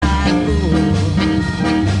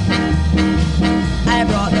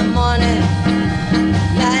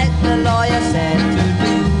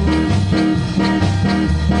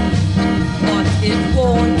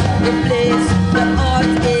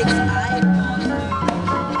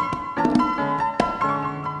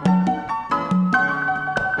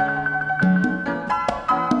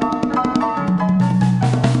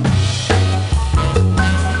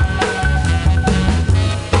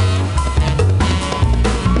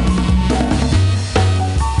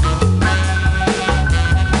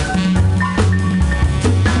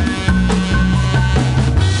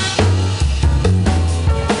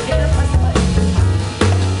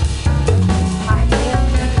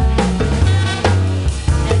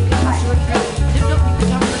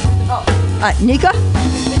Nika?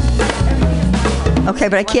 Okay,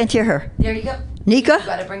 but I can't hear her. There you go. Nika? You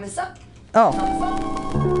gotta bring this up. Oh.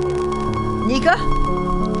 Nika?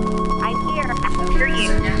 I'm here. I can hear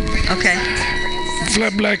you. Okay.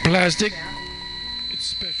 Black plastic. It's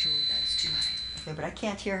special. That's too high. Okay, but I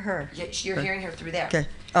can't hear her. You're hearing her through there. Okay.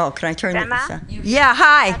 Oh, can I turn this Emma? on? Yeah,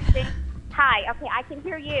 hi. Hi. Okay, I can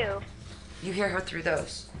hear you. You hear her through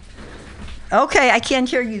those. Okay, I can't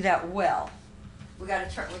hear you that well. We're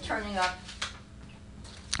turning up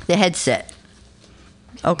the headset.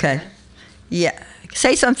 Okay. Yeah.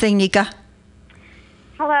 Say something, Nika.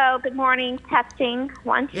 Hello. Good morning. Testing.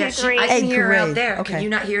 1, 2, 3. I can hear her out great. there. Okay. Can you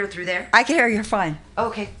not hear her through there? I can hear you fine.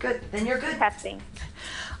 Okay, good. Then you're good. Testing.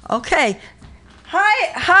 Okay.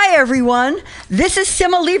 Hi, everyone. This is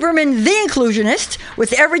Sima Lieberman, the Inclusionist,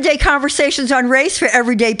 with Everyday Conversations on Race for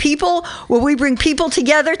Everyday People, where we bring people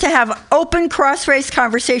together to have open cross-race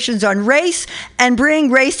conversations on race and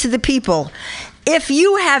bring race to the people. If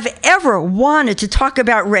you have ever wanted to talk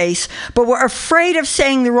about race, but were afraid of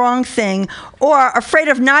saying the wrong thing or afraid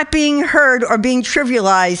of not being heard or being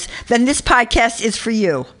trivialized, then this podcast is for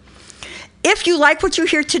you. If you like what you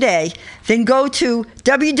hear today, then go to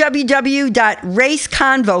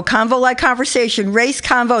www.raceconvo, convo like conversation,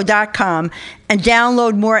 raceconvo.com, and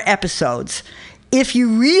download more episodes. If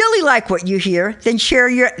you really like what you hear, then share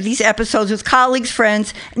these episodes with colleagues,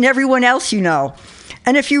 friends, and everyone else you know.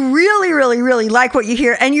 And if you really, really, really like what you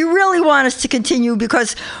hear and you really want us to continue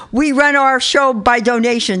because we run our show by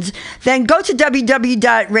donations, then go to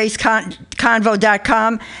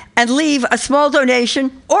www.raceconvo.com and leave a small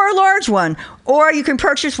donation or a large one. Or you can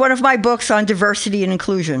purchase one of my books on diversity and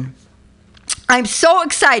inclusion. I'm so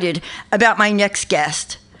excited about my next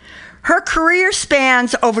guest. Her career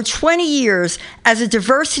spans over 20 years as a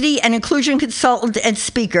diversity and inclusion consultant and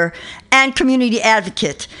speaker and community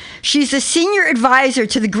advocate. She's a senior advisor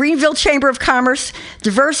to the Greenville Chamber of Commerce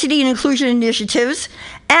Diversity and Inclusion Initiatives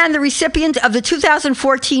and the recipient of the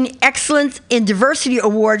 2014 Excellence in Diversity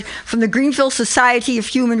Award from the Greenville Society of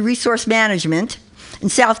Human Resource Management in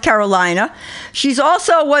South Carolina. She's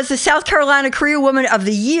also was the South Carolina Career Woman of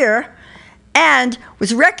the Year and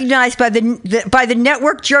was recognized by the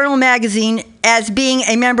Network Journal magazine as being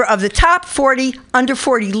a member of the top 40 under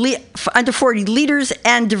 40 leaders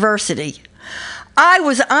and diversity. I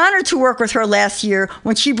was honored to work with her last year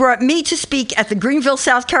when she brought me to speak at the Greenville,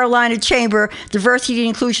 South Carolina Chamber Diversity and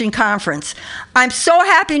Inclusion Conference. I'm so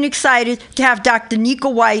happy and excited to have Dr. Nika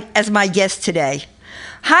White as my guest today.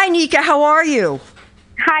 Hi, Nika. How are you?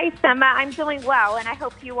 Hi, Sema. I'm doing well, and I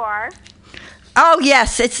hope you are. Oh,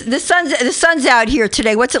 yes. The sun's out here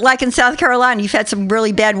today. What's it like in South Carolina? You've had some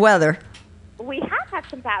really bad weather. We have had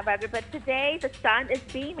some bad weather, but today the sun is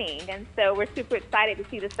beaming, and so we're super excited to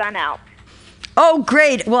see the sun out. Oh,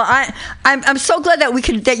 great. Well, I'm so glad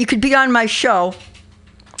that you could be on my show.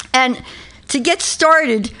 And to get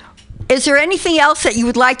started, is there anything else that you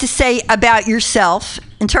would like to say about yourself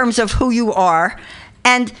in terms of who you are?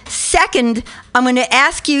 And second, I'm going to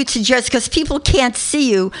ask you to just, because people can't see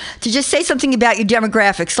you, to just say something about your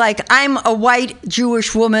demographics. Like, I'm a white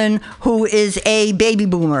Jewish woman who is a baby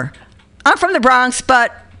boomer. I'm from the Bronx,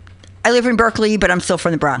 but I live in Berkeley, but I'm still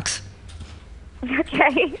from the Bronx.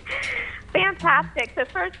 Okay. Fantastic. So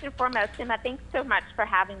first and foremost, Emma, thanks so much for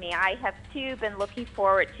having me. I have, too, been looking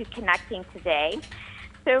forward to connecting today.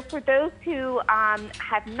 So for those who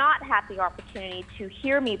have not had the opportunity to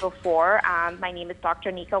hear me before, my name is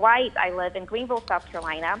Dr. Nika White. I live in Greenville, South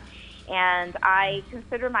Carolina, and I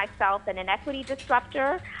consider myself an inequity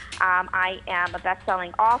disruptor. I am a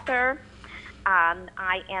best-selling author.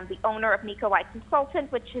 I am the owner of Nika White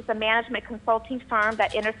Consultant, which is a management consulting firm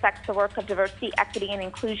that intersects the work of diversity, equity, and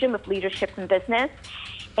inclusion with leadership in business.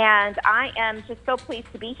 And I am just so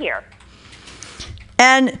pleased to be here.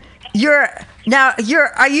 And you're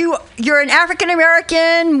an African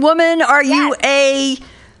American woman? Are Yes. you a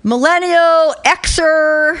millennial,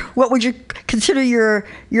 Xer? What would you consider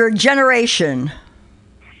your generation?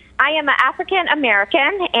 I am an African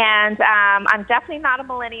American, and I'm definitely not a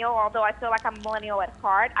millennial, although I feel like I'm a millennial at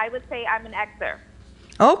heart. I would say I'm an Xer.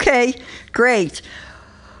 Okay, great.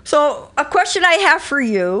 So a question I have for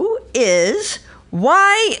you is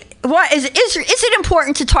why is it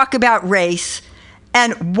important to talk about race,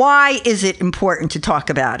 and why is it important to talk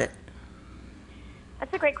about it?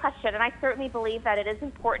 That's a great question, and I certainly believe that it is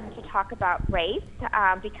important to talk about race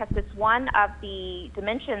because it's one of the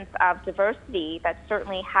dimensions of diversity that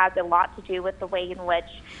certainly has a lot to do with the way in which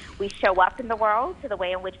we show up in the world, to the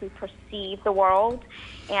way in which we perceive the world,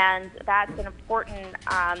 and that's an important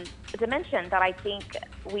dimension that I think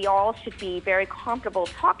we all should be very comfortable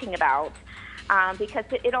talking about because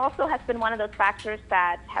it also has been one of those factors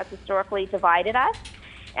that has historically divided us.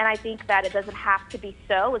 And I think that it doesn't have to be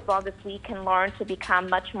so, as long as we can learn to become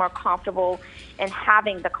much more comfortable in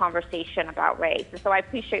having the conversation about race. And so I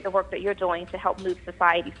appreciate the work that you're doing to help move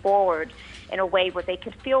society forward in a way where they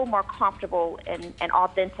can feel more comfortable and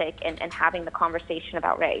authentic in having the conversation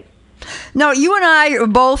about race. Now, you and I are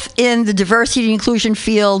both in the diversity and inclusion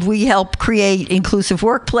field. We help create inclusive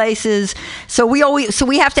workplaces. So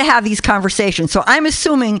we have to have these conversations. So I'm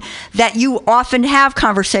assuming that you often have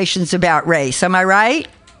conversations about race. Am I right?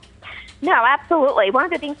 No, absolutely. One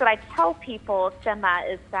of the things that I tell people,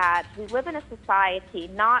 Sima, is that we live in a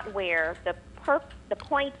society not where the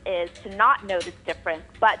point is to not notice difference,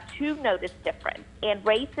 but to notice difference. And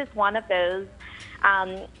race is one of those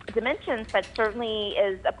dimensions that certainly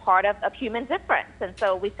is a part of human difference. And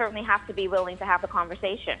so we certainly have to be willing to have the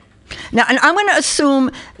conversation. Now, and I'm going to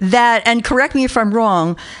assume that, and correct me if I'm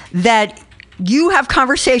wrong, that you have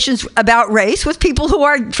conversations about race with people who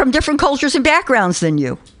are from different cultures and backgrounds than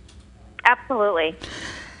you. Absolutely.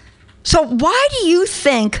 So why do you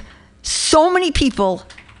think so many people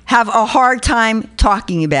have a hard time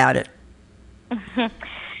talking about it?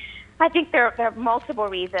 I think there are multiple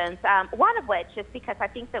reasons. One of which is because I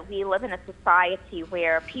think that we live in a society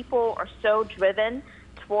where people are so driven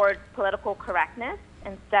towards political correctness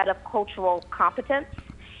instead of cultural competence.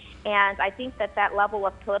 And I think that level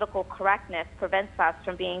of political correctness prevents us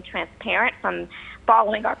from being transparent, from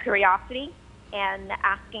following our curiosity and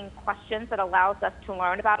asking questions that allows us to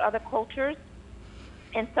learn about other cultures.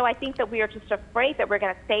 And so I think that we are just afraid that we're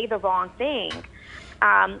going to say the wrong thing.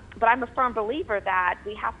 But I'm a firm believer that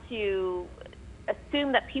we have to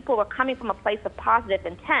assume that people are coming from a place of positive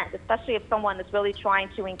intent, especially if someone is really trying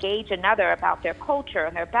to engage another about their culture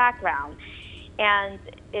and their background. And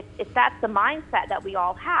if that's the mindset that we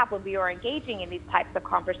all have when we are engaging in these types of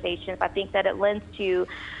conversations, I think that it lends to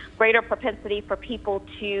greater propensity for people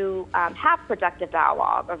to have productive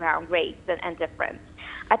dialogue around race and difference.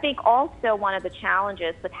 I think also one of the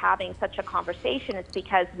challenges with having such a conversation is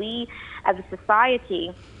because we, as a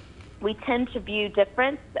society, we tend to view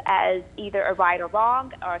difference as either a right or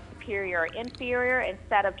wrong, or superior or inferior,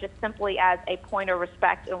 instead of just simply as a point of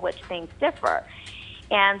respect in which things differ.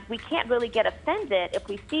 And we can't really get offended if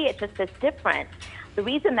we see it just as different. The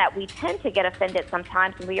reason that we tend to get offended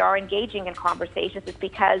sometimes when we are engaging in conversations is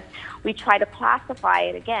because we try to classify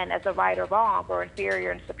it, again, as a right or wrong, or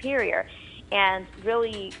inferior and superior. And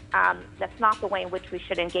really, that's not the way in which we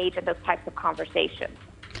should engage in those types of conversations.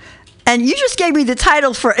 And you just gave me the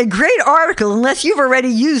title for a great article, unless you've already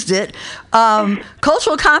used it,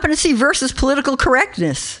 Cultural Competency versus Political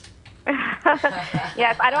Correctness.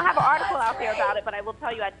 Yes, I don't have an article out there about it, but I will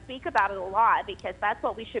tell you I speak about it a lot because that's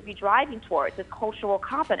what we should be driving towards, is cultural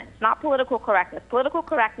competence, not political correctness. Political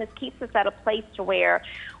correctness keeps us at a place to where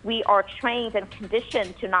we are trained and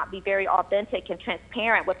conditioned to not be very authentic and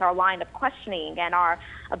transparent with our line of questioning and our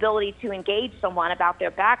ability to engage someone about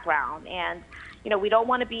their background. And we don't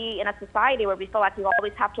want to be in a society where we feel like we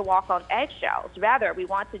always have to walk on eggshells. Rather, we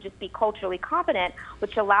want to just be culturally competent,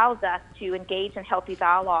 which allows us to engage in healthy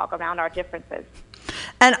dialogue around our differences.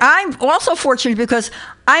 And I'm also fortunate because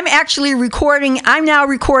I'm now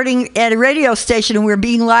recording at a radio station, and we're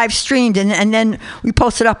being live streamed, and then we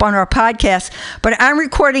post it up on our podcast. But I'm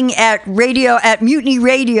recording at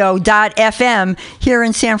MutinyRadio.fm here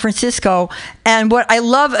in San Francisco. And what I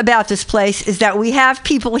love about this place is that we have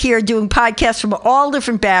people here doing podcasts from all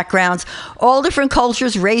different backgrounds, all different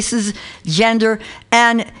cultures, races, gender,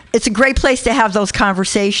 and it's a great place to have those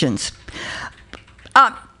conversations.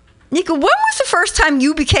 Nika, when was the first time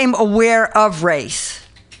you became aware of race?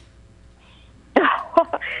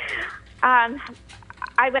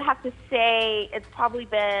 I would have to say it's probably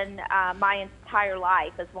been my entire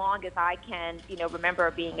life, as long as I can, remember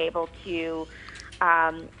being able to,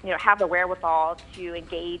 have the wherewithal to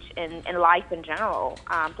engage in life in general.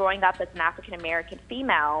 Growing up as an African-American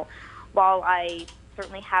female, while I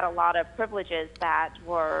certainly had a lot of privileges that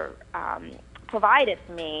were provided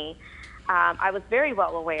to me, I was very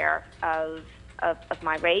well aware of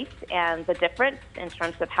my race and the difference in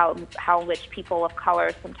terms of how in which people of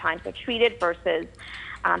color sometimes are treated versus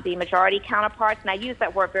the majority counterparts. And I use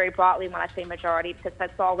that word very broadly when I say majority because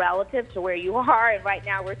that's all relative to where you are. And right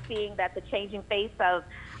now we're seeing that the changing face of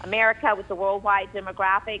America with the worldwide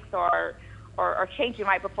demographics are changing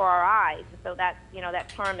right before our eyes. And so that, that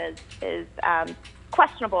term is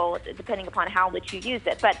questionable depending upon how in which you use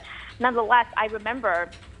it. But nonetheless, I remember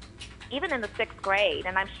even in the 6th grade,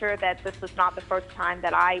 and I'm sure that this was not the first time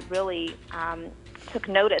that I really took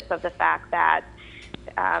notice of the fact that,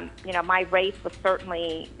 my race was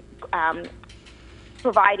certainly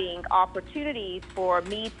providing opportunities for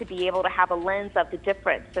me to be able to have a lens of the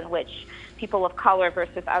difference in which people of color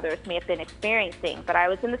versus others may have been experiencing. But I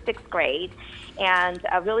was in the 6th grade, and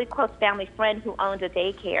a really close family friend who owned a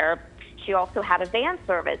daycare, she also had a van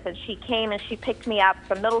service, and she came and she picked me up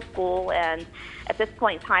from middle school, and at this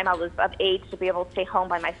point in time I was of age to be able to stay home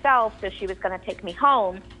by myself, so she was going to take me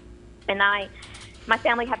home. And my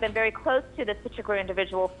family had been very close to this particular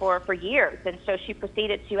individual for years, and so she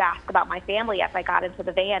proceeded to ask about my family as I got into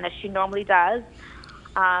the van, as she normally does.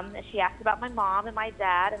 And she asked about my mom and my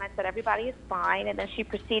dad, and I said, everybody is fine. And then she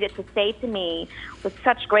proceeded to say to me with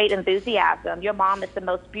such great enthusiasm, your mom is the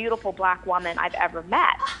most beautiful black woman I've ever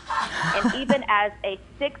met. And even as a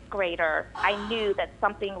 6th grader, I knew that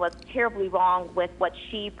something was terribly wrong with what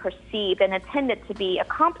she perceived and intended to be a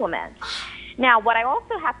compliment. Now, what I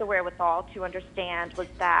also have the wherewithal to understand was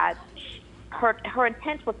that her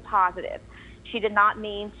intent was positive. She did not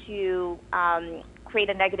mean to create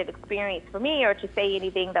a negative experience for me or to say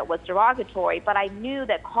anything that was derogatory, but I knew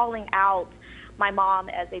that calling out my mom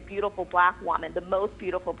as a beautiful black woman, the most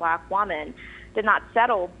beautiful black woman, did not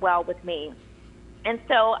settle well with me. And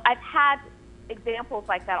so I've had examples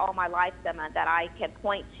like that all my life, Emma, that I can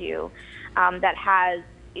point to that has,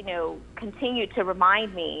 continued to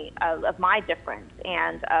remind me of my difference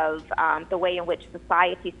and of the way in which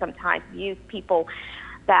society sometimes views people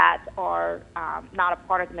that are not a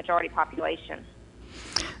part of the majority population.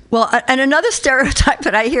 Well, and another stereotype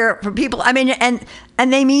that I hear from people, I mean, and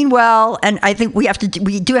they mean well, and I think we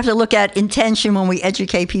do have to look at intention when we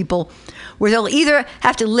educate people, where they'll either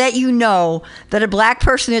have to let you know that a black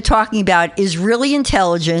person they're talking about is really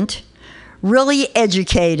intelligent, really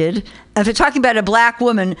educated. And if they're talking about a black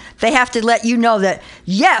woman, they have to let you know that,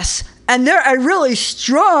 yes, and they're a really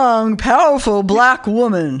strong, powerful black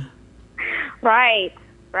woman. Right.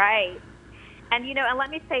 And, and let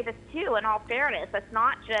me say this, too, in all fairness, it's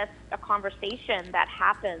not just a conversation that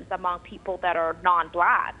happens among people that are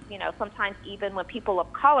non-black. Sometimes even when people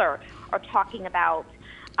of color are talking about,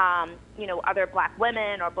 other black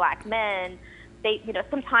women or black men, they,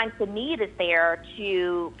 sometimes the need is there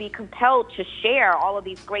to be compelled to share all of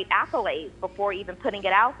these great accolades before even putting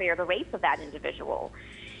it out there, the race of that individual.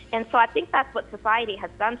 And so I think that's what society has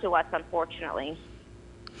done to us, unfortunately.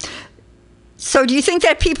 So do you think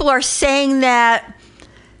that people are saying that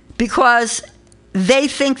because they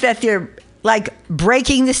think that they're, like,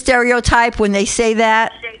 breaking the stereotype when they say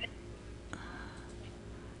that?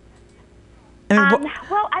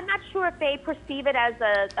 Well, I'm not sure if they perceive it as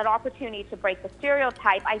an opportunity to break the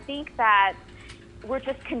stereotype. I think that we're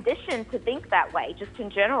just conditioned to think that way, just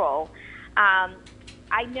in general.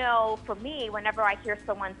 I know for me, whenever I hear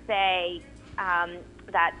someone say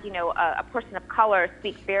that, a person of color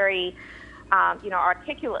speaks very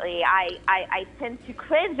articulately, I tend to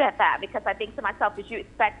cringe at that because I think to myself, did you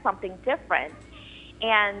expect something different?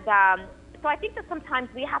 And so I think that sometimes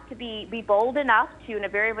we have to be bold enough to, in a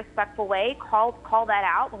very respectful way, call that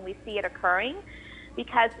out when we see it occurring,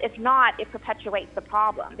 because if not, it perpetuates the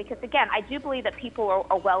problem. Because again, I do believe that people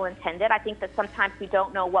are well-intended. I think that sometimes we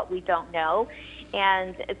don't know what we don't know,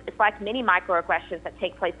 and it's like many microaggressions that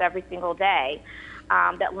take place every single day.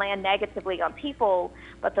 That land negatively on people,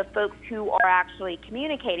 but the folks who are actually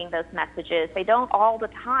communicating those messages, they don't all the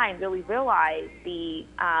time really realize the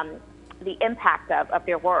impact of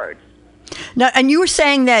their words. Now, and you were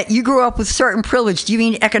saying that you grew up with certain privilege. Do you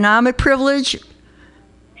mean economic privilege?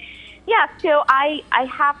 Yeah, so I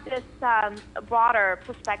have this broader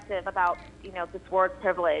perspective about, this word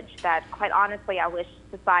privilege that, quite honestly, I wish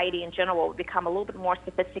society in general would become a little bit more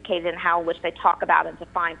sophisticated in how in which they talk about and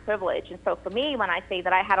define privilege. And so for me, when I say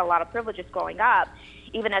that I had a lot of privileges growing up,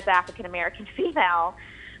 even as an African-American female,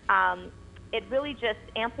 it really just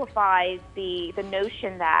amplifies the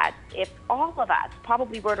notion that if all of us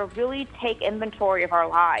probably were to really take inventory of our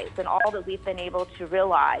lives and all that we've been able to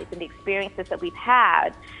realize and the experiences that we've had,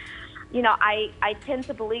 I tend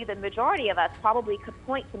to believe the majority of us probably could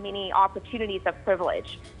point to many opportunities of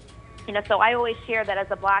privilege. So I always share that as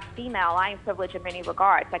a black female, I am privileged in many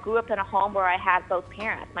regards. I grew up in a home where I had both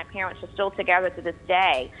parents. My parents are still together to this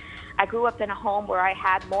day. I grew up in a home where I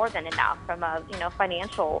had more than enough from a,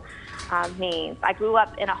 financial means. I grew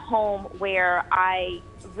up in a home where I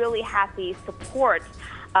really had the support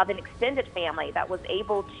of an extended family that was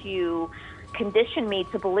able to conditioned me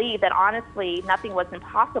to believe that honestly nothing was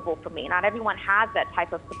impossible for me. Not everyone has that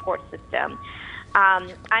type of support system.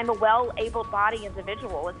 I'm a well-able-bodied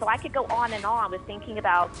individual, and so I could go on and on with thinking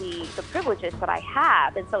about the privileges that I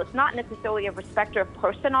have. And so it's not necessarily a respecter of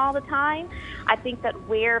person all the time. I think that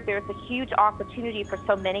where there's a huge opportunity for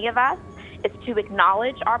so many of us is to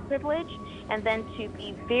acknowledge our privilege and then to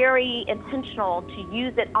be very intentional to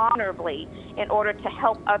use it honorably in order to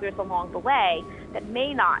help others along the way that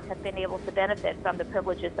may not have been able to benefit from the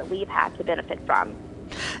privileges that we've had to benefit from.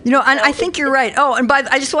 And I think you're right. Oh, and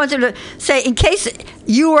I just wanted to say, in case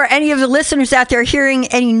you or any of the listeners out there hearing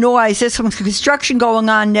any noise, there's some construction going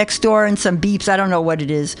on next door and some beeps. I don't know what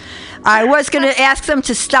it is. I was going to ask them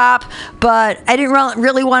to stop, but I didn't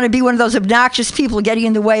really want to be one of those obnoxious people getting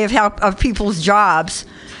in the way of people's jobs.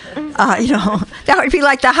 That would be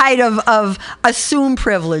like the height of assumed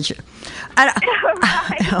privilege. And,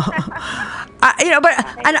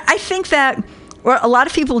 I think that a lot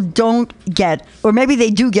of people don't get, or maybe they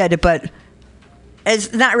do get it, but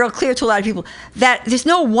it's not real clear to a lot of people, that there's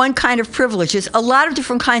no one kind of privilege. There's a lot of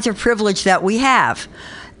different kinds of privilege that we have.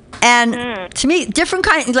 And to me, different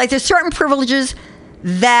kinds, like there's certain privileges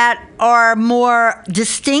that are more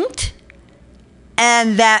distinct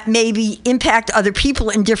and that maybe impact other people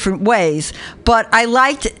in different ways. But I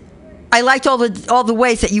liked all the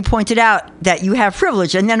ways that you pointed out that you have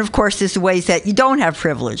privilege. And then, of course, there's the ways that you don't have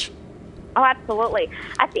privilege. Oh, absolutely.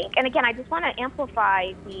 I think, and again, I just want to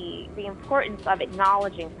amplify the importance of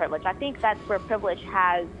acknowledging privilege. I think that's where privilege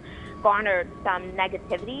has garnered some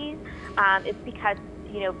negativity. It's because,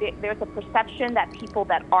 there's a perception that people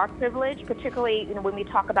that are privileged, particularly, when we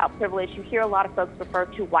talk about privilege, you hear a lot of folks refer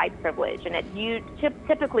to white privilege, and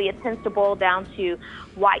typically it tends to boil down to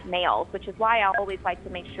white males, which is why I always like to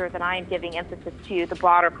make sure that I am giving emphasis to the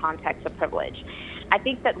broader context of privilege. I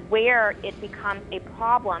think that where it becomes a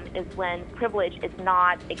problem is when privilege is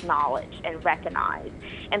not acknowledged and recognized.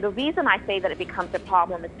 And the reason I say that it becomes a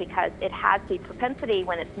problem is because it has the propensity,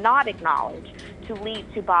 when it's not acknowledged, to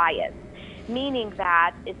lead to bias. Meaning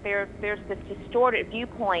that if there's this distorted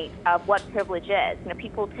viewpoint of what privilege is,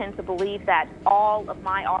 people tend to believe that all of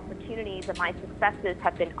my opportunities and my successes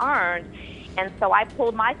have been earned, and so I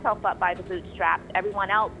pulled myself up by the bootstraps. Everyone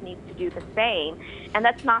else needs to do the same, and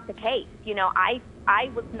that's not the case. I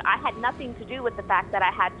had nothing to do with the fact that I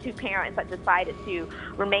had two parents that decided to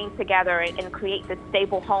remain together and create this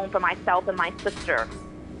stable home for myself and my sister,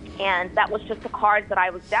 and that was just the cards that I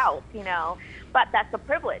was dealt. But that's a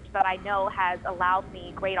privilege that I know has allowed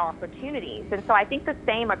me great opportunities. And so I think the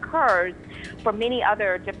same occurs for many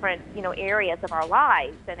other different, areas of our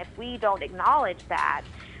lives. And if we don't acknowledge that,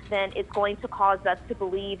 then it's going to cause us to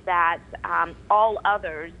believe that all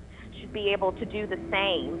others should be able to do the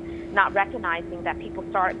same, not recognizing that people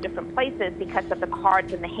start at different places because of the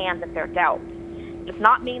cards in the hand that they're dealt. It does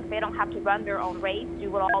not mean they don't have to run their own race,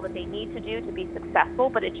 do all that they need to do to be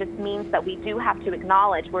successful, but it just means that we do have to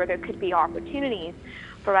acknowledge where there could be opportunities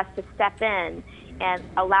for us to step in and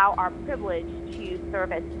allow our privilege to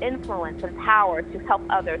serve as influence and power to help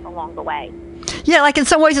others along the way. Yeah, like in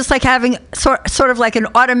some ways it's like having sort of like an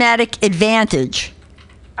automatic advantage.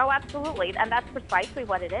 Oh, absolutely. And that's precisely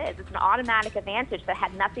what it is. It's an automatic advantage that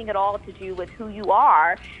had nothing at all to do with who you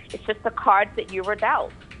are. It's just the cards that you were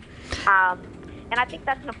dealt. And I think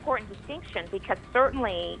that's an important distinction because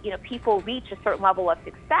certainly, people reach a certain level of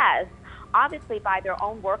success, obviously by their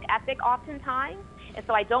own work ethic oftentimes. And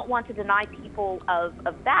so I don't want to deny people of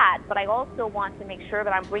that, but I also want to make sure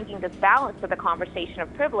that I'm bringing this balance to the conversation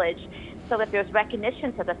of privilege so that there's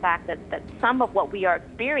recognition to the fact that some of what we are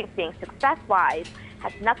experiencing success-wise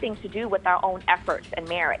has nothing to do with our own efforts and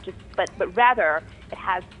merit, but rather it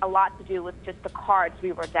has a lot to do with just the cards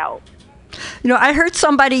we were dealt. I heard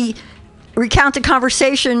somebody recount a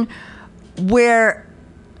conversation where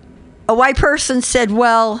a white person said,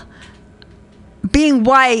 well, being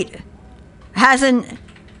white hasn't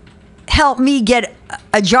helped me get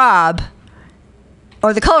a job,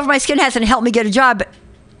 or the color of my skin hasn't helped me get a job,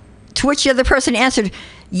 to which the other person answered,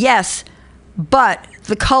 yes, but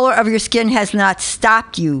the color of your skin has not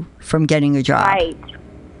stopped you from getting a job.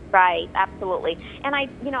 Right, absolutely. And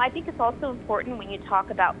I think it's also important when you talk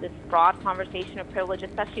about this broad conversation of privilege,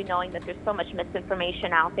 especially knowing that there's so much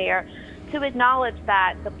misinformation out there, to acknowledge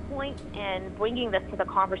that the point in bringing this to the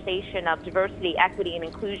conversation of diversity, equity, and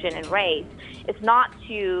inclusion and race is not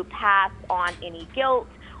to pass on any guilt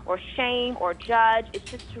or shame or judge.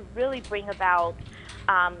 It's just to really bring about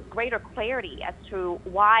greater clarity as to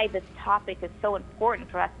why this topic is so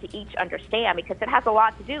important for us to each understand, because it has a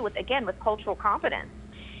lot to do with cultural competence.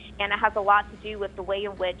 And it has a lot to do with the way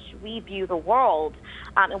in which we view the world.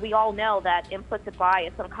 And we all know that implicit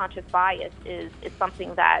bias, unconscious bias, is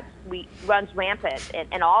something that runs rampant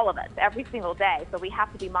in all of us every single day. So we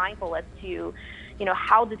have to be mindful as to,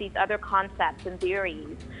 how do these other concepts and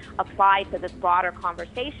theories apply to this broader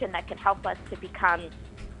conversation that can help us to become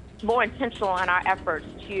more intentional in our efforts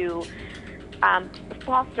to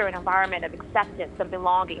foster an environment of acceptance and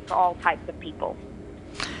belonging for all types of people.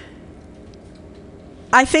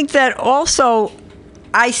 I think that also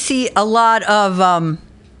I see a lot of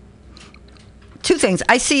two things.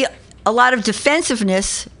 I see a lot of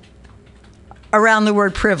defensiveness around the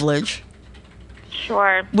word privilege.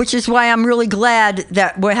 Sure. Which is why I'm really glad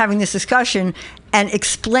that we're having this discussion and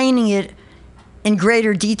explaining it in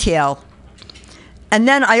greater detail. And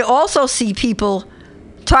then I also see people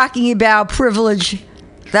talking about privilege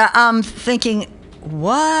that I'm thinking,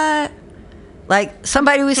 what? Like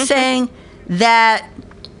somebody was saying that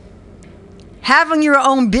having your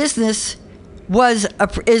own business was a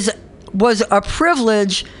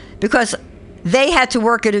privilege because they had to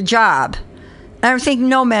work at a job. And I'm thinking,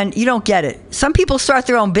 no, man, you don't get it. Some people start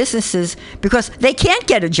their own businesses because they can't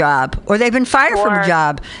get a job or they've been fired from a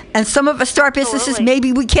job. And some of us start businesses,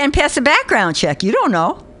 maybe we can't pass a background check. You don't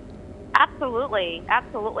know. Absolutely.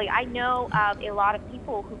 Absolutely. I know a lot of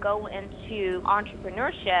people who go into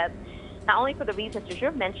entrepreneurship, not only for the reasons that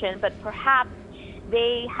you've mentioned, but perhaps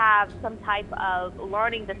they have some type of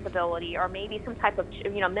learning disability or maybe some type of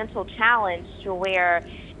mental challenge to where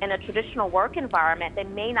in a traditional work environment they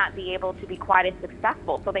may not be able to be quite as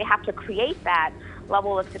successful. So they have to create that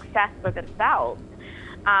level of success for themselves.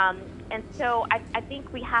 And so I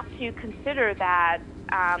think we have to consider that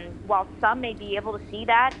while some may be able to see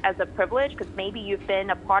that as a privilege, because maybe you've been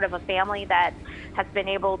a part of a family that has been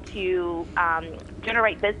able to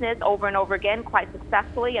generate business over and over again quite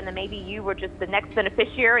successfully, and then maybe you were just the next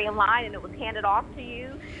beneficiary in line and it was handed off to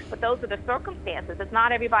you. But those are the circumstances. It's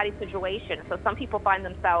not everybody's situation. So some people find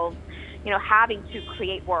themselves, having to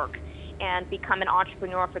create work and become an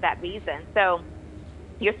entrepreneur for that reason. So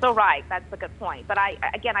you're so right. That's a good point. But I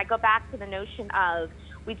go back to the notion of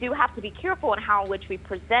we do have to be careful in how in which we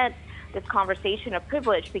present this conversation of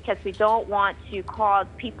privilege, because we don't want to cause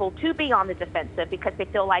people to be on the defensive because they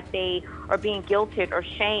feel like they are being guilted or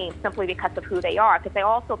shamed simply because of who they are, because they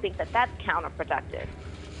also think that that's counterproductive.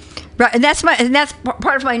 Right, and that's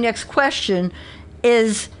part of my next question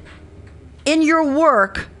is, in your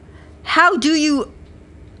work, how do you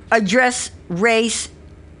address race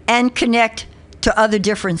and connect to other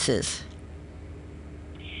differences?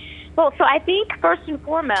 Well, so I think first and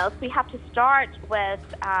foremost, we have to start with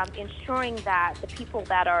ensuring that the people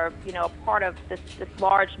that are, part of this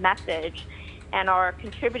large message and are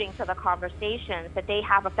contributing to the conversations, that they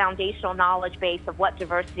have a foundational knowledge base of what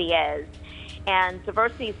diversity is. And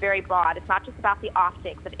diversity is very broad. It's not just about the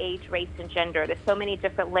optics of age, race, and gender. There's so many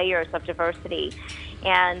different layers of diversity.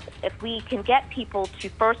 And if we can get people to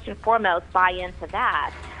first and foremost buy into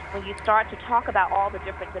that, when you start to talk about all the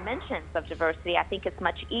different dimensions of diversity, I think it's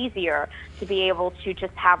much easier to be able to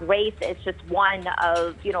just have race as just one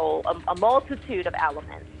of, a multitude of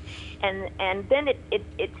elements. And then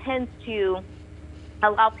it tends to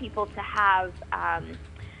allow people to have,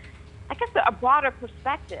 a broader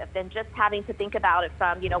perspective than just having to think about it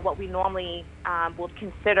from, what we normally would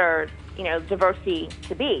consider, diversity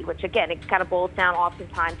to be, which again, it kind of boils down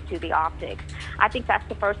oftentimes to the optics. I think that's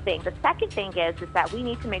the first thing. The second thing is that we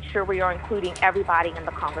need to make sure we are including everybody in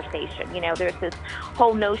the conversation. There's this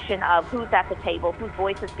whole notion of who's at the table, whose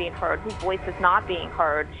voice is being heard, whose voice is not being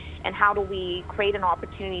heard, and how do we create an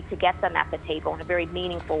opportunity to get them at the table in a very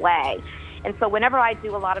meaningful way. And so whenever I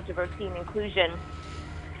do a lot of diversity and inclusion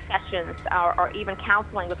sessions or even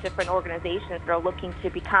counseling with different organizations that are looking to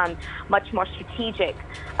become much more strategic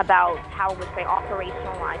about how in which they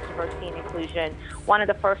operationalize diversity and inclusion, one of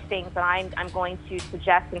the first things that I'm going to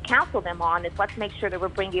suggest and counsel them on is let's make sure that we're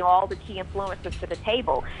bringing all the key influencers to the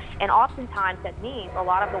table. And oftentimes that means a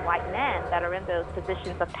lot of the white men that are in those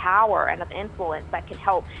positions of power and of influence that can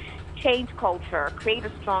help change culture, create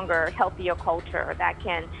a stronger, healthier culture that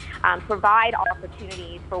can provide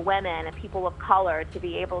opportunities for women and people of color to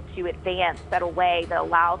be able to advance in a way that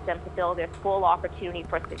allows them to build their full opportunity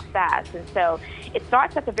for success. And so it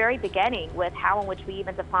starts at the very beginning with how in which we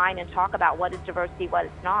even define and talk about what is diversity, what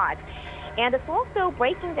is not. And it's also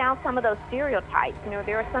breaking down some of those stereotypes.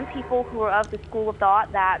 There are some people who are of the school of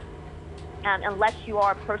thought that unless you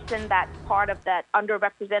are a person that's part of that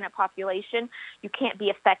underrepresented population, you can't be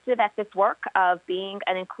effective at this work of being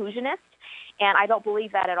an inclusionist. And I don't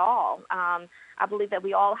believe that at all. I believe that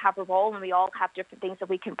we all have a role and we all have different things that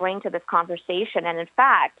we can bring to this conversation. And in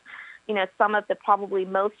fact, some of the probably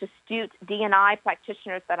most astute D&I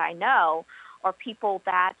practitioners that I know are people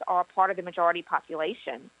that are a part of the majority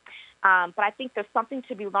population. But I think there's something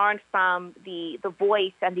to be learned from the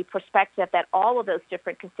voice and the perspective that all of those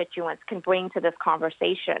different constituents can bring to this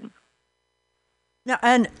conversation. Now,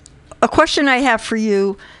 and a question I have for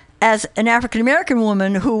you as an African-American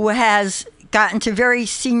woman who has gotten to very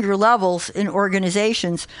senior levels in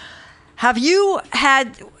organizations. Do you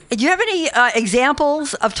have any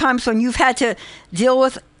examples of times when you've had to deal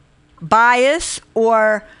with bias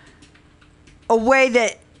or a way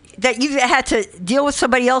that you've had to deal with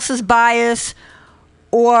somebody else's bias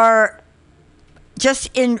or just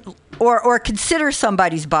or consider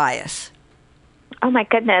somebody's bias? Oh my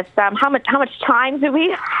goodness! How much time do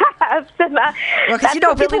we have? Well, because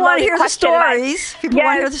people want to hear the stories. People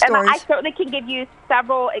want to hear the stories. And I certainly can give you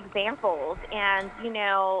several examples. And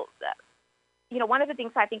one of the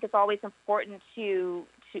things I think is always important to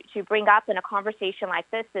bring up in a conversation like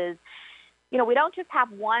this is, we don't just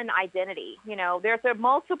have one identity. There are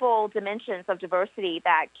multiple dimensions of diversity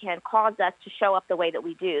that can cause us to show up the way that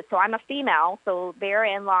we do. So I'm a female, so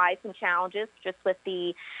therein lies some challenges just with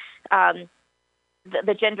the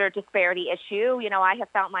gender disparity issue. I have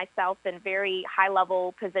found myself in very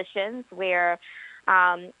high-level positions where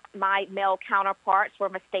my male counterparts were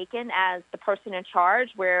mistaken as the person in charge,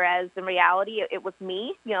 whereas in reality it was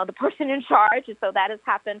me, the person in charge. And so that has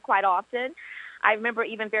happened quite often. I remember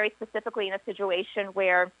even very specifically in a situation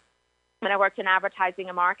where when I worked in advertising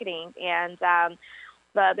and marketing, and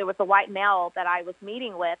there was a white male that I was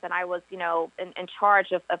meeting with, and I was, in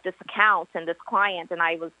charge of this account and this client, and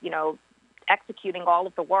I was, executing all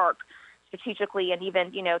of the work strategically and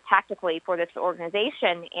even, tactically for this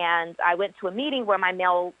organization. And I went to a meeting where my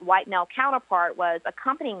white male counterpart was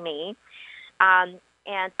accompanying me, and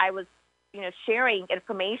I was, sharing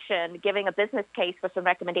information, giving a business case for some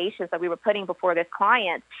recommendations that we were putting before this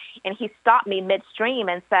client. And he stopped me midstream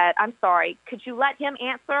and said, "I'm sorry, could you let him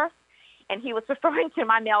answer?" And he was referring to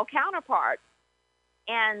my male counterpart.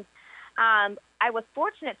 And I was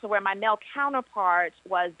fortunate to where my male counterpart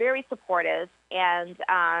was very supportive, and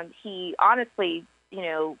he honestly,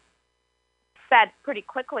 said pretty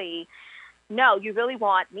quickly, "No, you really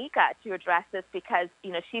want Mika to address this because,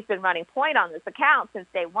 she's been running point on this account since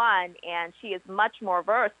day one, and she is much more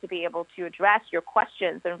versed to be able to address your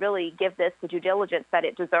questions and really give this the due diligence that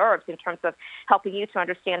it deserves in terms of helping you to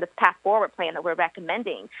understand this path forward plan that we're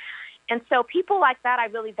recommending." And so people like that I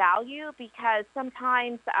really value, because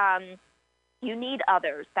sometimes you need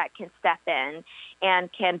others that can step in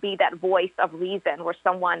and can be that voice of reason where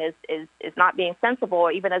someone is not being sensible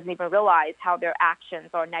or even doesn't even realize how their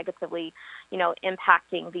actions are negatively,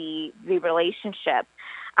 impacting the relationship.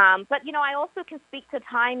 But, I also can speak to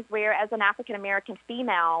times where, as an African-American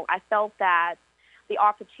female, I felt that the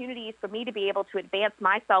opportunities for me to be able to advance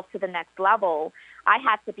myself to the next level, I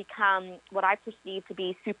had to become what I perceived to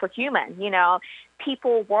be superhuman.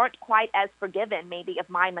 People weren't quite as forgiving maybe of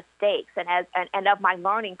my mistakes and of my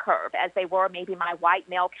learning curve as they were maybe my white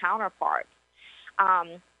male counterparts.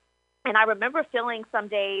 And I remember feeling some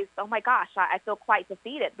days, oh my gosh, I feel quite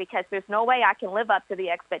defeated because there's no way I can live up to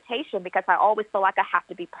the expectation because I always feel like I have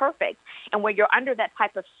to be perfect. And when you're under that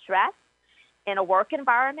type of stress in a work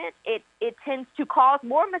environment, it tends to cause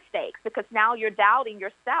more mistakes because now you're doubting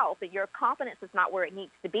yourself and your confidence is not where it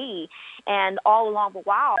needs to be. And all along the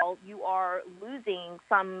while, you are losing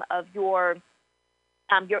some of your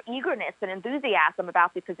eagerness and enthusiasm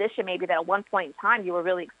about the position maybe that at one point in time you were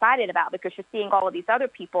really excited about because you're seeing all of these other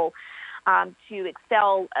people to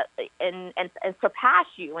excel and surpass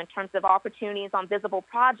you in terms of opportunities on visible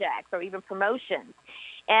projects or even promotions.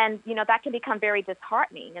 And, that can become very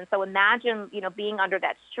disheartening. And so imagine, being under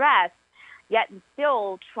that stress, yet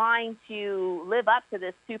still trying to live up to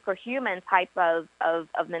this superhuman type of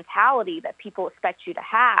mentality that people expect you to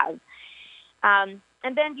have. And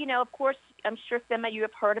then, of course, I'm sure, Sima, you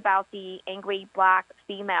have heard about the angry Black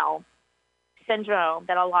female syndrome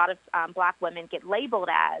that a lot of Black women get labeled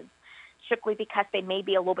as, strictly because they may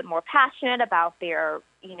be a little bit more passionate about their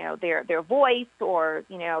voice or,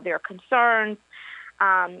 their concerns,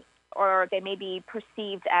 or they may be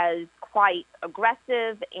perceived as quite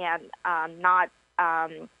aggressive and not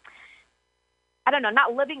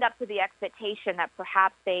living up to the expectation that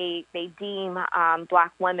perhaps they deem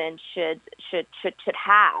Black women should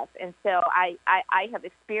have. And so I have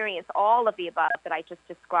experienced all of the above that I just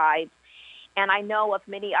described. And I know of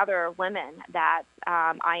many other women that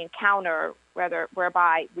I encounter,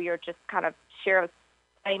 whereby we are just kind of share the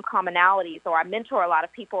same commonalities, or I mentor a lot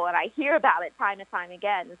of people, and I hear about it time and time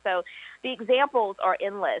again. And so the examples are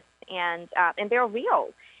endless, and they're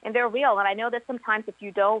real. And I know that sometimes if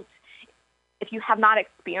you have not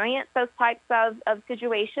experienced those types of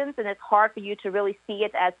situations, and it's hard for you to really see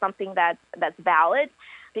it as something that's valid,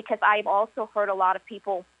 because I've also heard a lot of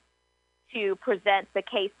people to present the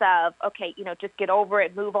case of, okay, just get over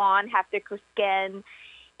it, move on, have thicker skin.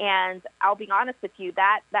 And I'll be honest with you,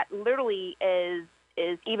 that literally is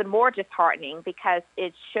even more disheartening because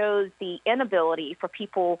it shows the inability for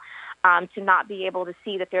people to not be able to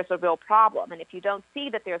see that there's a real problem. And if you don't see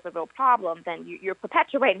that there's a real problem, then you're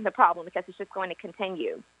perpetuating the problem because it's just going to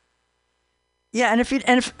continue. Yeah, and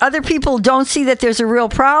if other people don't see that there's a real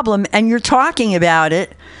problem and you're talking about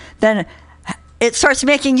it, then it starts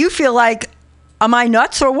making you feel like, am I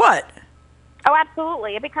nuts or what? Oh,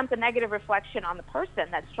 absolutely. It becomes a negative reflection on the person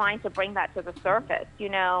that's trying to bring that to the surface. You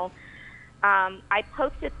know, I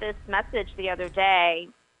posted this message the other day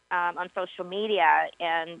on social media,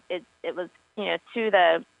 and it was, you know,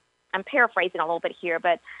 I'm paraphrasing a little bit here,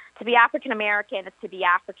 but to be African American is to be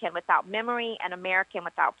African without memory and American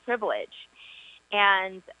without privilege.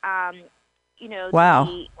 And, you know, wow.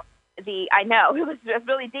 I know, it was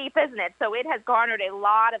really deep, isn't it? So it has garnered a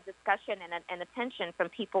lot of discussion and attention from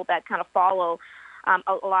people that kind of follow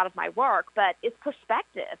a lot of my work. But it's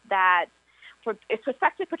perspective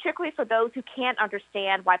particularly for those who can't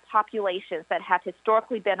understand why populations that have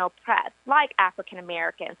historically been oppressed, like African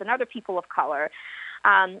Americans and other people of color,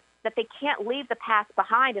 that they can't leave the past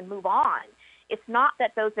behind and move on. It's not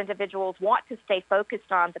that those individuals want to stay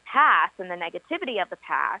focused on the past and the negativity of the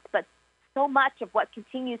past, but so much of what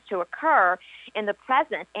continues to occur in the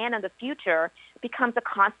present and in the future becomes a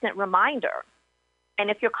constant reminder. And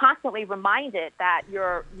if you're constantly reminded that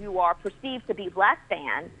you are perceived to be less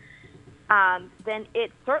than, then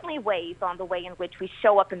it certainly weighs on the way in which we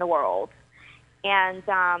show up in the world. And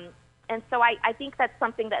so I think that's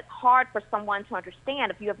something that's hard for someone to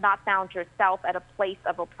understand if you have not found yourself at a place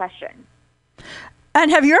of oppression.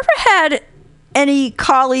 And have you ever had any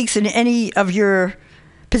colleagues in any of your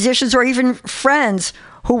positions or even friends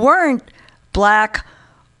who weren't black,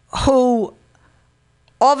 who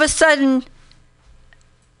all of a sudden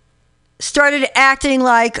started acting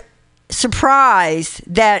like surprised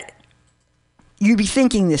that you'd be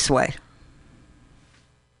thinking this way?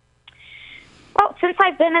 Well, since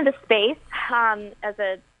I've been in the space as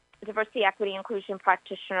a diversity, equity, inclusion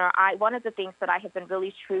practitioner, one of the things that I have been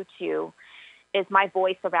really true to is my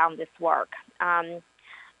voice around this work. I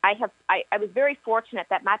was very fortunate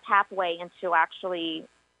that my pathway into actually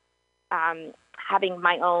having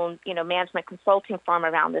my own, management consulting firm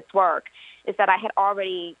around this work is that I had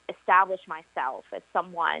already established myself as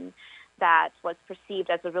someone that was perceived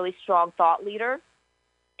as a really strong thought leader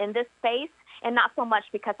in this space, and not so much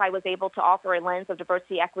because I was able to offer a lens of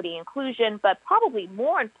diversity, equity, inclusion, but probably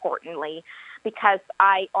more importantly, because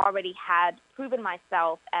I already had proven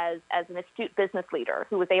myself as an astute business leader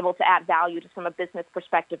who was able to add value to from a business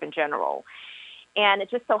perspective in general. And it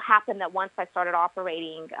just so happened that once I started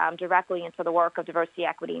operating directly into the work of diversity,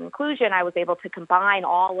 equity, and inclusion, I was able to combine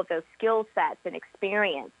all of those skill sets and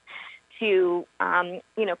experience to,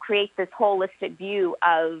 create this holistic view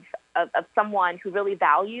of someone who really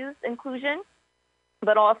values inclusion,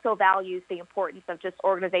 but also values the importance of just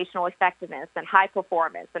organizational effectiveness and high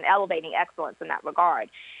performance and elevating excellence in that regard.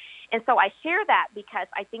 And so I share that because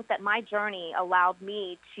I think that my journey allowed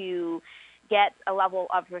me to get a level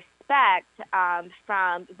of respect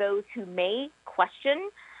from those who may question,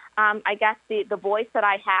 I guess, the voice that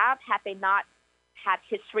I have, had they not had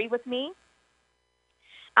history with me.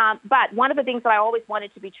 But one of the things that I always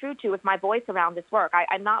wanted to be true to is my voice around this work.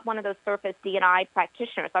 I'm not one of those surface D&I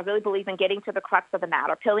practitioners. I really believe in getting to the crux of the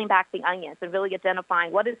matter, peeling back the onions, and really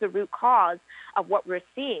identifying what is the root cause of what we're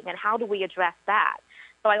seeing and how do we address that.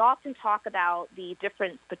 So I often talk about the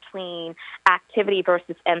difference between activity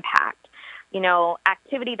versus impact.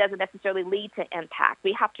 Activity doesn't necessarily lead to impact.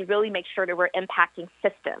 We have to really make sure that we're impacting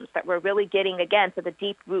systems, that we're really getting, again, to the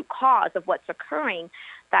deep root cause of what's occurring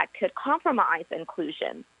that could compromise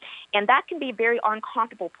inclusion. And that can be a very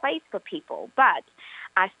uncomfortable place for people. But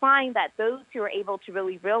I find that those who are able to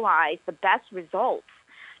really realize the best results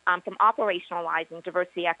from operationalizing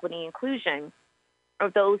diversity, equity, and inclusion are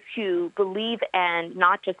those who believe in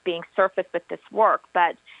not just being surface with this work,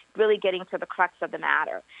 but really getting to the crux of the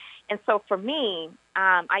matter. And so for me,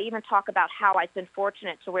 I even talk about how I've been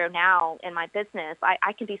fortunate to where now in my business,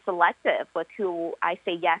 I can be selective with who I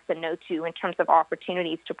say yes and no to in terms of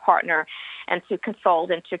opportunities to partner and to consult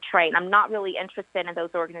and to train. I'm not really interested in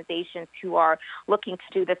those organizations who are looking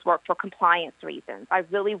to do this work for compliance reasons. I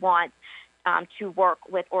really want to work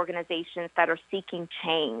with organizations that are seeking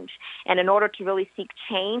change. And in order to really seek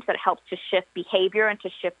change that helps to shift behavior and to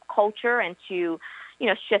shift culture and to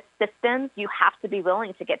shift systems, you have to be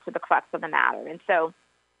willing to get to the crux of the matter. And so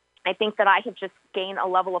I think that I have just gained a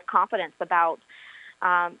level of confidence about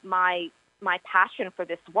my passion for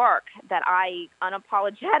this work that I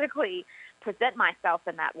unapologetically present myself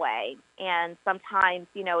in that way. And sometimes,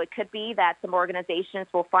 it could be that some organizations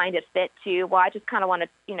will find it fit to, well, I just kind of want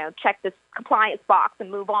to, check this compliance box and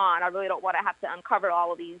move on. I really don't want to have to uncover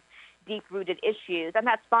all of these deep-rooted issues, and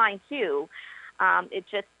that's fine too. It's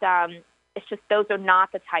just those are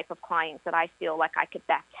not the type of clients that I feel like I could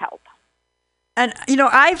best help. And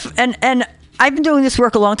I've been doing this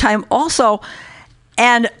work a long time also,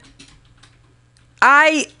 and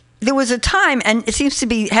there was a time, and it seems to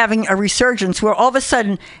be having a resurgence, where all of a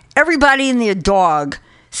sudden everybody and their dog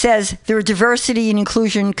says they're a diversity and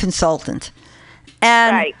inclusion consultant.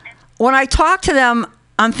 And right. When I talk to them,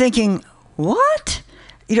 I'm thinking, what?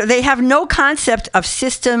 They have no concept of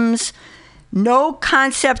systems, no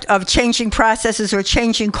concept of changing processes or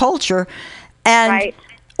changing culture. And right.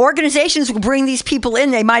 Organizations will bring these people in.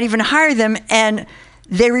 They might even hire them, and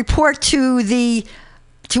they report to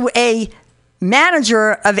a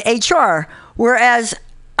manager of HR. Whereas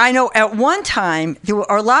I know at one time there were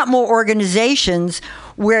a lot more organizations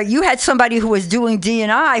where you had somebody who was doing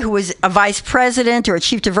D&I, who was a vice president or a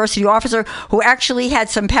chief diversity officer, who actually had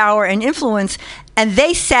some power and influence, and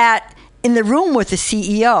they sat in the room with the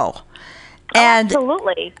CEO. And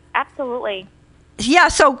absolutely. Yeah.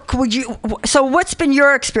 So what's been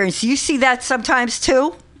your experience? Do you see that sometimes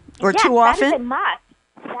too, or too often? That is a must.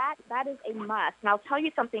 That is a must. And I'll tell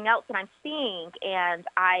you something else that I'm seeing, and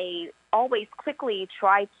I always quickly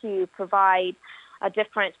try to provide a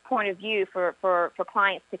different point of view for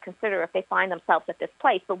clients to consider if they find themselves at this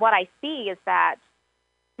place. But what I see is that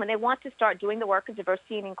when they want to start doing the work of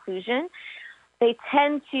diversity and inclusion, they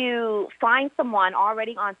tend to find someone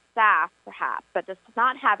already on staff, perhaps, that does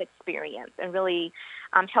not have experience and really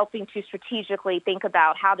helping to strategically think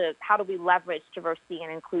about how do we leverage diversity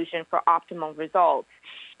and inclusion for optimal results.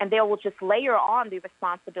 And they will just layer on the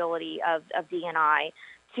responsibility of D&I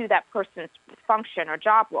to that person's function or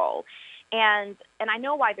job role. And I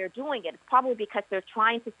know why they're doing it. It's probably because they're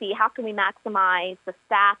trying to see how can we maximize the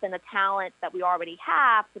staff and the talent that we already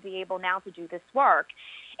have to be able now to do this work.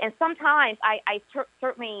 And sometimes I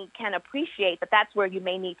certainly can appreciate that that's where you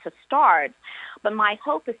may need to start. But my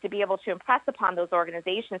hope is to be able to impress upon those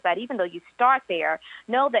organizations that even though you start there,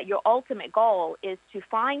 know that your ultimate goal is to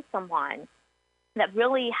find someone that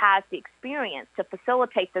really has the experience to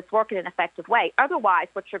facilitate this work in an effective way. Otherwise,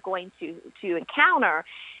 what you're going to encounter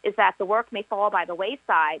is that the work may fall by the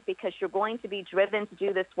wayside because you're going to be driven to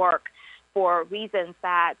do this work for reasons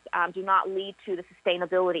that do not lead to the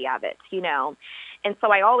sustainability of it, And so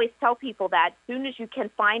I always tell people that as soon as you can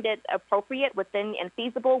find it appropriate within and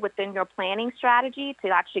feasible within your planning strategy to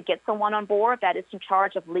actually get someone on board that is in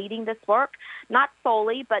charge of leading this work, not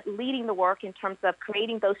solely, but leading the work in terms of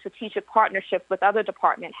creating those strategic partnerships with other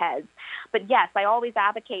department heads. But yes, I always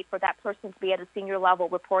advocate for that person to be at a senior level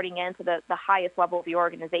reporting into the highest level of the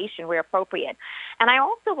organization where appropriate. And I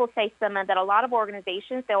also will say, Simon, that a lot of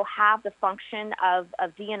organizations, they'll have the function of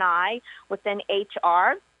D&I within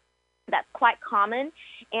HR. That's quite common.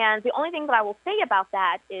 And the only thing that I will say about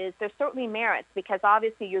that is there's certainly merits because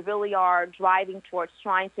obviously you really are driving towards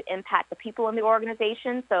trying to impact the people in the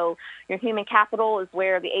organization. So your human capital is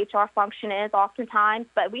where the HR function is oftentimes.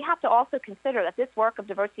 But we have to also consider that this work of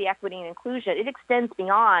diversity, equity, and inclusion, it extends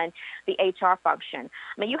beyond the HR function.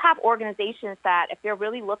 I mean, you have organizations that if they're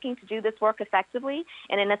really looking to do this work effectively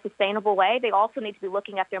and in a sustainable way, they also need to be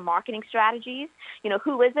looking at their marketing strategies.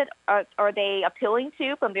 Who is it are they appealing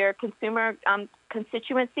to from their consumer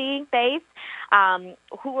constituency base?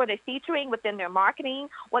 Who are they featuring within their marketing?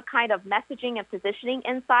 What kind of messaging and positioning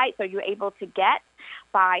insights are you able to get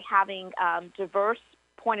by having diverse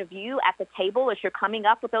point of view at the table as you're coming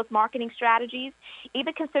up with those marketing strategies?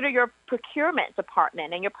 Even consider your procurement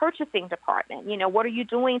department and your purchasing department. What are you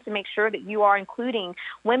doing to make sure that you are including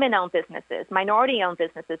women-owned businesses, minority-owned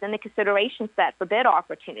businesses in the consideration set for bid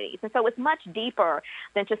opportunities? And so it's much deeper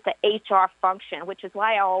than just the HR function, which is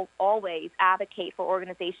why I'll always advocate for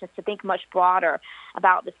organizations to think much broader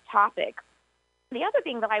about this topic. The other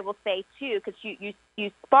thing that I will say, too, because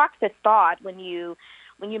you sparked this thought when you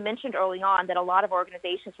mentioned early on that a lot of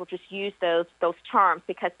organizations will just use those terms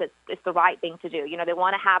because it's the right thing to do. They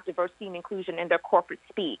want to have diversity and inclusion in their corporate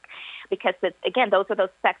speak because those are those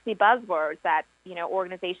sexy buzzwords that,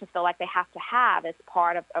 organizations feel like they have to have as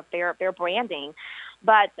part of their branding.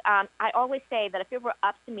 But I always say that if it were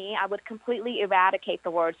up to me, I would completely eradicate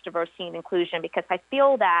the words diversity and inclusion because I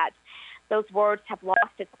feel that those words have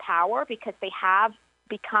lost its power because they have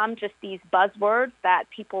become just these buzzwords that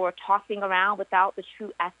people are tossing around without the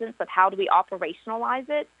true essence of how do we operationalize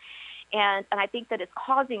it. And I think that it's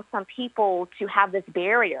causing some people to have this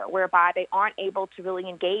barrier whereby they aren't able to really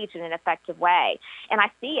engage in an effective way. And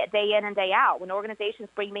I see it day in and day out. When organizations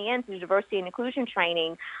bring me in to diversity and inclusion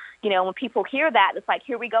training, when people hear that, it's like,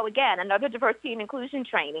 here we go again, another diversity and inclusion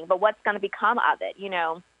training, but what's going to become of it,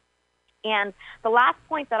 And the last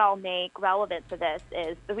point that I'll make relevant to this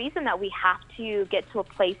is the reason that we have to get to a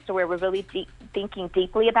place to where we're really thinking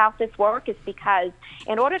deeply about this work is because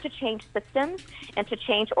in order to change systems and to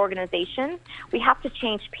change organizations, we have to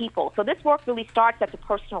change people. So this work really starts at the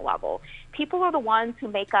personal level. People are the ones who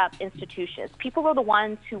make up institutions. People are the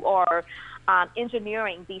ones who are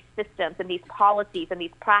engineering these systems and these policies and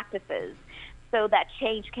these practices so that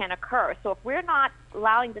change can occur. So if we're not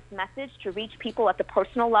allowing this message to reach people at the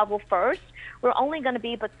personal level first, we're only going to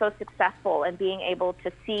be but so successful in being able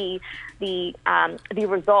to see the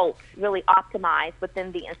results really optimized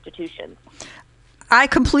within the institutions. I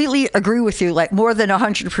completely agree with you, like more than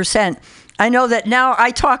 100%. I know that now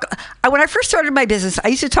when I first started my business, I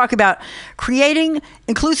used to talk about creating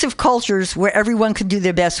inclusive cultures where everyone could do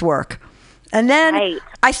their best work. And then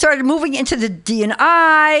I started moving into the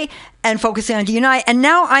D&I and focusing on D&I. And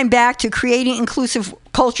now I'm back to creating inclusive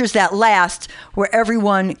cultures that last, where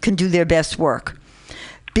everyone can do their best work.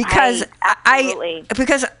 Because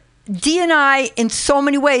because D&I in so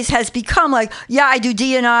many ways has become like, I do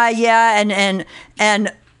D&I,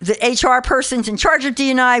 and the HR person's in charge of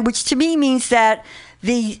D&I, which to me means that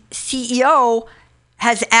the CEO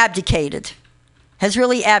has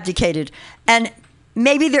really abdicated. And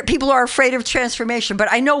maybe people are afraid of transformation, but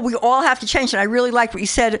I know we all have to change. And I really like what you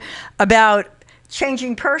said about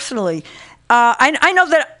changing personally. I know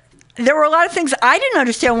that there were a lot of things I didn't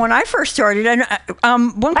understand when I first started. And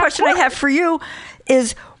one question I have for you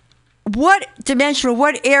is, what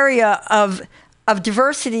area of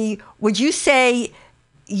diversity would you say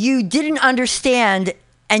you didn't understand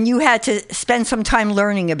and you had to spend some time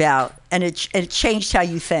learning about, and it changed how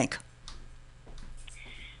you think?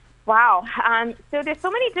 Wow. So there's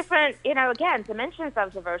so many different, dimensions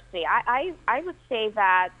of diversity. I would say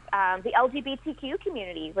that the LGBTQ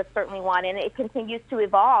community was certainly one, and it continues to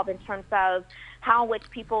evolve in terms of how which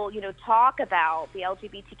people, talk about the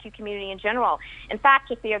LGBTQ community in general. In fact,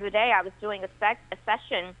 just the other day, I was doing a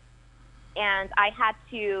session, and I had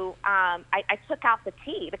to, I took out the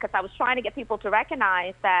T because I was trying to get people to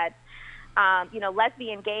recognize that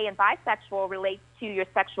lesbian, gay, and bisexual relates to your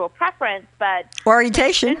sexual preference, but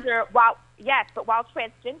orientation. While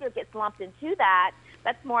transgender gets lumped into that,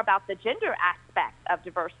 that's more about the gender aspect of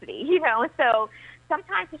diversity, So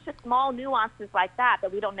sometimes it's just small nuances like that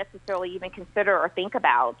we don't necessarily even consider or think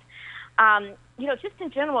about. Just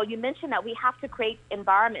in general, you mentioned that we have to create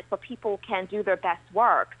environments where people can do their best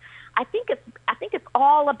work. I think it's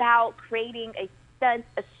all about creating a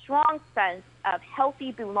strong sense of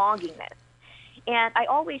healthy belongingness. And I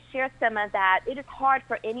always share, Sima, that it is hard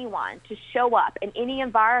for anyone to show up in any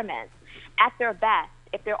environment at their best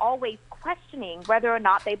if they're always questioning whether or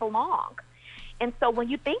not they belong. And so when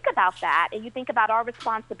you think about that and you think about our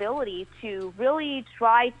responsibility to really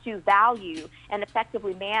try to value and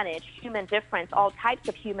effectively manage human difference, all types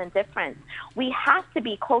of human difference, we have to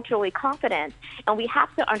be culturally confident, and we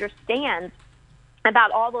have to understand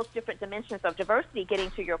about all those different dimensions of diversity,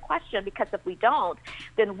 getting to your question, because if we don't,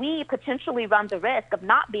 then we potentially run the risk of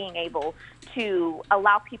not being able to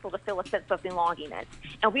allow people to feel a sense of belongingness.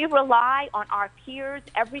 And we rely on our peers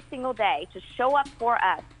every single day to show up for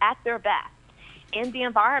us at their best in the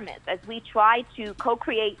environment as we try to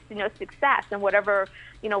co-create, success in whatever,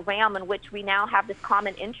 realm in which we now have this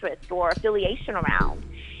common interest or affiliation around.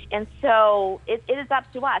 And so it is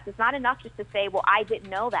up to us. It's not enough just to say, well, I didn't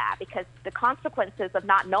know that, because the consequences of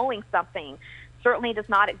not knowing something certainly does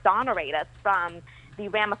not exonerate us from the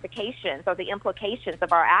ramifications or the implications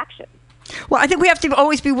of our actions. Well, I think we have to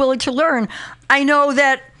always be willing to learn. I know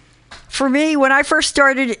that for me, when I first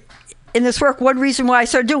started in this work, one reason why I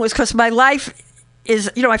started doing it was because my life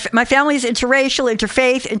is, my family is interracial,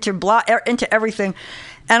 interfaith, into everything.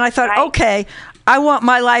 And I thought, okay, I want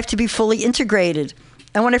my life to be fully integrated.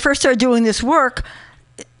 And when I first started doing this work,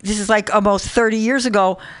 this is like almost 30 years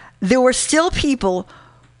ago, there were still people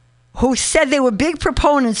who said they were big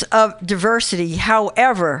proponents of diversity.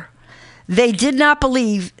 However, they did not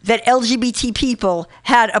believe that LGBT people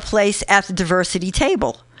had a place at the diversity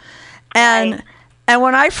table. And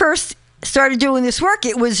when I first started doing this work,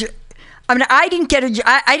 it was, I didn't get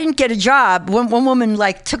a job. One woman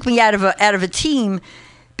took me out of a team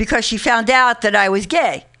because she found out that I was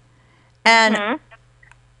gay. And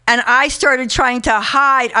And I started trying to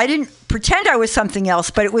hide. I didn't pretend I was something else,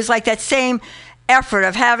 but it was like that same effort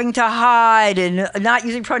of having to hide and not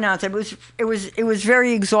using pronouns. It was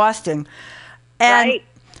very exhausting. And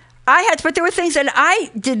Right. but there were things that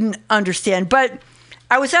I didn't understand. But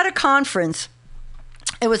I was at a conference.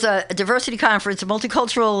 It was a diversity conference, a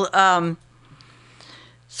multicultural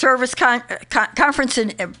service conference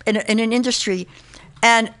in an industry,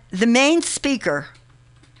 and the main speaker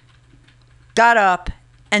got up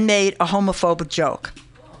and made a homophobic joke.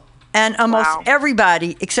 And almost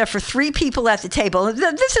everybody, except for 3 people at the table,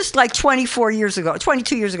 this is like 22 years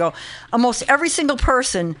ago, almost every single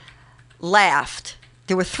person laughed.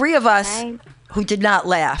 There were 3 of us who did not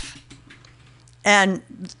laugh. And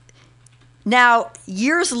now,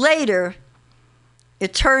 years later,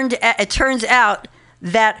 it turns out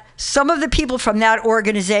that some of the people from that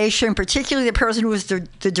organization, particularly the person who was the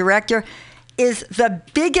director, is the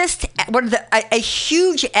biggest, a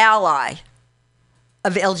huge ally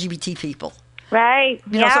of LGBT people. Right.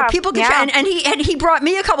 So people can try, and he brought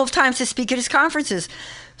me a couple of times to speak at his conferences.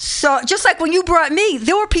 So just like when you brought me,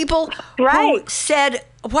 there were people who said,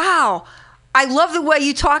 "Wow, I love the way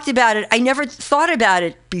you talked about it. I never thought about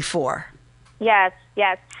it before." Yes.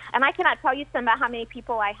 And I cannot tell you, Simba, how many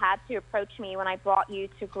people I had to approach me when I brought you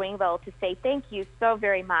to Greenville to say thank you so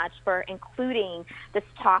very much for including this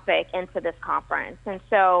topic into this conference. And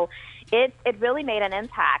so it really made an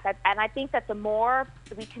impact. And I think that the more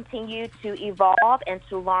we continue to evolve and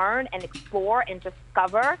to learn and explore and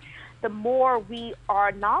discover, the more we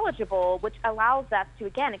are knowledgeable, which allows us to,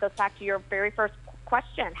 again, it goes back to your very first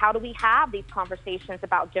question, how do we have these conversations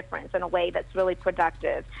about difference in a way that's really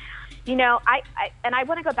productive? I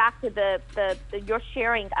want to go back to your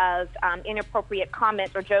sharing of inappropriate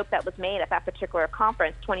comments or joke that was made at that particular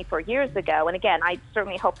conference 24 years ago. And again, I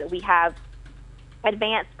certainly hope that we have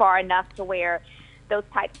advanced far enough to where those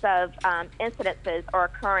types of incidences are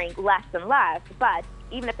occurring less and less. But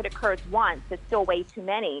even if it occurs once, it's still way too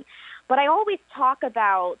many. But I always talk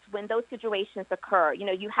about when those situations occur,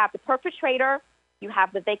 you have the perpetrator, you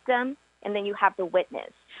have the victim, and then you have the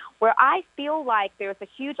witness. Where I feel like there's a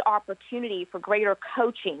huge opportunity for greater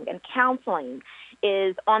coaching and counseling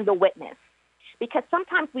is on the witness. Because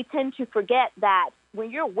sometimes we tend to forget that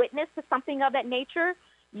when you're a witness to something of that nature,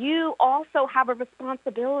 you also have a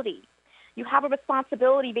responsibility. You have a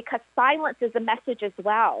responsibility because silence is a message as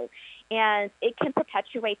well, and it can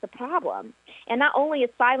perpetuate the problem. And not only is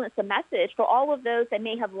silence a message, for all of those that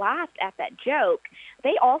may have laughed at that joke,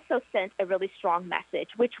 they also sent a really strong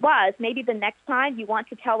message, which was maybe the next time you want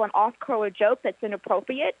to tell an off-color joke that's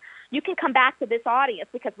inappropriate, you can come back to this audience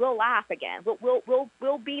because we'll laugh again.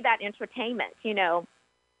 We'll be that entertainment,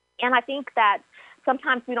 And I think that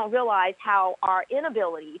sometimes we don't realize how our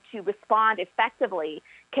inability to respond effectively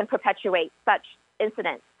can perpetuate such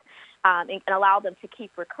incidents and allow them to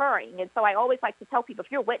keep recurring. And so I always like to tell people,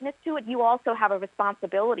 if you're a witness to it, you also have a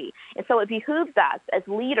responsibility. And so it behooves us as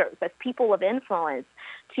leaders, as people of influence,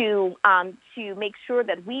 to make sure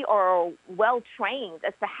that we are well trained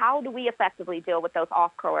as to how do we effectively deal with those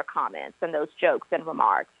off-color comments and those jokes and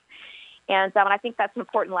remarks. And I think that's an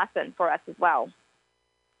important lesson for us as well.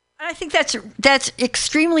 I think that's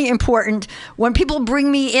extremely important when people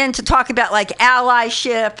bring me in to talk about like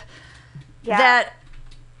allyship. That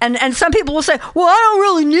and some people will say, well, I don't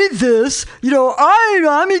really need this.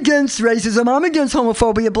 I'm against racism. I'm against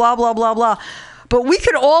homophobia, blah, blah, blah, blah. But we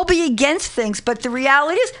could all be against things. But the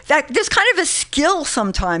reality is that there's kind of a skill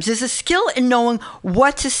sometimes. There's a skill in knowing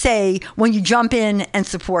what to say when you jump in and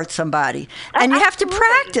support somebody. And you have to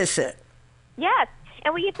practice it. Yes.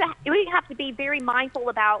 And we have to be very mindful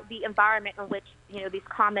about the environment in which, these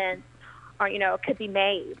comments are, could be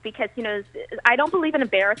made. Because, I don't believe in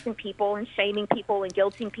embarrassing people and shaming people and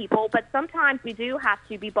guilting people, but sometimes we do have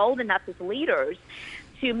to be bold enough as leaders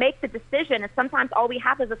to make the decision. And sometimes all we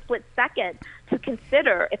have is a split second to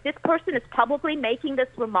consider, if this person is publicly making this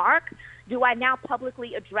remark, do I now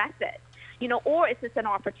publicly address it? Or is this an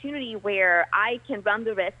opportunity where I can run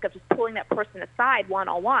the risk of just pulling that person aside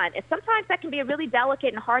one-on-one? And sometimes that can be a really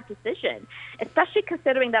delicate and hard decision, especially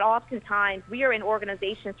considering that oftentimes we are in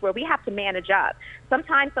organizations where we have to manage up.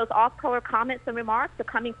 Sometimes those off-color comments and remarks are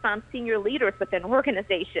coming from senior leaders within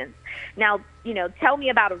organizations. Now, tell me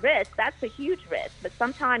about a risk. That's a huge risk. But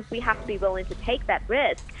sometimes we have to be willing to take that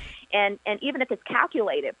risk. And even if it's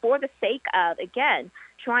calculated for the sake of, again,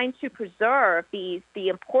 trying to preserve the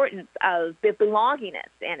importance of the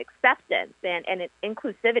belongingness and acceptance and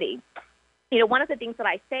inclusivity. One of the things that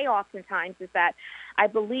I say oftentimes is that I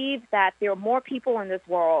believe that there are more people in this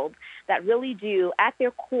world that really do, at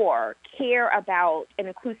their core, care about an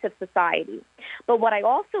inclusive society. But what I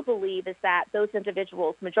also believe is that those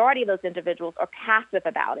individuals, majority of those individuals, are passive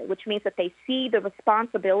about it, which means that they see the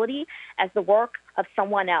responsibility as the work of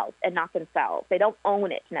someone else and not themselves. They don't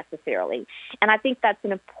own it necessarily. And I think that's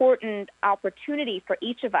an important opportunity for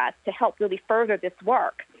each of us to help really further this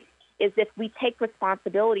work, is if we take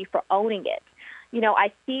responsibility for owning it.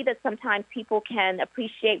 I see that sometimes people can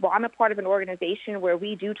appreciate, well, I'm a part of an organization where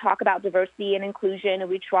we do talk about diversity and inclusion, and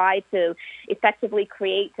we try to effectively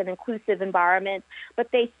create an inclusive environment, but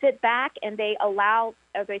they sit back and they allow,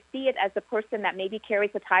 or they see it as the person that maybe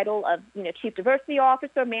carries the title of, chief diversity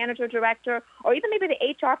officer, manager, director, or even maybe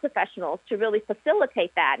the HR professionals to really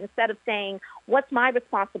facilitate that, instead of saying, what's my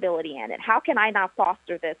responsibility in it? How can I now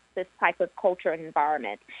foster this type of culture and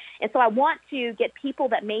environment? And so I want to get people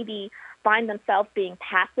that maybe find themselves being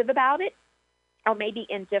passive about it, or maybe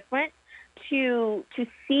indifferent, to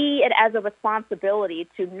see it as a responsibility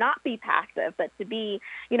to not be passive, but to be,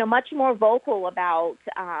 much more vocal about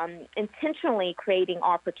intentionally creating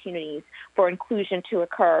opportunities for inclusion to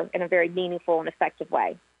occur in a very meaningful and effective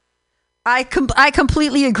way. I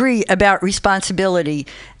completely agree about responsibility,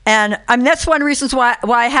 and that's one of the reasons why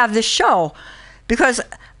I have this show, because.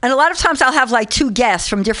 And a lot of times I'll have like two guests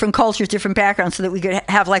from different cultures, different backgrounds, so that we could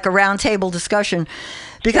have like a roundtable discussion.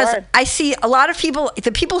 Because Sure. I see a lot of people,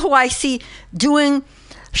 the people who I see doing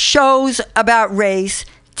shows about race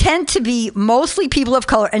tend to be mostly people of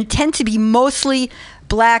color and tend to be mostly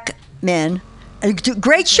black men. And do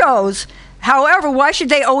great shows. However, why should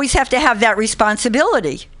they always have to have that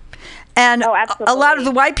responsibility? And a lot of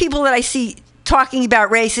the white people that I see talking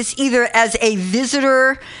about race, it's either as a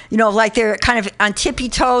visitor, like they're kind of on tippy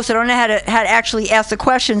toes, they don't know how to actually ask the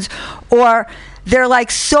questions, or they're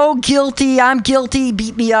like so guilty, I'm guilty,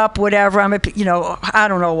 beat me up, whatever, I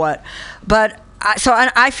don't know what. But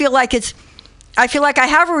I feel like I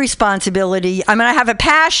have a responsibility. I have a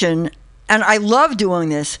passion, and I love doing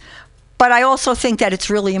this, but I also think that it's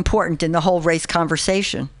really important in the whole race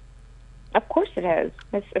conversation. Of course it is.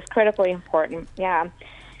 It's critically important, yeah.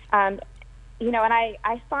 And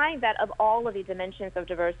I find that of all of the dimensions of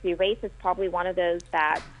diversity, race is probably one of those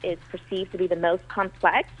that is perceived to be the most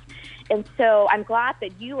complex. And so I'm glad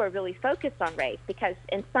that you are really focused on race, because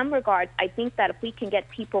in some regards, I think that if we can get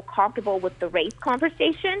people comfortable with the race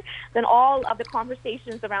conversation, then all of the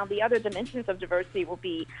conversations around the other dimensions of diversity will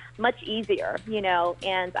be much easier,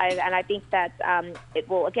 and I think that it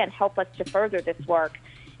will, again, help us to further this work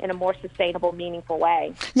in a more sustainable, meaningful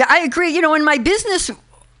way. Yeah, I agree. In my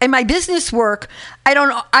business work,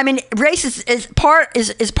 race is part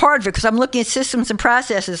of it, because I'm looking at systems and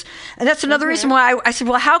processes. And that's another reason why I said,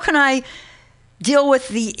 well, how can I deal with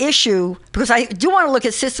the issue? Because I do want to look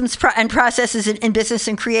at systems and processes in business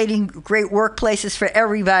and creating great workplaces for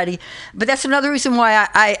everybody. But that's another reason why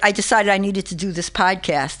I decided I needed to do this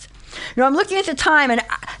podcast. I'm looking at the time, and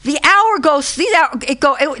the hour goes.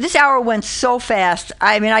 This hour went so fast.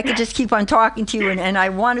 I could just keep on talking to you, and I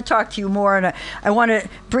want to talk to you more, and I want to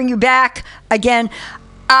bring you back again.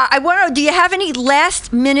 I want to know, do you have any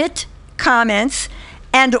last-minute comments?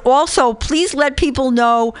 And also, please let people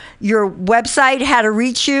know your website, how to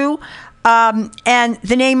reach you, and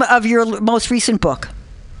the name of your most recent book.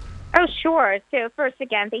 Oh, sure. So first,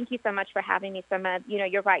 again, thank you so much for having me, Sima.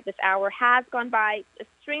 You're right. This hour has gone by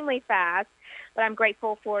extremely fast, but I'm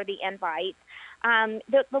grateful for the invite.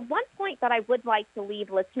 The one point that I would like to leave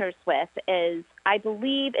listeners with is I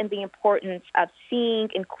believe in the importance of seeing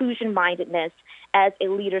inclusion-mindedness as a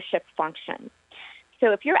leadership function.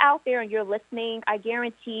 So if you're out there and you're listening, I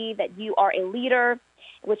guarantee that you are a leader,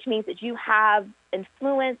 which means that you have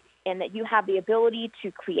influence and that you have the ability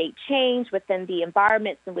to create change within the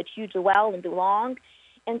environments in which you dwell and belong.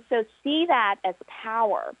 And so see that as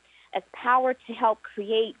power to help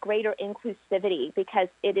create greater inclusivity, because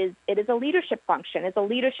it is a leadership function, it's a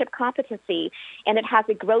leadership competency, and it has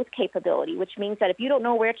a growth capability, which means that if you don't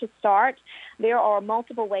know where to start, there are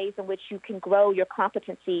multiple ways in which you can grow your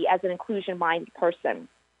competency as an inclusion-minded person.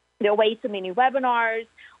 There are way too many webinars,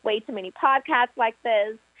 way too many podcasts like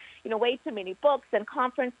this, way too many books and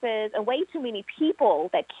conferences, and way too many people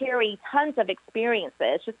that carry tons of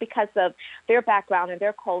experiences just because of their background and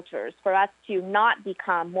their cultures for us to not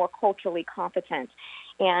become more culturally competent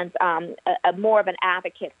and more of an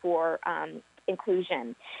advocate for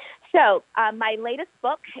inclusion. So my latest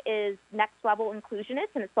book is Next Level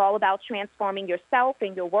Inclusionist, and it's all about transforming yourself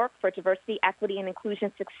and your work for diversity, equity, and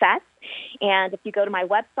inclusion success. And if you go to my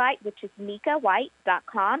website, which is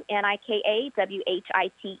nikawhite.com,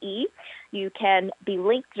 NIKAWHITE, you can be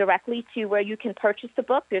linked directly to where you can purchase the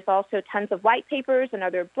book. There's also tons of white papers and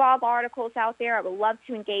other blog articles out there. I would love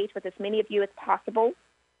to engage with as many of you as possible.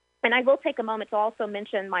 And I will take a moment to also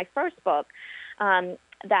mention my first book,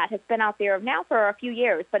 that has been out there now for a few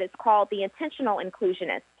years, but it's called The Intentional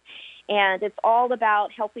Inclusionist. And it's all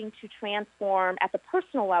about helping to transform at the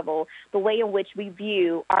personal level the way in which we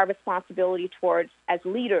view our responsibility towards, as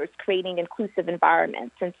leaders, creating inclusive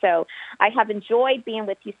environments. And so I have enjoyed being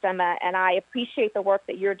with you, Sima, and I appreciate the work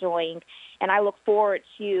that you're doing. And I look forward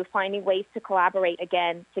to finding ways to collaborate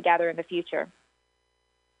again together in the future.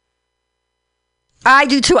 I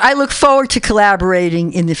do too. I look forward to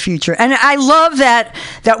collaborating in the future. And I love that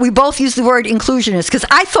we both use the word inclusionist, because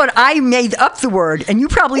I thought I made up the word, and you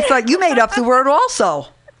probably thought you made up the word also.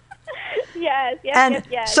 Yes.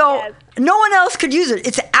 So no one else could use it.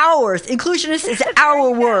 It's ours. Inclusionist is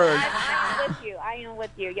our word. I am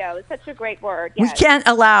with you. Yeah, it's such a great word. Yes. We can't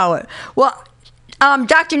allow it. Well,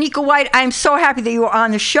 Dr. Nika White, I'm so happy that you were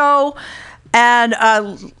on the show.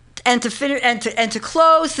 And to finish and to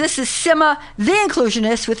close, this is Sima, the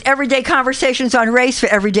Inclusionist, with Everyday Conversations on Race for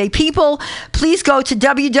Everyday People. Please go to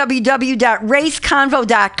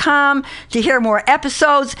www.raceconvo.com to hear more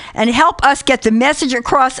episodes and help us get the message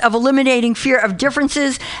across of eliminating fear of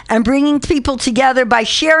differences and bringing people together by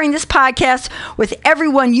sharing this podcast with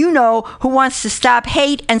everyone you know who wants to stop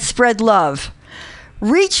hate and spread love.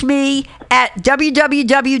 Reach me at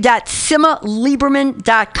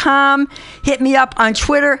www.simalieberman.com. Hit me up on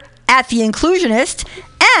Twitter at The Inclusionist,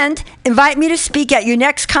 and invite me to speak at your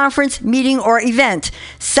next conference, meeting, or event.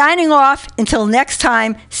 Signing off until next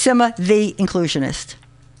time, Sima, the Inclusionist.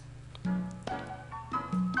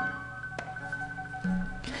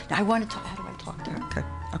 Now I want to talk. How do I talk to her? Okay.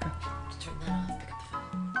 Turn that on. Pick up the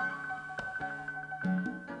phone.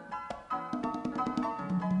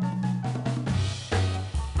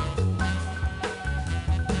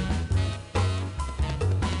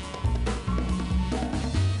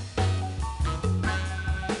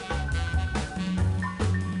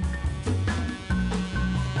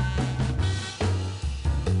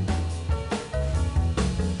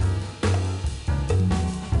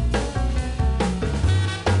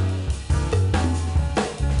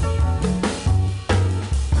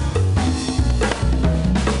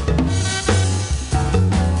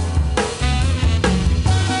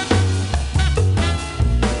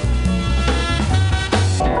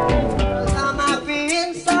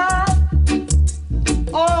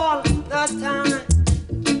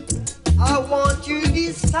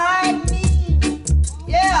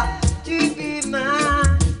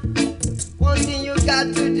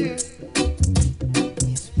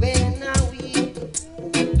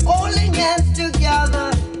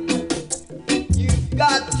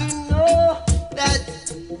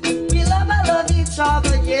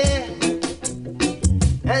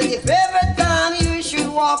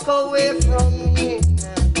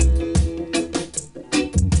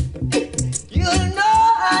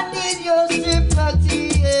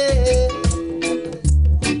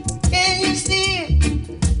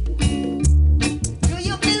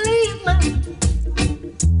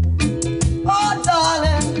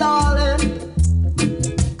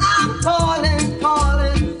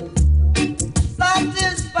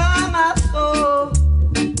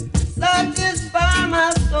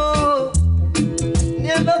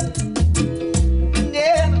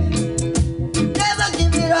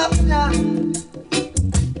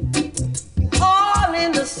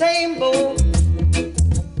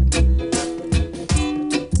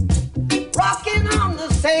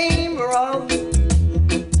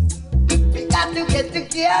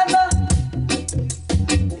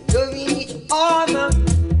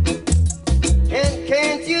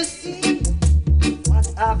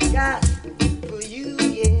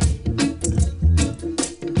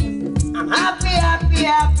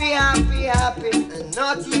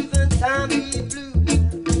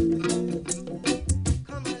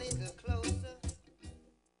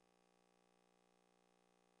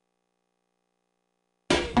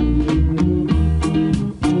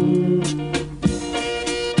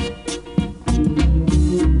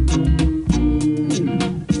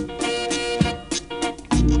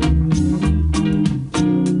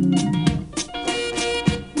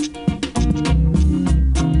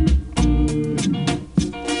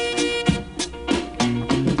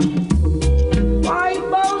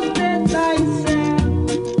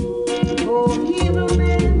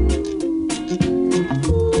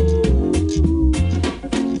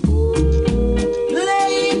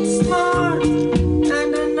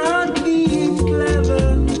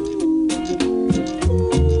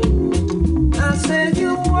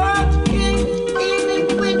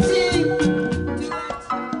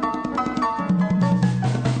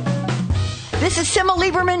 This is Sima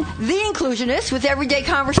Lieberman, the inclusionist, with Everyday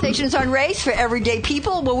Conversations on Race for everyday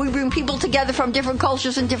people, where we bring people together from different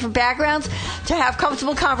cultures and different backgrounds to have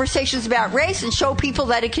comfortable conversations about race and show people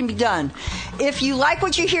that it can be done. If you like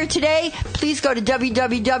what you hear today, please go to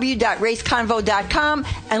www.raceconvo.com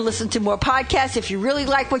and listen to more podcasts. If you really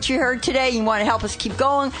like what you heard today and you want to help us keep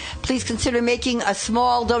going, please consider making a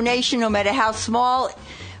small donation, no matter how small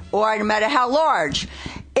or no matter how large.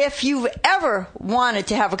 If you've ever wanted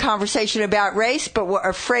to have a conversation about race but were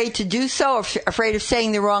afraid to do so, or afraid of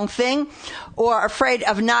saying the wrong thing, or afraid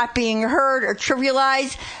of not being heard or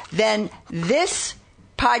trivialized, then this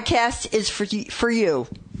podcast is for you.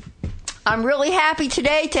 I'm really happy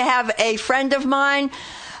today to have a friend of mine,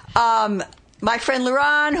 my friend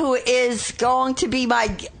Laron, who is going to be my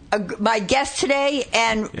guest today,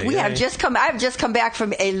 and I've just come back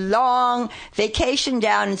from a long vacation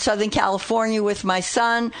down in Southern California with my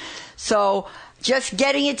son. So just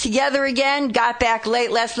getting it together again. Got back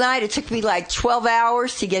late last night. It took me like 12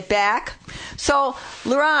 hours to get back. So,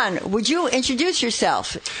 Laron, would you introduce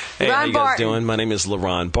yourself? Hey, Laron how you guys Barton. doing? My name is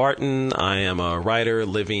Laron Barton. I am a writer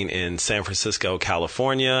living in San Francisco,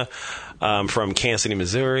 California. From Kansas City,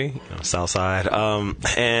 Missouri, South Side.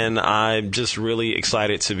 And I'm just really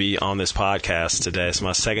excited to be on this podcast today. It's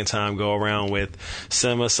my second time go around with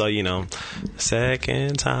Sima. So,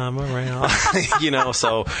 second time around,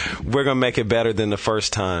 so we're going to make it better than the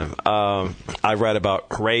first time. I read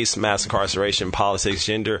about race, mass incarceration, politics,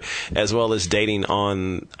 gender, as well as dating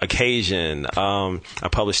on occasion. I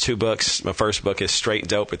published 2 books. My first book is Straight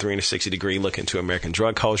Dope, a 360-degree look into American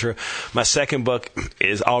drug culture. My second book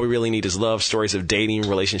is All We Really Need Is Love, stories of dating,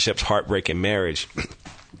 relationships, heartbreak, and marriage.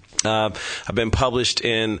 I've been published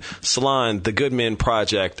in Salon, The Good Men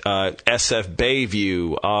Project, SF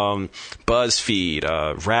Bayview,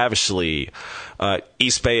 BuzzFeed, Ravishly,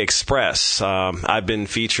 East Bay Express. I've been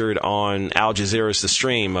featured on Al Jazeera's The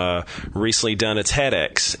Stream, recently done a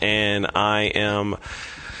TEDx, and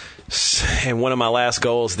and one of my last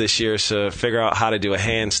goals this year is to figure out how to do a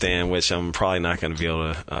handstand, which I'm probably not going to be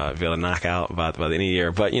able to knock out by the end of the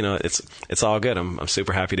year. But it's all good. I'm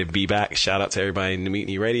super happy to be back. Shout out to everybody in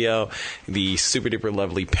MutinyRadio, the super duper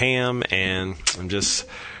lovely Pam, and I'm just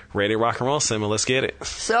ready to rock and roll, Sima. Let's get it.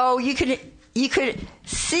 So you could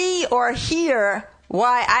see or hear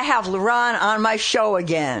why I have Laron on my show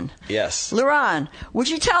again. Yes. Laron, would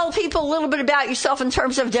you tell people a little bit about yourself in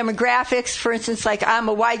terms of demographics? For instance, like I'm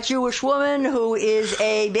a white Jewish woman who is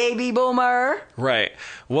a baby boomer. Right.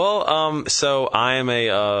 Well, so I am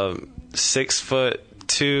a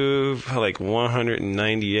 6'2", like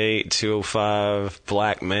 198, 205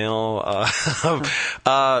 black male.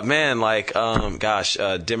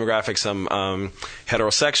 Demographics. I'm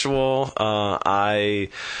heterosexual.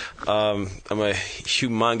 I'm a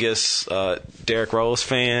humongous Derrick Rose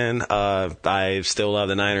fan. I still love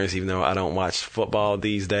the Niners, even though I don't watch football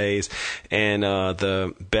these days. And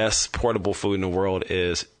the best portable food in the world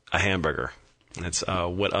is a hamburger. That's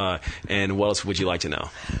and what else would you like to know?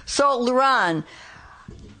 So, Laron,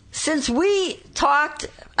 since we talked,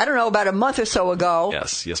 I don't know, about a month or so ago.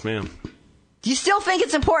 Yes, ma'am. Do you still think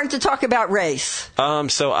it's important to talk about race?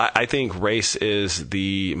 So I think race is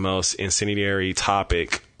the most incendiary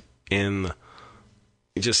topic in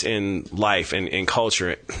life and in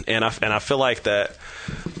culture, and I feel like that.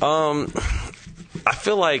 I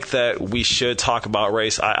feel like that we should talk about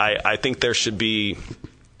race. I think there should be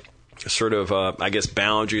sort of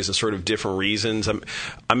boundaries and sort of different reasons.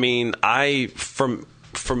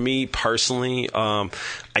 For me personally, I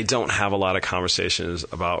don't have a lot of conversations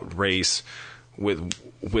about race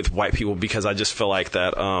with white people, because I just feel like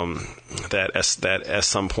that at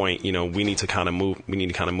some point, we need to kind of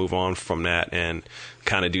move on from that and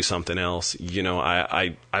kind of do something else.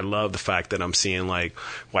 I love the fact that I'm seeing like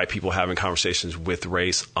white people having conversations with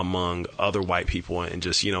race among other white people and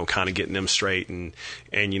just, kind of getting them straight and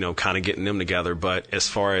kind of getting them together. But as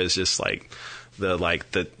far as just like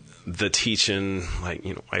the teaching,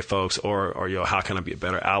 white folks or how can I be a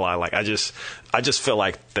better ally? Like, I just feel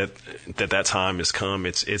like that time has come.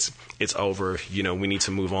 It's over. We need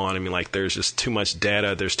to move on. There's just too much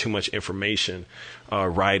data. There's too much information,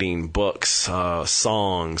 writing, books,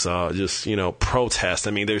 songs, protest.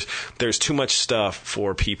 There's too much stuff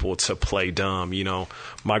for people to play dumb.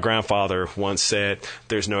 My grandfather once said,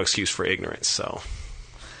 there's no excuse for ignorance. So,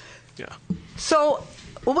 yeah. So,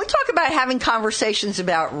 when we talk about having conversations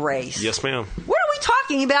about race, yes, ma'am. What are we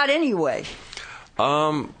talking about anyway?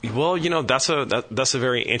 Well, that's a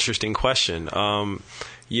very interesting question.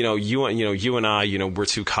 You and I, we're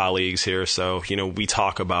two colleagues here, so we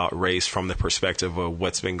talk about race from the perspective of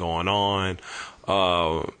what's been going on,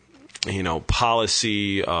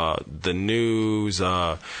 policy, the news,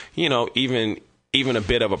 even a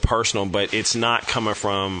bit of a personal, but it's not coming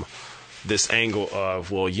from this angle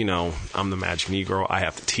of, well, I'm the magic Negro, I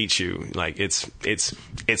have to teach you. Like it's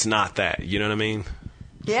not that, you know what I mean?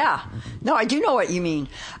 Yeah. No, I do know what you mean.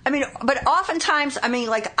 I mean, but oftentimes,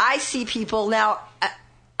 like I see people now,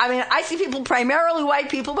 I see people, primarily white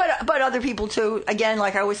people, but other people too. Again,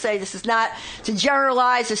 like I always say, this is not to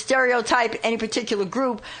generalize or stereotype any particular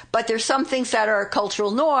group, but there's some things that are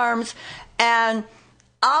cultural norms, and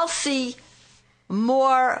I'll see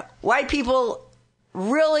more white people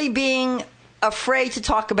really being afraid to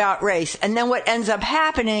talk about race. And then what ends up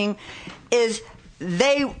happening is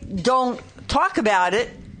they don't talk about it,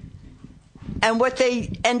 and what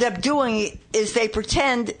they end up doing is they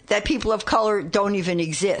pretend that people of color don't even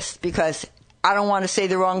exist, because I don't want to say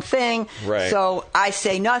the wrong thing, right. So I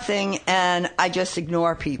say nothing and I just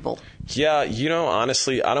ignore people. Yeah,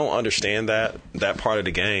 honestly, I don't understand that part of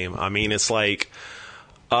the game. I mean, it's like,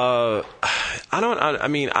 I don't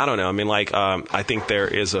know. I think there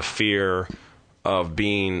is a fear of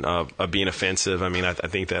being offensive. I mean, I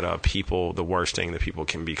think that the worst thing that people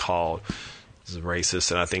can be called is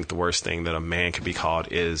racist, and I think the worst thing that a man can be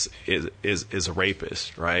called is a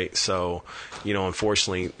rapist, right? So,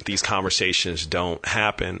 unfortunately, these conversations don't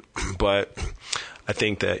happen, but I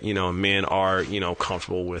think that men are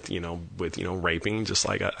comfortable with raping, just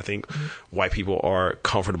like I think white people are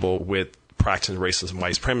comfortable with practicing racism,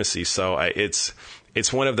 white supremacy. So it's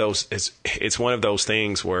one of those it's one of those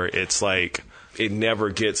things where it's like it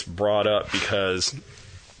never gets brought up, because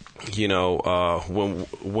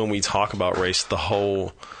when we talk about race, the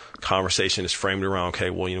whole conversation is framed around,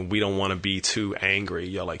 okay, well, we don't want to be too angry.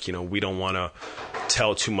 We don't want to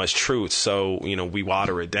tell too much truth, so we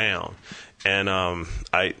water it down. And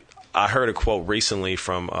I heard a quote recently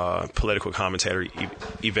from political commentator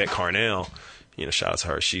Yvette Carnell. Shout out to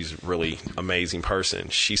her. She's a really amazing person.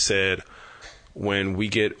 She said, when we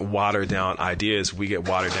get watered down ideas, we get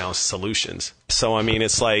watered down solutions. So, I mean,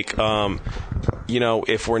 it's like,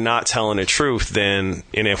 if we're not telling the truth, and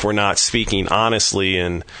if we're not speaking honestly,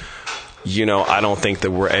 and, I don't think that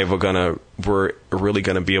we're really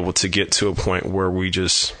going to be able to get to a point where we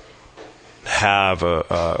just have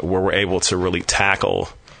where we're able to really tackle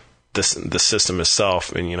the system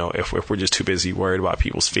itself. And, if we're just too busy worried about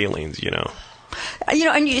people's feelings,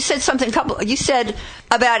 and you said something, you said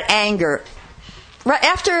about anger. Right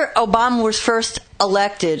after Obama was first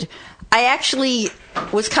elected, I actually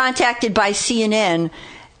was contacted by CNN,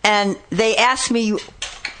 and they asked me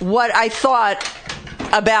what I thought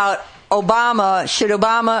about Obama. Should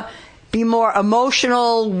Obama be more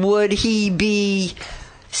emotional? Would he be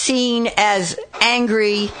seen as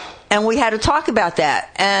angry? And we had to talk about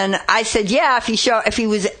that. And I said, yeah, if he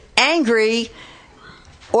was angry,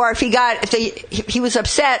 or if he was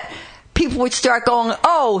upset, people would start going,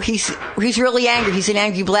 oh, he's really angry. He's an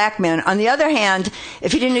angry black man. On the other hand,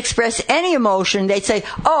 if he didn't express any emotion, they'd say,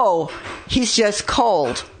 oh, he's just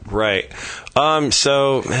cold. Right.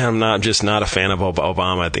 So I'm not a fan of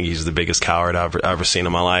Obama. I think he's the biggest coward I've ever seen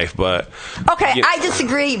in my life. But okay, I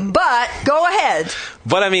disagree. But go ahead.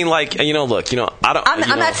 But I mean, look, I don't.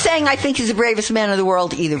 I'm not saying I think he's the bravest man in the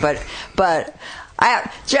world either. But I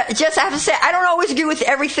have to say, I don't always agree with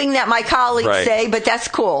everything that my colleagues say, but that's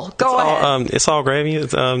cool. Go ahead. It's all gravy.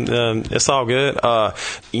 It's all good.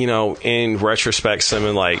 In retrospect,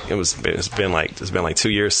 it's been like 2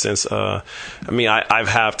 years since. I've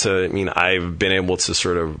been able to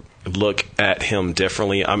sort of look at him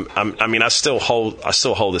differently. I still hold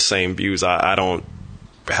the same views. I don't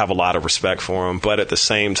have a lot of respect for him, but at the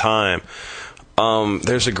same time,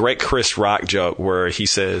 there's a great Chris Rock joke where he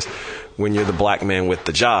says, when you're the black man with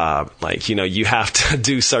the job, you have to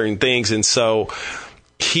do certain things. And so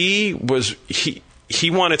he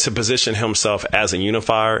wanted to position himself as a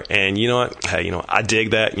unifier. And you know what? Hey, I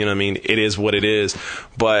dig that. You know what I mean? It is what it is.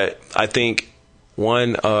 But I think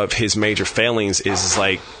one of his major failings is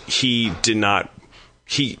he didn't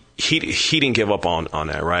give up on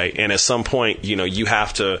that, right? And at some point, you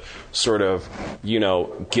have to sort of,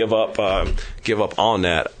 give up on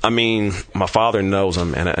that. I mean, my father knows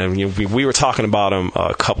him, and we were talking about him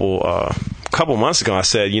a couple months ago. I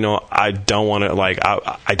said, I don't want to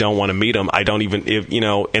I don't want to meet him. I don't even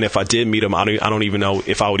and if I did meet him, I don't even know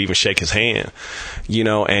if I would even shake his hand.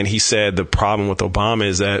 And he said the problem with Obama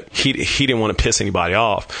is that he didn't want to piss anybody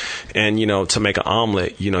off, and to make an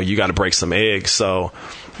omelet, you got to break some eggs. So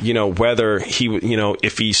whether he,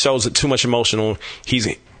 if he shows too much emotion, he's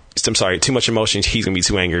going to be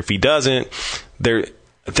too angry. If he doesn't, there's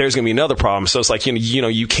going to be another problem. So it's like,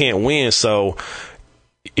 you can't win. So,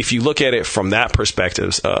 if you look at it from that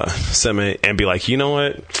perspective, Simon, and be like, you know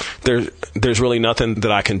what, there's really nothing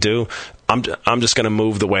that I can do. I'm just going to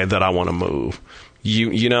move the way that I want to move.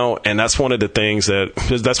 You know, and that's one of the things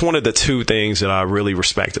that's one of the two things that I really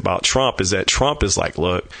respect about Trump, is that Trump is like,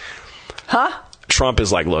 look, Trump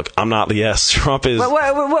is like, look, I'm not. Yes, Trump is.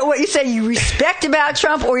 What you say you respect about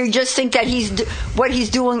Trump, or you just think that what he's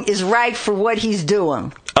doing is right for what he's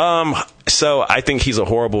doing? So I think he's a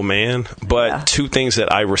horrible man, but two things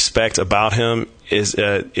that I respect about him is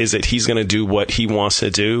that he's going to do what he wants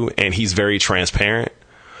to do, and he's very transparent.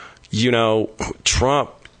 You know,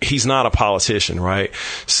 Trump, he's not a politician, right?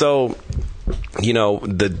 So, you know,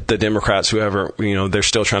 the Democrats, whoever, you know, they're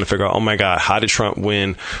still trying to figure out, oh my God, how did Trump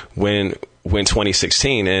win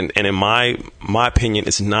 2016? And in my opinion,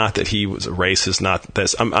 it's not that he was a racist, not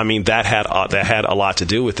that, I mean, that had a lot to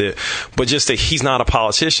do with it, but just that he's not a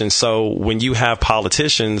politician. So when you have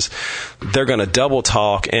politicians, they're going to double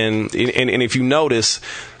talk. And if you notice,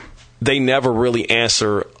 they never really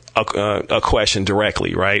answer a question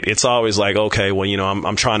directly, right? It's always like, okay, well, you know,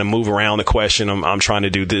 I'm trying to move around the question. I'm trying to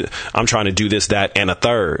do this, that, and a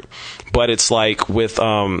third. But it's like with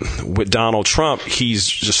Donald Trump, he's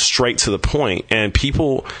just straight to the point, and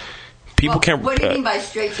people can. What do you mean by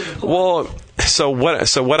straight to the point? Well, so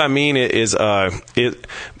what I mean is like,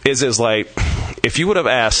 if you would have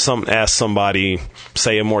asked somebody,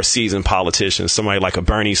 say a more seasoned politician, somebody like a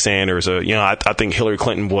Bernie Sanders, or, you know, I think Hillary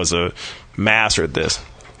Clinton was a master at this.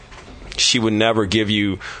 She would never give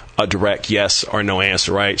you a direct yes or no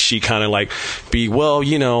answer, right? She kind of like well,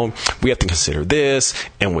 you know, we have to consider this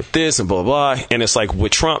and with this and blah, blah, blah. And it's like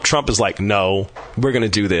with Trump is like, no, we're going to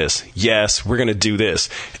do this. Yes, we're going to do this.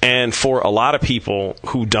 And for a lot of people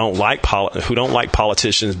who don't like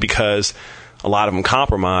politicians, because a lot of them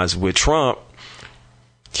compromise with Trump,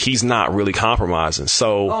 he's not really compromising.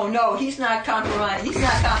 So, oh no, he's not compromising. He's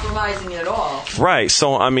not compromising at all. Right.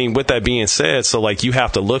 So, I mean, with that being said, so like you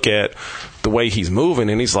have to look at the way he's moving,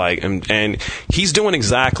 and he's like, and he's doing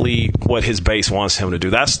exactly what his base wants him to do.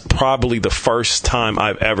 That's probably the first time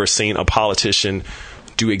I've ever seen a politician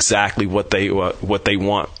do exactly what they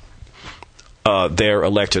want their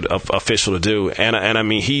elected official to do. And I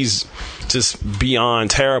mean, he's just beyond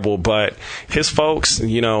terrible, but his folks,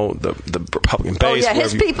 you know, the Republican base. Oh yeah,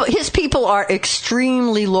 his people are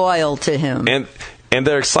extremely loyal to him. And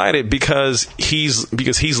they're excited because he's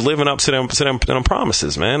living up to them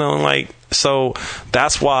promises, man. And like, so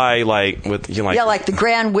that's why, like, with, you know, like, yeah, like the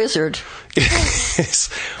Grand Wizard.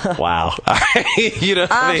 Wow. You know,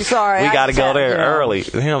 I'm sorry. We got to go there early.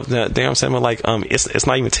 Damn, Sam, like, it's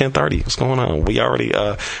not even 10:30. What's going on? We already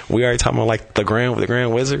talking about like the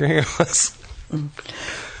Grand Wizard here.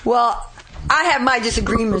 Well, I have my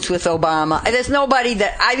disagreements with Obama. There's nobody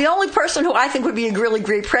the only person who I think would be a really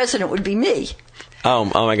great president would be me. Oh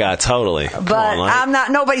my God, totally. But I'm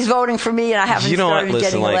not. Nobody's voting for me, and I haven't started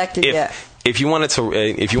getting elected yet. If you wanted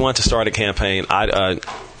to start a campaign,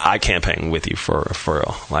 I campaign with you for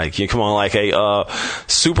real. Like, you come on, like a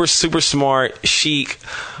super smart, chic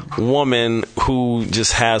woman who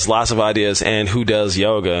just has lots of ideas and who does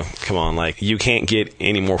yoga. Come on, like, you can't get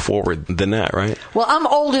any more forward than that, right? Well, I'm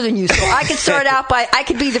older than you, so I could start out I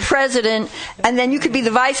could be the president, and then you could be the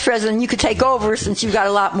vice president, and you could take over since you've got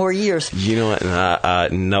a lot more years. You know what?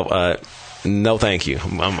 No, thank you.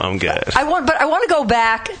 I'm good. I want to go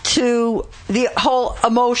back to the whole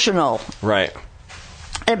emotional. Right.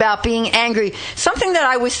 About being angry. Something that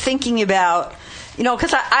I was thinking about, you know,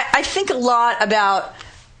 because I think a lot about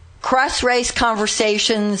cross-race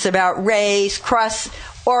conversations, about race,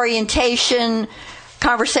 cross-orientation,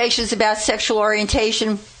 conversations about sexual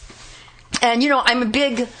orientation. And, you know, I'm a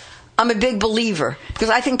big believer, because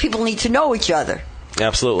I think people need to know each other.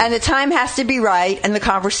 Absolutely. And the time has to be right, and the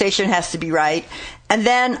conversation has to be right. And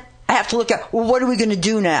then I have to look at, well, what are we going to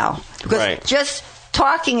do now? Because just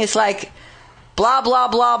talking is like blah, blah,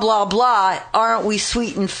 blah, blah, blah. Aren't we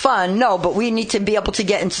sweet and fun? No, but we need to be able to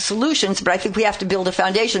get into solutions. But I think we have to build a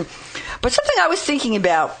foundation. But something I was thinking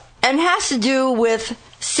about, and it has to do with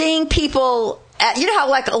seeing people, you know how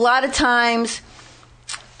like a lot of times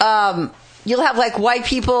you'll have like white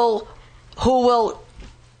people who will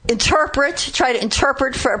try to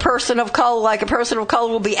interpret for a person of color, like a person of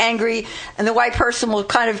color will be angry, and the white person will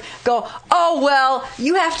kind of go, oh, well,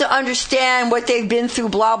 you have to understand what they've been through,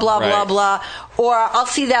 blah, blah, blah, blah. Or I'll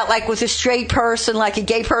see that like with a straight person, like a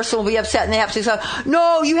gay person will be upset and they have to say,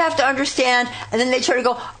 no, you have to understand. And then they try to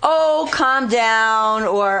go, oh, calm down.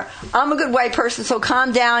 Or I'm a good white person, so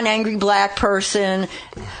calm down, angry black person.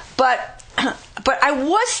 But I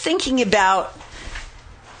was thinking about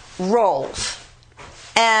roles.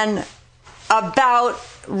 And about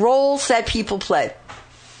roles that people play.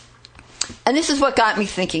 And this is what got me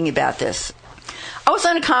thinking about this. I was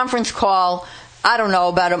on a conference call, I don't know,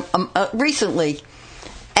 about recently,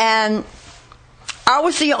 and I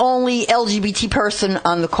was the only LGBT person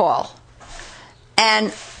on the call.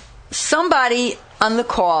 And somebody on the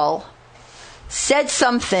call said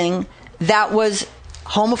something that was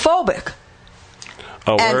homophobic.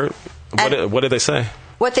 Oh, word? What did they say?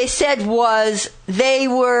 What they said was they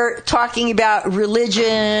were talking about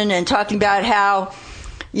religion and talking about how,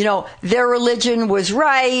 their religion was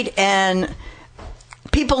right and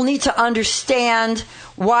people need to understand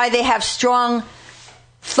why they have strong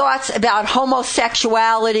thoughts about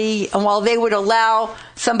homosexuality, and while they would allow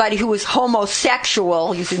somebody who was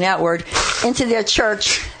homosexual, using that word, into their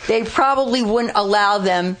church, they probably wouldn't allow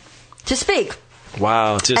them to speak.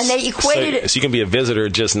 Wow. And they equated it. So you can be a visitor,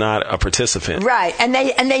 just not a participant. Right. And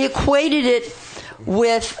they equated it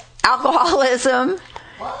with alcoholism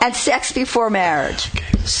and sex before marriage.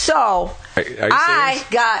 So I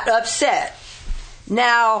got upset.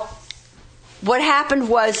 Now, what happened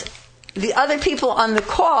was the other people on the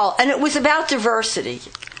call, and it was about diversity.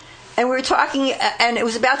 And we were talking, and it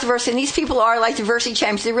was about diversity. And these people are like diversity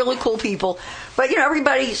champions. They're really cool people. But,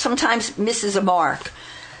 everybody sometimes misses a mark.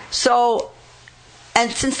 So,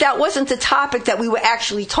 and since that wasn't the topic that we were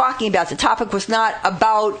actually talking about, the topic was not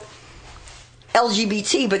about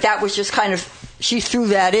LGBT, but that was just kind of, she threw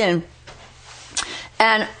that in.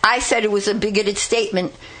 And I said it was a bigoted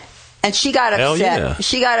statement, and she got upset. Yeah.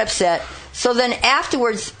 She got upset. So then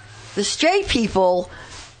afterwards, the straight people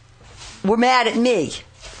were mad at me.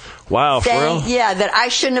 Wow, saying, for real? Yeah, that I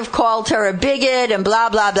shouldn't have called her a bigot and blah,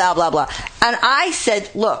 blah, blah, blah, blah. And I said,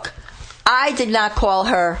 look, I did not call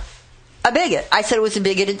her a bigot. I said it was a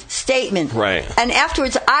bigoted statement. Right. And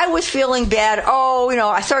afterwards, I was feeling bad.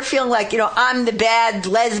 I started feeling like, I'm the bad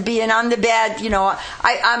lesbian. I'm the bad,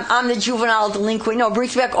 I'm the juvenile delinquent. It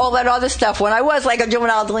brings back all that other stuff when I was like a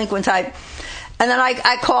juvenile delinquent type. And then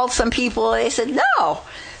I called some people, and they said, no.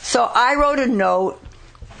 So I wrote a note,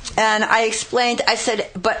 and I explained, I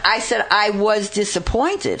said I was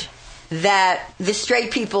disappointed that the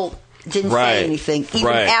straight people didn't say anything,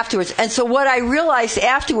 even afterwards. And so what I realized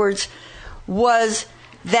afterwards was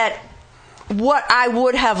that what I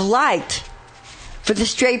would have liked for the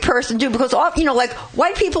straight person to do, because, like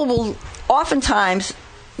white people will oftentimes,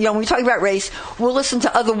 when we talk about race, we'll listen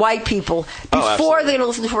to other white people before they're going to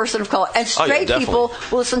listen to a person of color. And straight people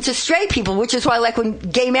will listen to straight people, which is why, like, when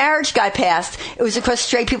gay marriage got passed, it was because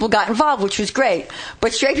straight people got involved, which was great.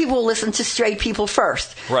 But straight people will listen to straight people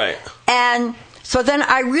first. Right. And so then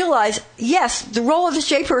I realized, yes, the role of the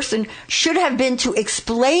straight person should have been to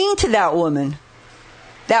explain to that woman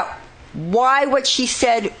that why what she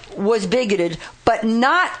said was bigoted, but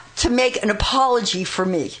not to make an apology for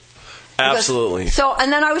me. Absolutely.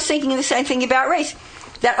 And then I was thinking the same thing about race.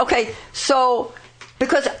 That,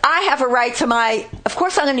 because I have a right to of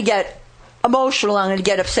course I'm going to get emotional, I'm going to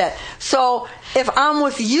get upset. So if I'm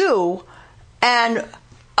with you and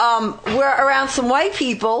we're around some white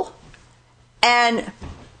people and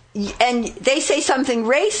they say something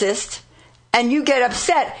racist and you get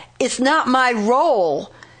upset, it's not my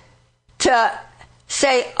role to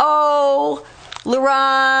say, oh,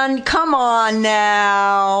 LaRon, come on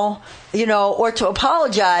now, or to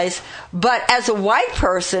apologize. But as a white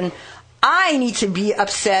person, I need to be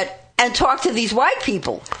upset and talk to these white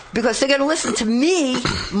people because they're going to listen to me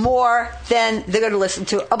more than they're going to listen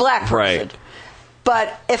to a black person. Right.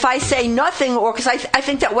 But if I say nothing, or because I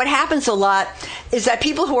think that what happens a lot is that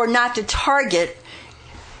people who are not the target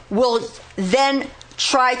will then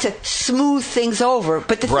try to smooth things over.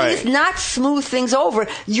 But the thing is not smooth things over.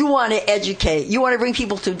 You want to educate. You want to bring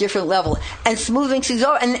people to a different level. And smoothing things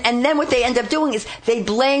over. And then what they end up doing is they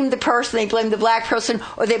blame the person, they blame the black person,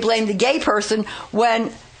 or they blame the gay person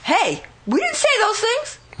when, hey, we didn't say those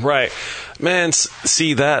things. Right. Man,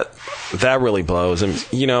 see, that really blows. And,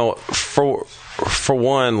 for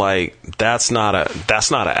one, like, that's not an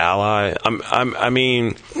ally.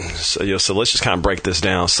 So let's just kind of break this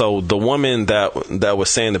down. So the woman that was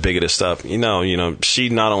saying the bigoted stuff, she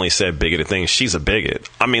not only said bigoted things, she's a bigot.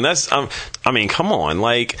 Come on,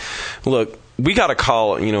 like, look, we gotta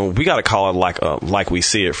call it like we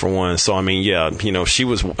see it, for one. So she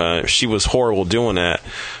was horrible doing that.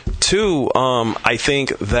 Two, I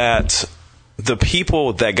think that the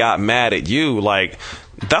people that got mad at you, like,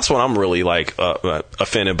 that's what I'm really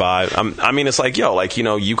offended by. It's like,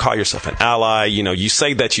 you call yourself an ally, you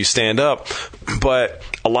say that you stand up, but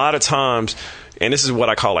a lot of times, and this is what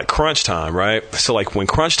I call like crunch time, right? So like when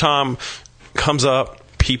crunch time comes up,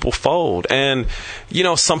 people fold, and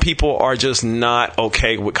some people are just not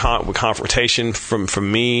okay with confrontation.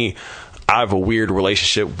 From me, I have a weird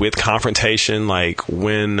relationship with confrontation. Like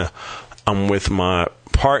when I'm with my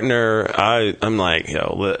partner, I'm like,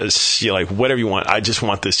 like whatever you want. I just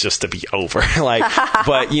want this just to be over. Like,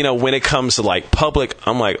 but you know, when it comes to like public,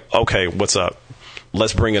 I'm like, okay, what's up?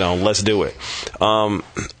 Let's bring it on. Let's do it.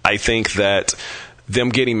 I think that them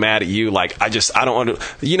getting mad at you, like, I don't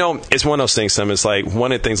you know, it's one of those things, Sam. It's like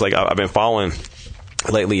one of the things like I've been following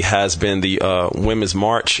lately has been the Women's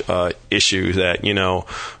March issue that, you know,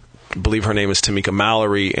 I believe her name is Tamika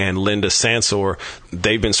Mallory and Linda Sansor.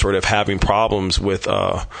 They've been sort of having problems with,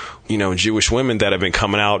 you know, Jewish women that have been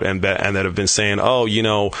coming out and that have been saying, oh, you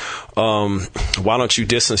know, why don't you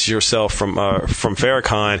distance yourself from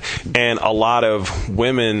Farrakhan? And a lot of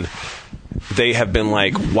women, they have been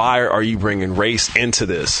like, why are you bringing race into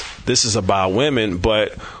this? This is about women,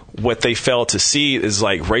 but what they fail to see is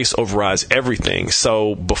like race overrides everything.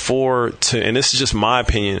 So and this is just my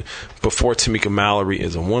opinion, before Tamika Mallory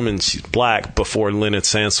is a woman, she's black. Before Linda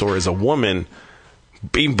Sansor is a woman,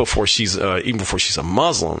 even before she's a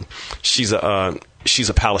Muslim, she's a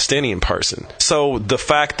Palestinian person. So the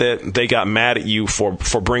fact that they got mad at you for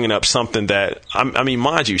bringing up something that, I mean,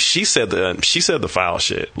 mind you, she said the foul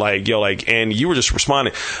shit. Like, and you were just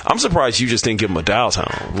responding. I'm surprised you just didn't give him a dial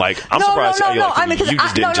tone. Like, I'm surprised you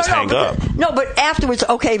just didn't hang up. No, but afterwards,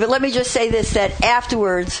 okay, but let me just say this, that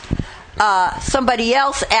afterwards, somebody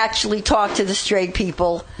else actually talked to the straight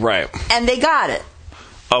people. Right. And they got it.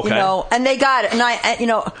 Okay. You know, and they got it. And I you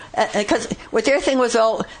know, because what their thing was,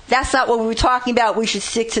 oh, that's not what we were talking about. We should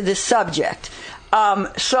stick to this subject.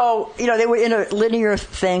 So, you know, they were in a linear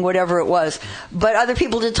thing, whatever it was. But other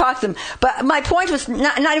people did talk to them. But my point was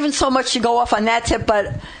not even so much to go off on that tip,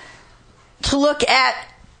 but to look at,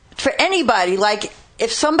 for anybody, like,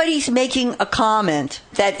 if somebody's making a comment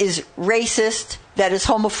that is racist, that is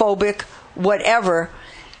homophobic, whatever,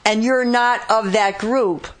 and you're not of that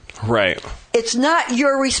group. Right. It's not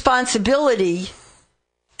your responsibility,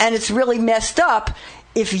 and it's really messed up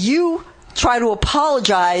if you try to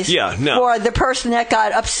apologize for the person that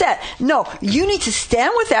got upset. No, you need to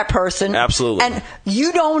stand with that person. Absolutely. And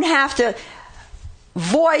you don't have to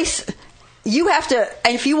voice, you have to,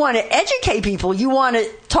 and if you want to educate people, you want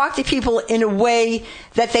to talk to people in a way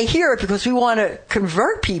that they hear it, because we want to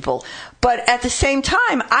convert people. But at the same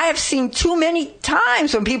time, I have seen too many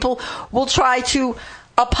times when people will try to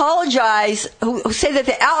apologize, who say that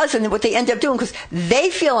they're allies, and what they end up doing, because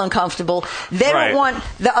they feel uncomfortable. They don't want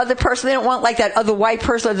the other person, they don't want like that other white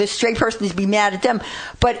person or the straight person to be mad at them.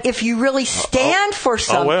 But if you really stand for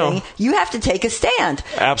something, you have to take a stand.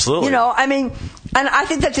 Absolutely. You know, I mean, and I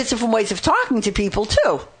think that there's different ways of talking to people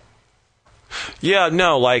too. Yeah,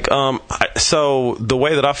 no, like, so the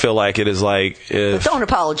way that I feel like it is like, but don't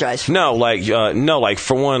apologize. No, like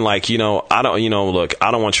for one, like, you know, I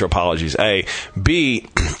don't want your apologies. A, B,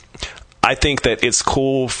 I think that it's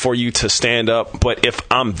cool for you to stand up, but if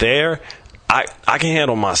I'm there, I can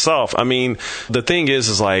handle myself. I mean, the thing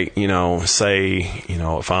is like, you know, say, you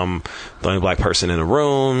know, if I'm the only black person in the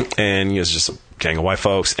room and, you know, it's just a gang of white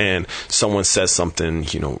folks and someone says something,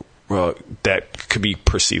 you know, that could be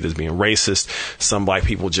perceived as being racist, some black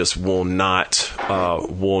people just will not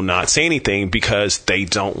say anything because they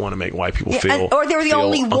don't want to make white people feel, or they're the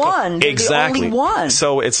only one. They're exactly. The only one.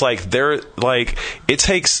 So it's like it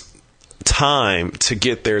takes time to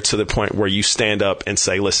get there to the point where you stand up and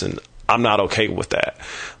say, listen, I'm not okay with that.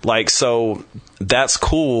 Like, so that's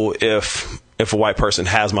cool if a white person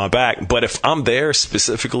has my back. But if I'm there,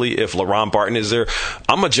 specifically if LaRon Barton is there,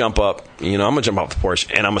 I'm going to jump up, you know, I'm going to jump off the porch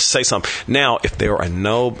and I'm going to say something. Now, if there are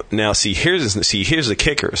here's the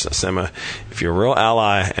kicker, Sema. If you're a real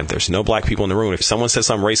ally and there's no black people in the room, if someone says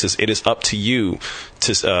something racist, it is up to you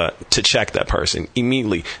to check that person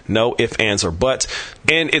immediately. No ifs, ands, or buts.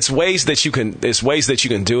 And it's ways that you can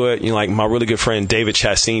do it. You know, like my really good friend David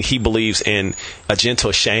Chastain, he believes in a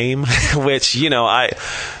gentle shame, which, you know,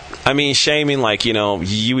 I mean, shaming, like, you know,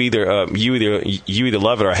 you either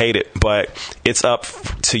love it or hate it, but it's up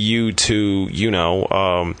to you to, you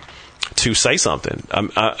know, to say something.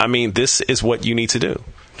 I mean, this is what you need to do.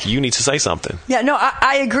 You need to say something. Yeah, no,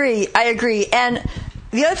 I agree. And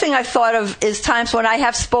the other thing I've thought of is times when I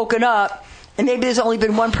have spoken up, and maybe there's only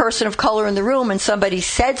been one person of color in the room and somebody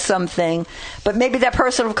said something, but maybe that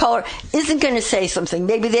person of color isn't going to say something.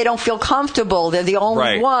 Maybe they don't feel comfortable. They're the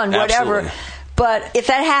only one, whatever. Absolutely. But if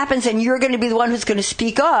that happens and you're going to be the one who's going to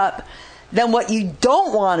speak up, then what you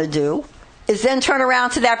don't want to do is then turn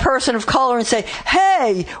around to that person of color and say,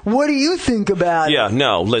 hey, what do you think about it? Yeah,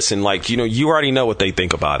 no, listen, like, you know, you already know what they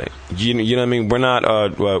think about it. You know what I mean?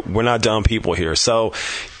 We're not dumb people here. So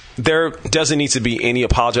there doesn't need to be any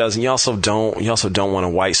apologizing. You also don't want to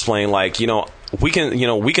white-splain. Like, you know, we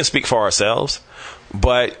can speak for ourselves,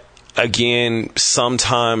 but again,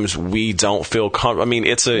 sometimes we don't feel comfortable. I mean,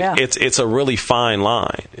 it's a really fine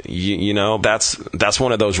line. You know, that's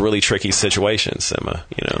one of those really tricky situations, Emma,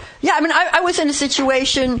 you know. Yeah, I mean, I was in a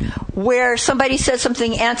situation where somebody said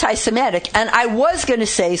something anti-Semitic, and I was going to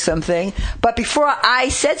say something, but before I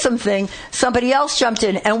said something, somebody else jumped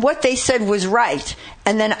in, and what they said was right.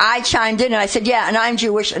 And then I chimed in, and I said, yeah, and I'm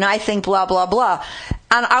Jewish, and I think blah, blah, blah.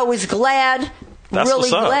 And I was glad... really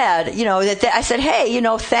glad, you know, that I said, hey, you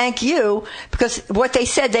know, thank you, because what they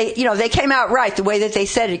said, they came out right. The way that they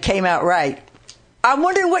said it came out right. I'm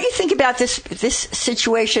wondering what you think about this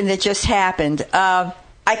situation that just happened. I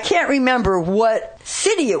can't remember what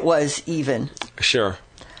city it was even. Sure.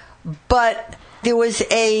 But there was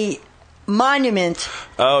a monument.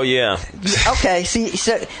 Oh, yeah. Okay, so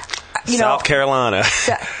South Carolina.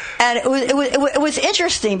 And it was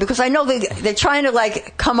interesting because I know they're trying to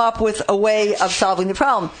like come up with a way of solving the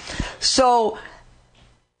problem. So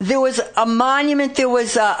there was a monument. There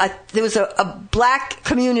was a black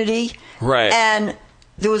community, right? And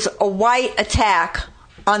there was a white attack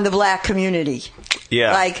on the black community.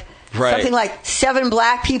 Yeah, like something like 7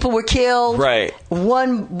 black people were killed. Right,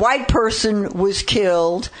 1 white person was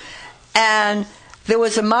killed, and there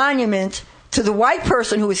was a monument to the white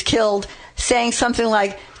person who was killed, saying something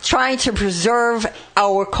like trying to preserve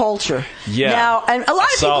our culture. Yeah. Now, and a lot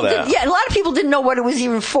of people didn't know what it was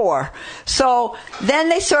even for. So then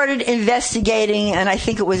they started investigating, and I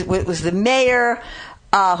think it was the mayor,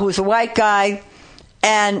 who was a white guy,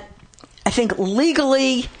 and I think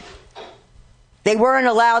legally they weren't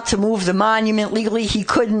allowed to move the monument. Legally, he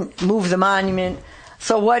couldn't move the monument.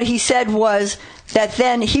 So what he said was that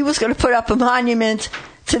then he was going to put up a monument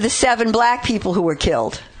to the 7 black people who were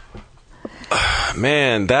killed.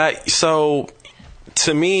 Man, so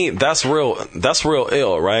to me, that's real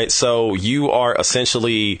ill, right? So you are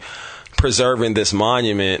essentially preserving this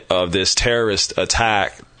monument of this terrorist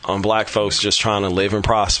attack on black folks just trying to live and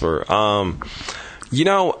prosper. You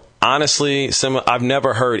know, honestly, I've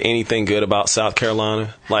never heard anything good about South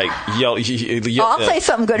Carolina. Like, I'll say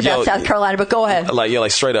something good about South Carolina, but go ahead.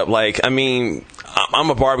 Like straight up. Like, I mean, I'm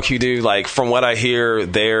a barbecue dude. Like, from what I hear,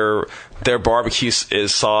 their barbecue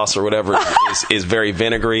is sauce or whatever is very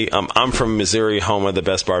vinegary. I'm from Missouri, home of the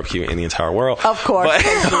best barbecue in the entire world. Of course.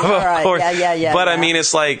 But, all right. Yeah. But I mean,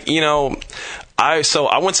 it's like, you know, I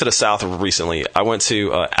went to the South recently. I went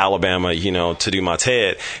to Alabama, you know, to do my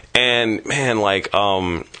TED. And man, like,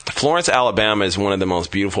 Florence, Alabama is one of the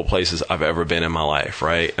most beautiful places I've ever been in my life,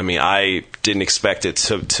 right? I mean, I didn't expect it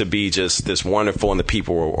to be just this wonderful, and the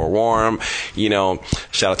people were warm. You know,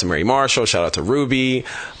 shout out to Mary Marshall, shout out to Ruby.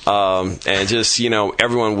 And just, you know,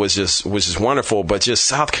 everyone was just wonderful. But just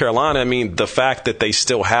South Carolina, I mean, the fact that they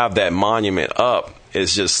still have that monument up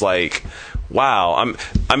is just like, wow.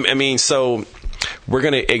 I mean, so we're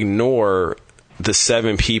going to ignore the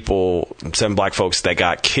 7 black folks that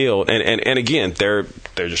got killed. And again, they're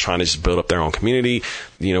just trying to just build up their own community.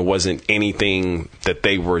 You know, wasn't anything that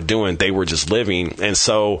they were doing. They were just living. And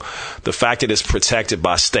so the fact that it's protected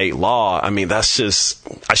by state law, I mean, that's just,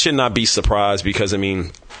 I should not be surprised because, I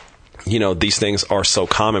mean, you know, these things are so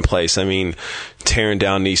commonplace. I mean, tearing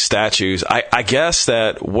down these statues. I guess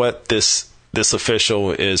that what this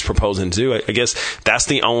official is proposing to do, I guess that's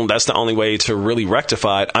the only way to really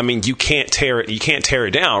rectify it. I mean, you can't tear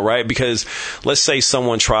it down, right? Because let's say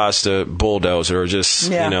someone tries to bulldoze it, or just,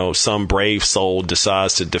 you know, some brave soul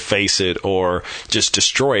decides to deface it or just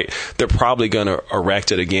destroy it. They're probably going to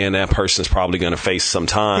erect it again. That person's probably going to face some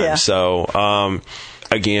time. Yeah. So,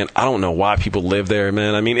 again, I don't know why people live there,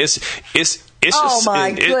 man. I mean, it's oh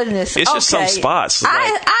my goodness! It's just some spots.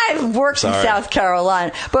 Like, I've worked in South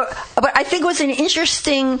Carolina, but I think it was an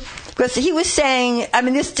interesting, because he was saying, I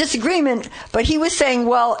mean, this disagreement, but he was saying,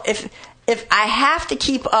 well, if I have to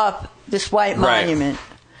keep up this white monument,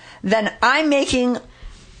 then I'm making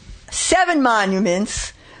 7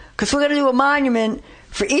 monuments, because we're going to do a monument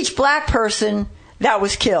for each black person that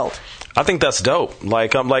was killed. I think that's dope.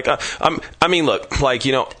 Like, I mean, look, like,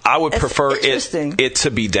 you know, I would prefer it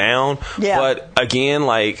to be down. Yeah. But again,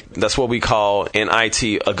 like, that's what we call in IT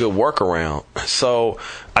a good workaround. So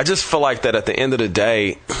I just feel like that at the end of the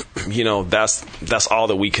day, you know, that's all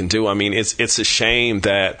that we can do. I mean, it's a shame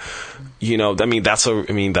that, you know, I mean, that's a white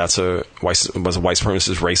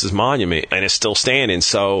supremacist racist monument, and it's still standing.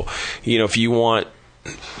 So, you know, if you want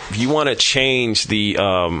to change the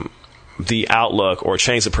outlook or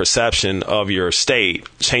change the perception of your state,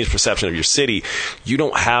 change the perception of your city, you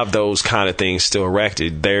don't have those kind of things still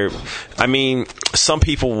erected there. I mean, some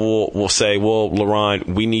people will say, well, LaRon,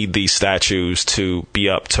 we need these statues to be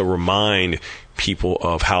up to remind people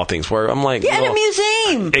of how things work. I'm like, in a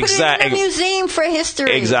museum. Exactly. Put it in a museum for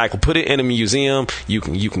history. Exactly. Put it in a museum. You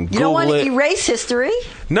can Google it. You don't want to erase history?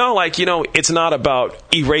 No, it's not about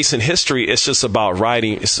erasing history. It's just about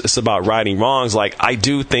righting. It's about righting wrongs. Like, I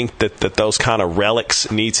do think that those kind of relics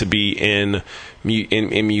need to be in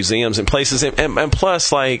museums and places. And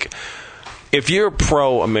plus, like, if you're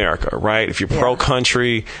pro-America, right? If you're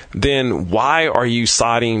pro-country, then why are you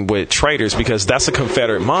siding with traitors? Because that's a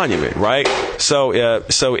Confederate monument, right? So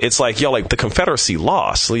it's like, like the Confederacy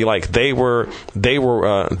lost. Like they were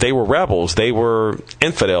rebels. They were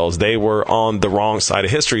infidels. They were on the wrong side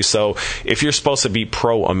of history. So if you're supposed to be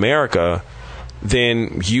pro-America,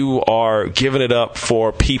 then you are giving it up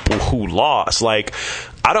for people who lost. Like,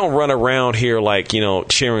 I don't run around here like,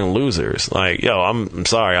 cheering losers. Like, I'm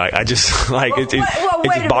sorry. I just like it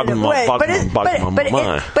just boggles my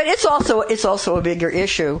mind. But it's also a bigger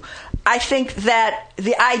issue. I think that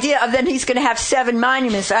the idea of then he's going to have 7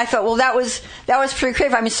 monuments. I thought, well, that was pretty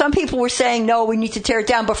creative. I mean, some people were saying no, we need to tear it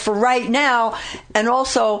down. But for right now, and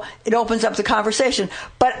also it opens up the conversation.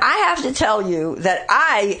 But I have to tell you that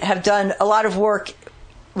I have done a lot of work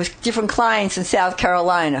with different clients in South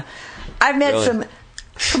Carolina. I've met some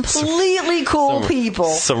completely cool people.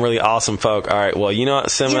 Some really awesome folk. All right. Well, you know what,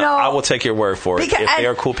 Simma? I will take your word for it. If there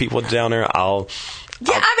are cool people down there,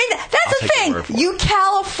 Yeah, I mean, that's the thing. You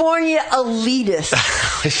California elitist.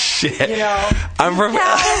 Shit. I'm from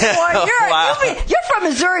California. You're from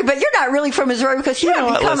Missouri, but you're not really from Missouri because you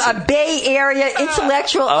have become a Bay Area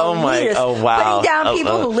intellectual elitist. Putting down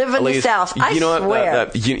people who live in the South. I swear.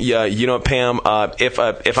 You know what, Pam? If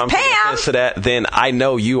I'm taking offense to that, then I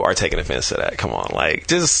know you are taking offense to that. Come on. Like,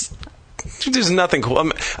 just... There's nothing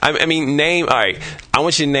cool. I mean, name. All right. I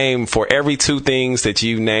want you to name, for every 2 things that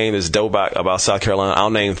you name that's dope about South Carolina,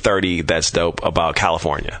 I'll name 30 that's dope about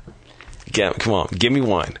California. Come on. Give me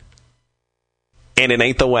one. And it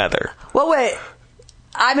ain't the weather. Well, wait.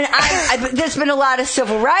 I mean, there's been a lot of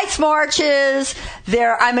civil rights marches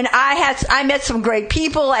there. I mean, I met some great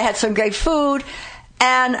people. I had some great food.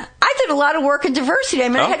 And I did a lot of work in diversity. I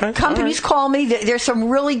mean, I had companies call me. There's some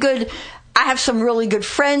really good... I have some really good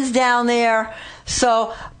friends down there.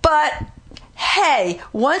 So, but hey,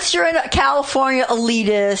 once you're a California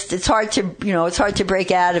elitist, it's hard to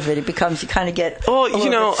break out of it. It becomes, you kind of get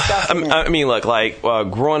I mean, look, like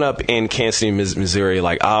growing up in Kansas City, Missouri,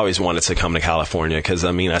 like I always wanted to come to California because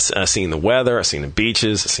I mean, I seen the weather, I seen the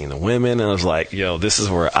beaches, I seen the women, and I was like, this is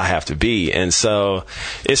where I have to be. And so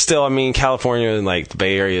it's still, I mean, California and like the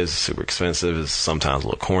Bay Area is super expensive. It's sometimes a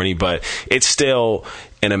little corny, but it's still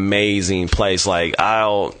an amazing place. Like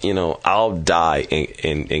I'll die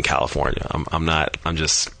in California.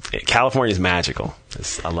 California's magical.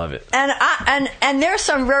 I love it. And there's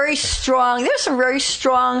some very strong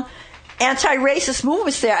anti-racist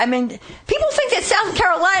movements there. I mean, people think that South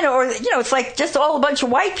Carolina, or it's like just all a bunch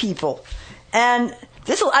of white people. And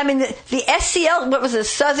the SCL, what was it,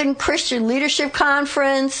 Southern Christian Leadership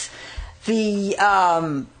Conference.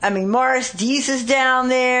 Morris Dees is down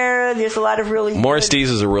there. There's a lot of really Morris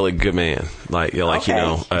Dees is a really good man. Like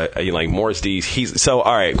Morris Dees. He's so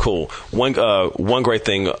all right. Cool. One great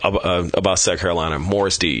thing about South Carolina,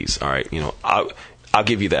 Morris Dees. All right, I'll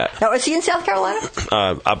give you that. Now, is he in South Carolina?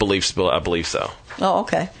 I believe so. Oh,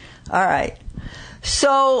 okay. All right.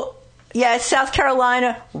 So yeah, it's South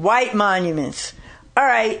Carolina. White monuments. All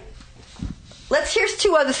right. Here's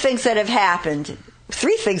 2 other things that have happened.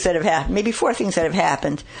 3 things that have happened, maybe 4 things that have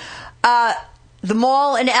happened. The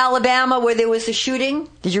mall in Alabama where there was a shooting.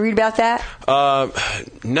 Did you read about that?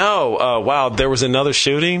 No. Wow, there was another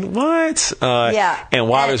shooting? What? Yeah. And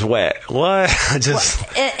water's wet. What?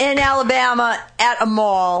 In Alabama at a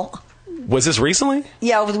mall. Was this recently?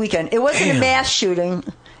 Yeah, over the weekend. It wasn't a mass shooting.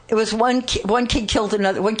 It was one kid killed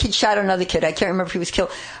another. One kid shot another kid. I can't remember if he was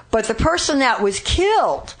killed. But the person that was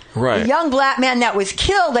killed, the young black man that was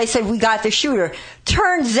killed, they said, we got the shooter.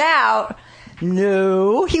 Turns out,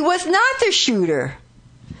 no, he was not the shooter.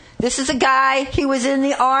 This is a guy, he was in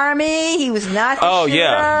the Army. He was not the shooter. Oh,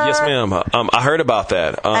 yeah. Yes, ma'am. I heard about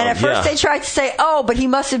that. And at first they tried to say, but he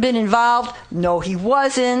must have been involved. No, he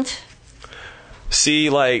wasn't. See,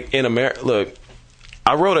 like, in America, look,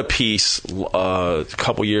 I wrote a piece a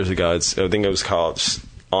couple years ago. I think it was called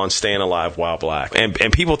 "On Staying Alive While Black," and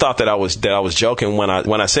people thought that I was joking when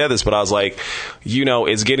I said this, but I was like,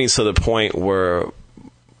 it's getting to the point where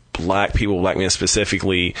black men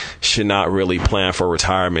specifically, should not really plan for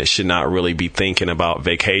retirement, should not really be thinking about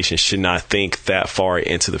vacation, should not think that far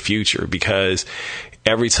into the future, because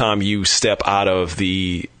every time you step out of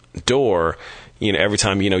the door, every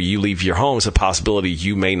time you leave your home, it's a possibility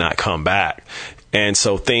you may not come back. And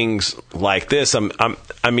so things like this,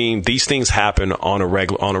 I mean, these things happen on a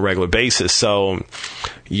regular basis. So,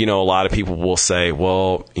 a lot of people will say,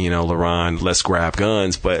 well, LaRon, let's grab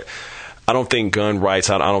guns. But I don't think gun rights,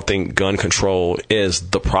 I don't think gun control is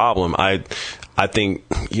the problem. I think,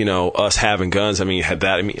 us having guns,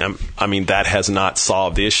 that has not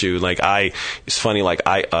solved the issue. It's funny,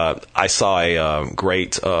 I saw a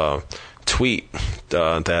great tweet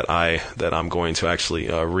that I'm going to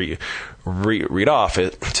actually read off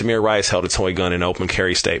it. Tamir Rice held a toy gun in open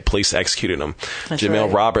carry state. Police executed him.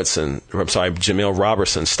 Jamil Robertson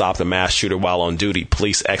stopped a mass shooter while on duty.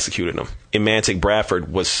 Police executed him. Emantic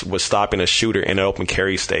Bradford was stopping a shooter in an open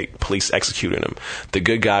carry state. Police executed him. The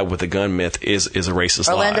good guy with the gun myth is a racist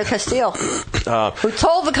Orlando lie. Castile, who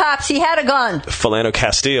told the cops he had a gun. Philando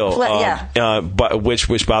Castile, but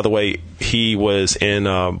which by the way, he was in,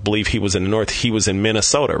 believe he was in the north. He was in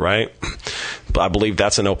Minnesota, right? I believe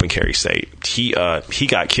that's an open carry state. He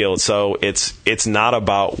got killed. So it's not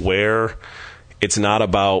about where. It's not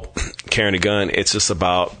about carrying a gun. It's just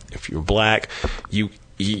about, if you're black, you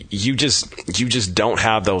just don't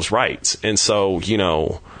have those rights. And so,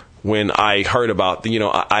 when I heard about,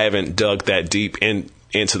 I haven't dug that deep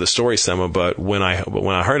into the story, Sema, but when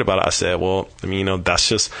I heard about it, I said, well, that's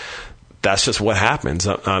just what happens.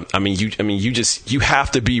 You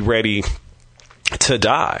have to be ready to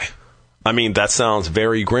die. That sounds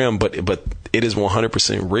very grim, but it is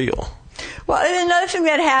 100% real. Well, another thing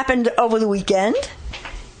that happened over the weekend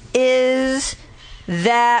is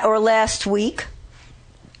that, or last week,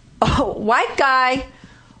 a white guy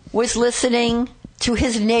was listening to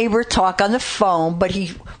his neighbor talk on the phone, but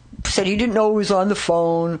he said he didn't know who was on the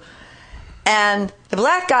phone. And the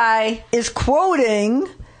black guy is quoting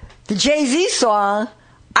the Jay-Z song,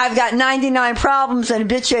 "I've got 99 problems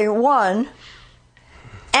and a bitch ain't one."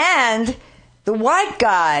 And the white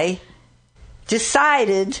guy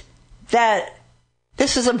decided that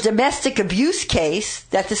this is a domestic abuse case,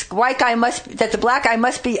 that the black guy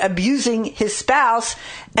must be abusing his spouse,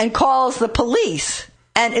 and calls the police.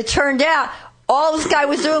 And it turned out all this guy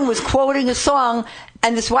was doing was quoting a song,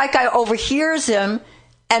 and this white guy overhears him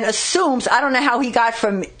and assumes, I don't know how he got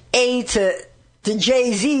from A to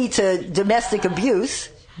Jay-Z to domestic abuse,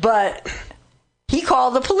 but he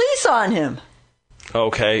called the police on him.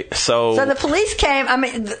 Okay, so the police came.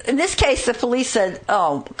 In this case, the police said,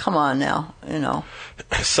 "Oh, come on now,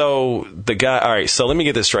 So the guy, all right, so let me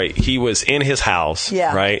get this straight. He was in his house,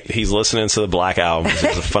 right? He's listening to the Black Album, which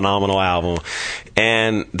is a phenomenal album.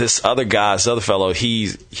 And this other fellow,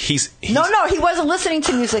 he's No, he wasn't listening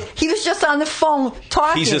to music. He was just on the phone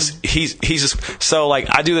talking. He's just so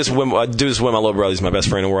I do this with my little brother. He's my best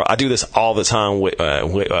friend in the world. I do this all the time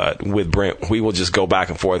with Brent. We will just go back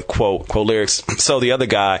and forth, quote lyrics. So the other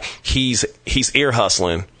guy, he's ear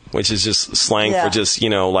hustling, which is just slang for just,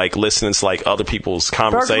 listening to other people's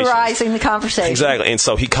conversations. Burglarizing the conversation. Exactly. And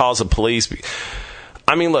so he calls the police.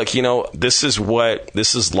 Look, this is life.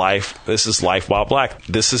 This is life while black.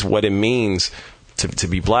 This is what it means to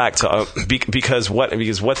be black. Because what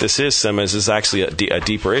this is, Simmons, is actually a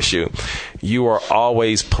deeper issue. You are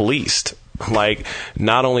always policed.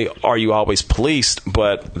 Not only are you always policed,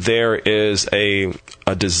 but there is a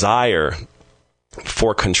desire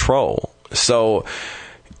for control. So,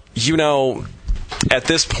 at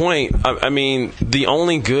this point, the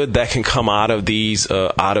only good that can come out of these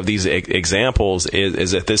examples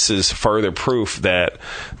is that this is further proof that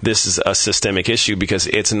this is a systemic issue, because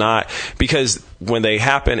when they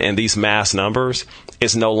happen in these mass numbers,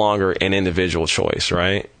 it's no longer an individual choice,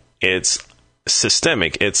 right? It's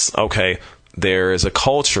systemic. It's okay. There is a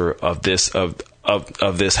culture of this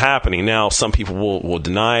this happening. Now, some people will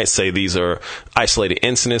deny it, say these are isolated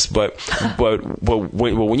incidents, but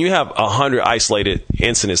when you have 100 isolated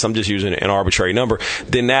incidents, I'm just using an arbitrary number,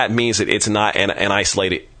 then that means that it's not an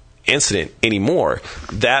isolated incident anymore.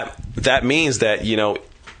 That means that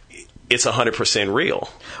it's 100% real.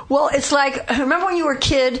 Well, it's remember when you were a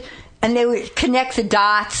kid and they would connect the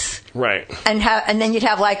dots, right? And then you'd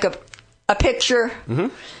have a picture. Mm-hmm.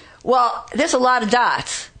 Well, there's a lot of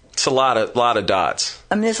dots. It's a lot of dots.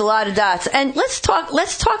 There's a lot of dots. And let's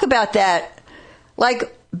talk about that.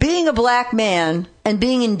 Being a black man and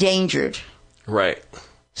being endangered. Right.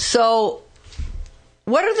 So,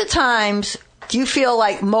 what are the times do you feel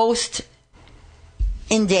most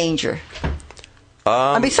in danger?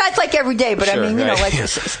 Besides every day, but sure,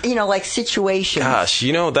 right. Situations.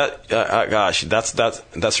 Gosh,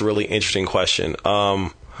 that's a really interesting question.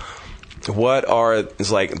 What are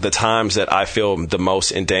the times that I feel the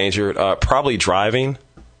most endangered? Probably driving.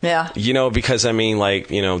 Yeah. Because I mean, like,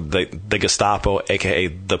 the Gestapo, aka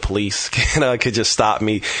the police, could just stop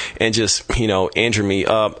me and just, injure me.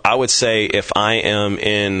 I would say if I am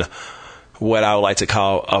in what I would like to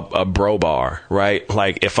call a bro bar, right?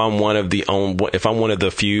 Like if I'm one of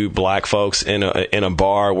the few black folks in a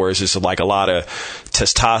bar where it's just like a lot of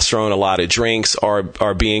testosterone, a lot of drinks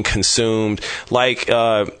are being consumed. Like,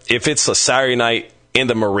 if it's a Saturday night in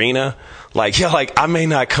the marina, like I may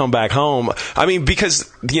not come back home. I mean,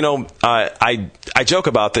 because, I joke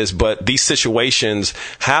about this, but these situations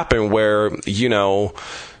happen where,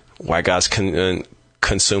 white guys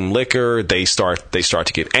consume liquor, they start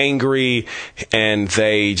to get angry, and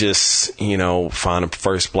they just, find a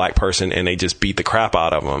first black person and they just beat the crap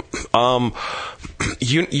out of them.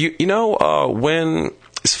 When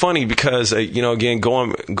it's funny because, again,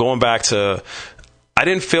 going back to, I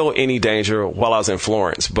didn't feel any danger while I was in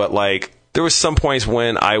Florence, but like there was some points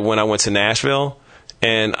when I went to Nashville,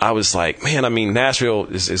 and I was like, man, I mean, Nashville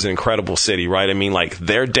is an incredible city, right? I mean, like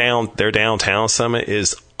their downtown summit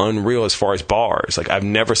is unreal as far as bars. Like I've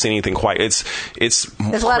never seen anything quite. There's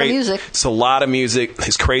a lot of music. It's a lot of music.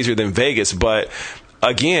 It's crazier than Vegas, but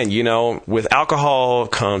again, with alcohol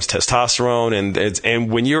comes testosterone, and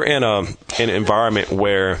when you're in an environment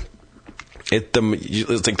where it's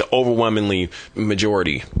like the overwhelmingly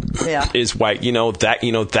majority is white,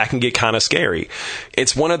 that can get kind of scary.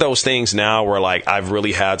 It's one of those things now where like I've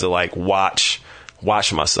really had to like watch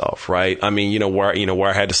myself, right? I mean, where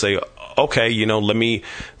I had to say, okay, let me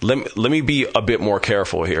be a bit more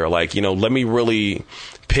careful here. Like, let me really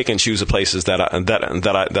pick and choose the places that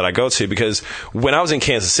I go to, because when I was in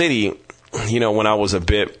Kansas City, when I was a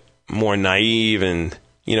bit more naive and,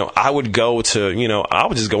 I would I would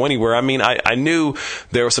just go anywhere. I mean, I knew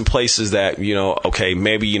there were some places that, okay,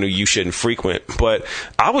 maybe, you shouldn't frequent, but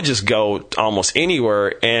I would just go almost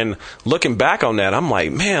anywhere. And looking back on that, I'm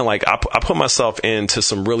like, man, like I put myself into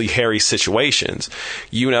some really hairy situations,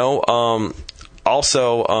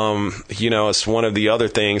 also, it's one of the other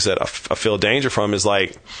things that I feel danger from is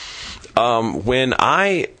like, I'm gonna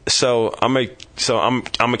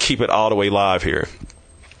keep it all the way live here.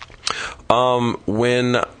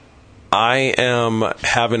 When I am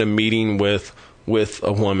having a meeting with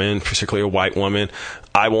a woman, particularly a white woman,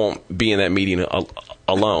 I won't be in that meeting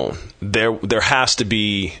alone. There has to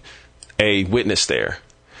be a witness there.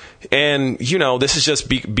 And, this is just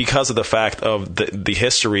because of the fact of the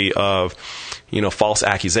history of, false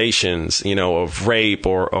accusations, of rape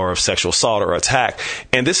or of sexual assault or attack.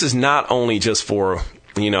 And this is not only just for,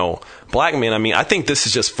 black men. I mean, I think this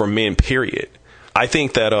is just for men, period. I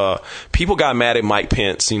think that people got mad at Mike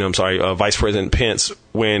Pence, Vice President Pence,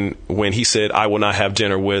 when he said, I will not have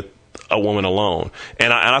dinner with a woman alone.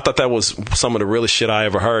 And I thought that was some of the realest shit I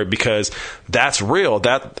ever heard, because that's real.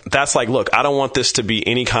 That's like, look, I don't want this to be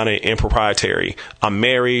any kind of improprietary. I'm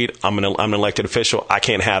married. I'm an elected official. I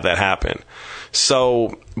can't have that happen.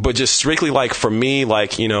 So, but just strictly like for me,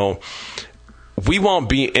 like, we won't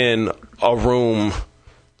be in a room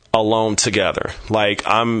alone together. Like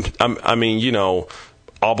Sima,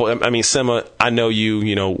 I know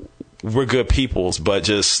you, we're good peoples, but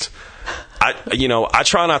just, I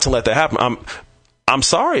try not to let that happen. I'm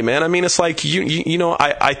sorry, man. I mean, it's like,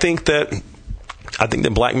 I think that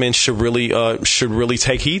black men should really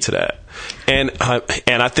take heed to that. And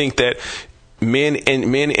I think that men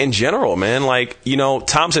in general, man, like,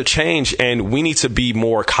 times have changed and we need to be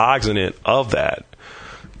more cognizant of that.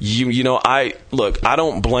 I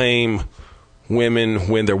don't blame women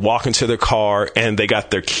when they're walking to their car and they got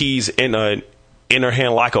their keys in their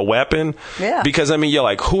hand like a weapon. Yeah. Because I mean, you're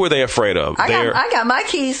like, who are they afraid of? I got my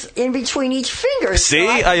keys in between each finger.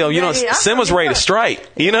 See, Sim was ready to strike.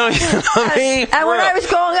 You know what I mean? And when I was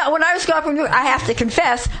growing up, I have to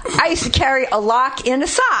confess, I used to carry a lock in a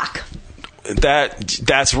sock.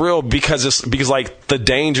 That's real because like the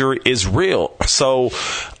danger is real. So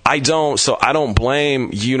I don't blame,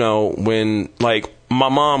 when like my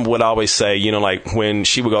mom would always say, like when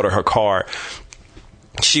she would go to her car,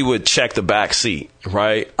 she would check the back seat,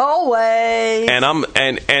 right? Always. And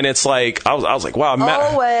it's like I was like, wow.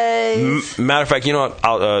 Always. Matter of fact,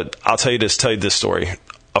 I'll tell you this story.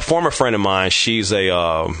 A former friend of mine, she's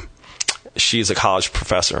a college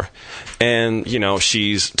professor, and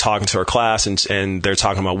she's talking to her class, and they're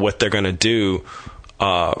talking about what they're going to do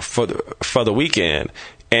for the weekend.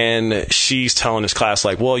 And she's telling this class,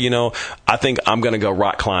 like, well, I think I'm going to go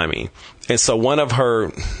rock climbing. And so one of her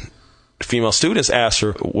female students asked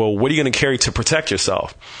her, well, what are you going to carry to protect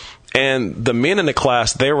yourself? And the men in the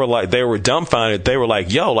class, they were dumbfounded. They were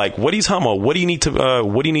like, yo, like, what are you talking about? What do you need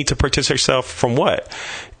to protect yourself from what?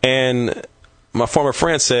 And my former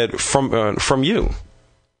friend said, from you.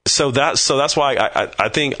 so that's why I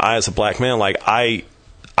think I, as a black man, like I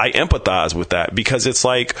empathize with that, because it's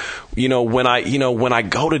like, when I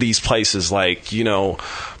go to these places, like,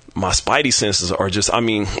 my spidey senses are just,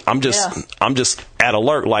 I'm just at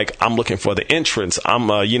alert. Like, I'm looking for the entrance.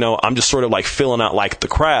 I'm just sort of like filling out like the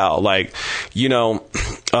crowd. Like,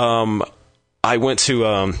 I went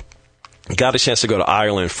to, got a chance to go to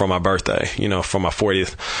Ireland for my birthday, for my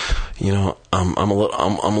 40th. I'm a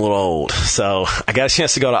little old. So I got a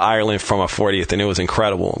chance to go to Ireland for my 40th, and it was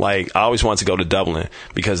incredible. Like, I always wanted to go to Dublin,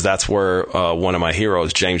 because that's where one of my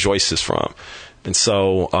heroes, James Joyce, is from. And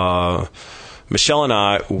so Michelle and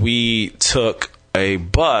I, we took a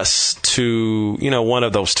bus to, one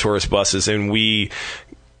of those tourist buses, and we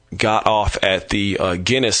got off at the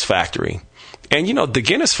Guinness factory. And, the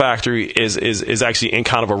Guinness factory is actually in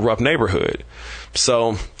kind of a rough neighborhood.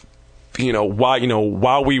 So,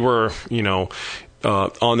 while we were,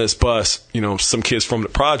 on this bus, some kids from the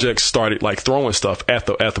project started like throwing stuff at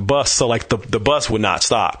the bus. So like the bus would not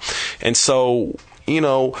stop. And so,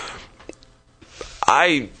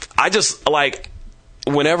 I just like,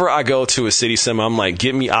 whenever I go to a city cinema, I'm like,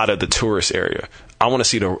 get me out of the tourist area. I want to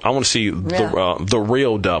see the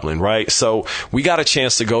real Dublin, right? So we got a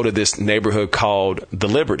chance to go to this neighborhood called the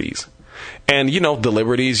Liberties, and the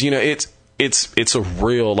Liberties, it's a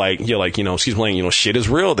real, like, excuse me, shit is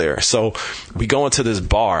real there. So we go into this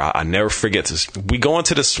bar. I never forget this. We go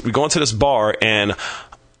into this bar, and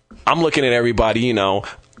I'm looking at everybody,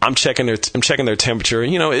 I'm checking their temperature.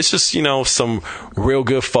 It's just, some real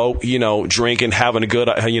good folk, drinking, having a good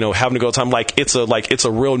time. Like it's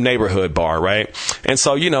a real neighborhood bar, right? And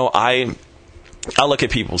so, I look at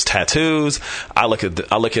people's tattoos. I look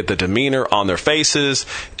at the demeanor on their faces,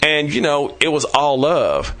 and, it was all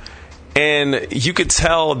love. And you could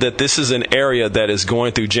tell that this is an area that is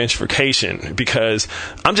going through gentrification, because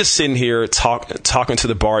I'm just sitting here talking to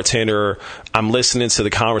the bartender. I'm listening to the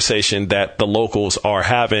conversation that the locals are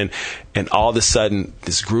having. And all of a sudden,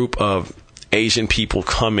 this group of Asian people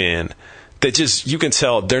come in that just, you can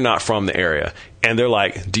tell they're not from the area. And they're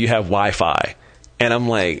like, do you have Wi-Fi? And I'm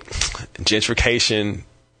like, gentrification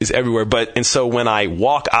is everywhere. And so when I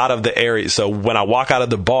walk out of the area, so when I walk out of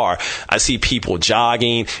the bar, I see people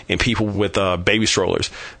jogging and people with baby strollers.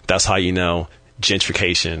 That's how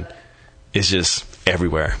gentrification is just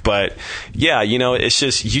everywhere. But yeah, it's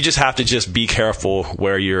just, you just have to just be careful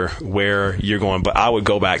where you're going. But I would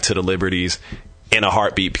go back to the Liberties in a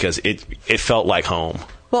heartbeat, because it felt like home.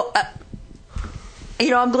 Well,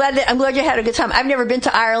 I'm glad you had a good time. I've never been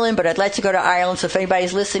to Ireland, but I'd like to go to Ireland. So if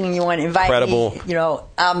anybody's listening, you want to invite me,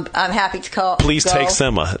 I'm happy to call. Please go. take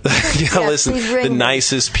Sema. Listen, the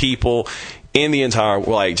nicest people in the entire,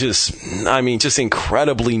 like, just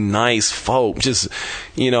incredibly nice folk. Just,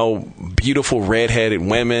 beautiful redheaded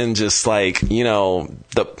women. Just like,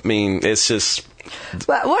 it's just.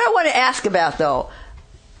 But what I want to ask about, though,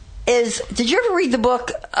 is, did you ever read the book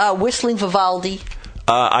Whistling Vivaldi?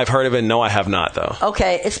 I've heard of it. No, I have not, though.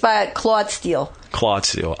 Okay. It's by Claude Steele. Claude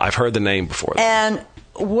Steele. I've heard the name before. And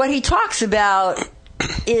what he talks about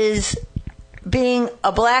is being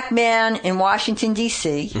a black man in Washington,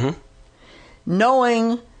 D.C., mm-hmm.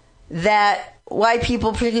 knowing that white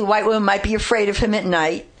people, particularly white women, might be afraid of him at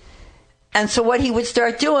night. And so what he would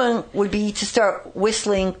start doing would be to start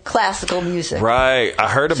whistling classical music. Right. I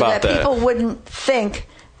heard about that. So that people wouldn't think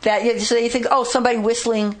that, so you think, somebody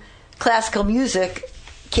whistling classical music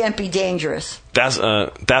can't be dangerous.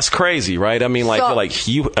 That's crazy, right? I mean,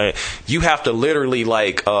 you have to literally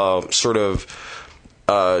sort of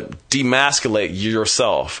demasculate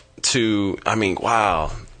yourself to. I mean,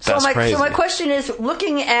 wow, that's crazy. So my question is,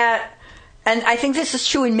 looking at, and I think this is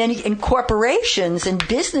true in corporations and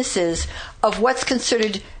businesses, of what's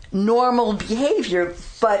considered normal behavior,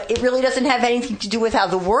 but it really doesn't have anything to do with how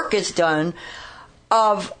the work is done,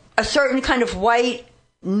 of a certain kind of white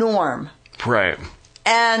norm. Right.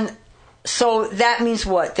 And so that means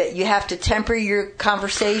what? That you have to temper your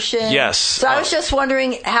conversation? Yes. So I was just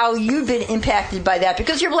wondering how you've been impacted by that,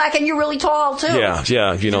 because you're black and you're really tall too. Yeah.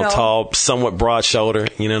 Tall, somewhat broad shoulder.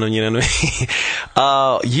 You know what I mean?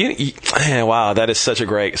 Man, wow, that is such a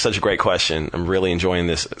great question. I'm really enjoying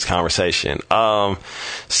this conversation.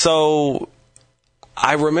 So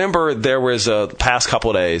I remember there was a past couple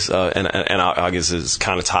of days, and I guess this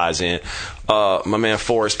kind of ties in. My man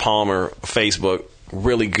Forrest Palmer, Facebook,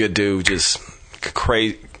 really good dude, just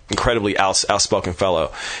incredibly outspoken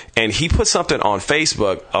fellow, and he put something on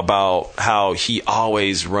Facebook about how he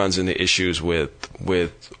always runs into issues with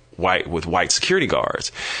white security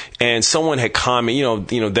guards, and someone had commented,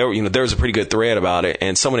 there was a pretty good thread about it,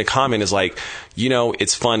 and someone had commented is like,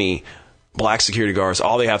 it's funny. Black security guards,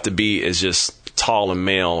 all they have to be is just, tall and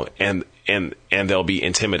male, and they'll be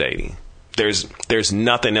intimidating. There's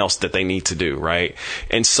nothing else that they need to do, right?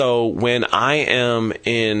 And so when I am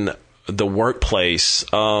in the workplace,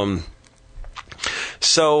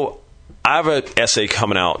 so I have an essay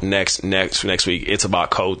coming out next week. It's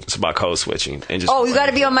about code switching. And just, you got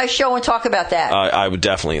to be on my show and talk about that. I would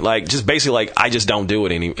definitely just basically I just don't do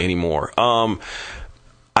it anymore.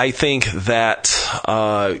 I think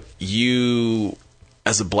that you,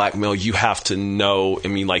 as a black male, you have to know. I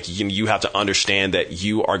mean, you have to understand that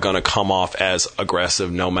you are going to come off as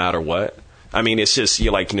aggressive no matter what. I mean, it's just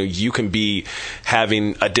you can be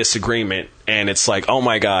having a disagreement and it's like, oh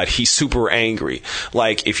my God, he's super angry.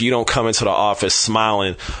 Like if you don't come into the office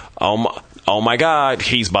smiling, oh my God,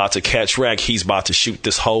 he's about to catch wreck. He's about to shoot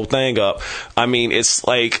this whole thing up. I mean, it's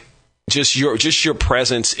like just your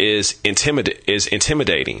presence is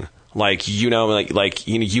intimidating.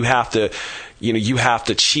 You have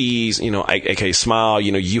to cheese, aka smile.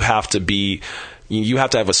 You have to be. You have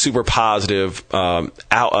to have a super positive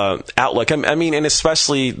outlook. I mean, and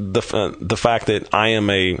especially the fact that I am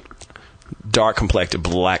a dark complected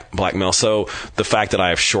black male. So the fact that I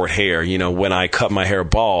have short hair, when I cut my hair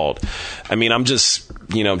bald, I mean, I'm just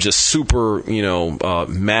super,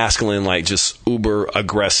 masculine, like just uber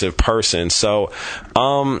aggressive person. So,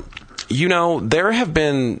 there's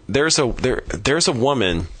a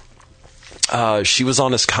woman. She was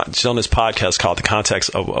on this podcast called The Context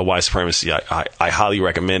of White Supremacy. I highly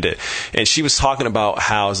recommend it. And she was talking about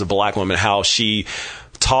how, as a black woman, how she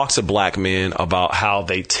talks to black men about how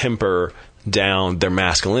they temper down their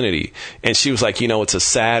masculinity. And she was like, it's a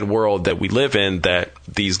sad world that we live in, that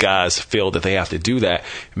these guys feel that they have to do that.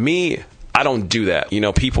 Me, I don't do that.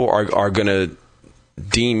 People are going to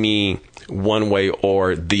deem me one way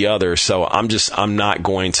or the other. So I'm not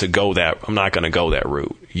going to go that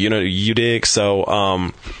route. You dig?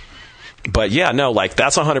 So, but yeah, no,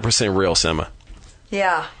 that's 100% real, Sima.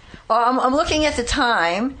 Yeah. Well, I'm looking at the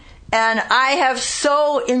time, and I have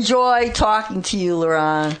so enjoyed talking to you,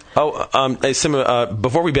 Laurent. Hey, Sima,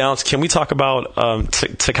 before we bounce, can we talk about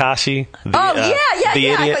Tekashi? Yeah. I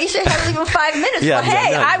thought you said you had even 5 minutes. Yeah, but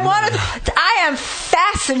hey, I am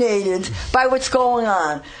fascinated by what's going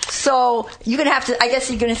on. So I guess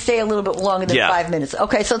you're going to stay a little bit longer than 5 minutes.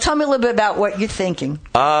 Okay, so tell me a little bit about what you're thinking.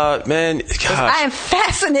 Man, gosh. I am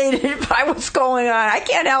fascinated by what's going on. I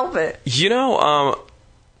can't help it.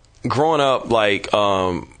 Growing up,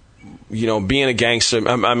 being a gangster,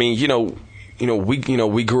 I mean,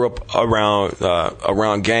 we grew up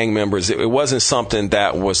around gang members. It wasn't something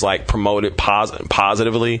that was promoted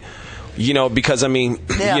positively, because I mean,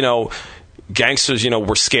 gangsters,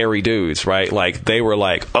 were scary dudes, right? Like they were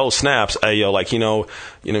like, oh snaps, he's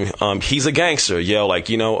a gangster,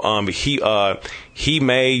 he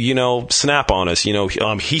may, snap on us,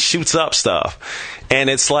 he shoots up stuff, and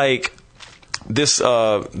it's like this,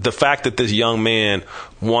 the fact that this young man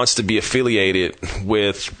wants to be affiliated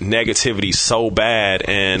with negativity so bad,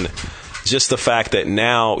 and just the fact that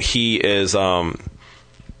now he has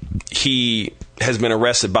been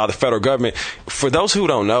arrested by the federal government. For those who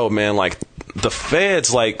don't know, man, the feds,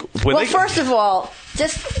 first of all,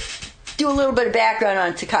 just do a little bit of background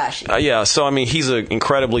on Tekashi. Yeah, so I mean, he's an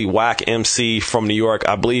incredibly whack MC from New York.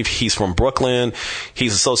 I believe he's from Brooklyn.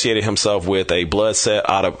 He's associated himself with a blood set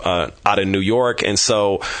out of New York, and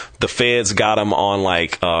so the feds got him on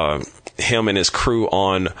him and his crew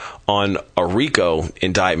on a RICO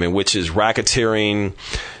indictment, which is racketeering,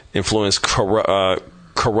 influence,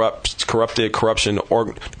 corruption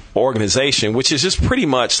organization, which is just pretty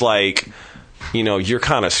much you're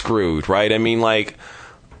kind of screwed, right? I mean,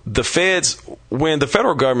 the feds, when the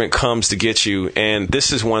federal government comes to get you, and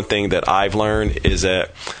this is one thing that I've learned, is that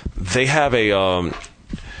they have a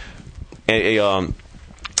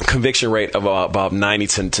conviction rate of about 90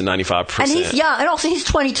 to 95%. And he's young, and also he's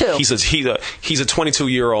 22. He's a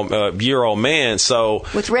 22-year-old man. So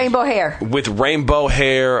with rainbow hair, and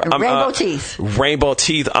rainbow teeth. Rainbow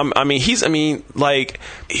teeth.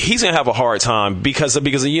 He's gonna have a hard time because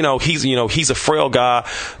he's a frail guy.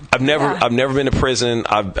 I've never been to prison.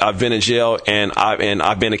 I've been in jail, and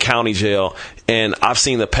I've been to county jail, and I've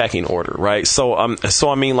seen the pecking order, right? So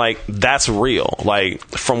I mean, that's real.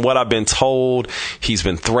 From what I've been told, he's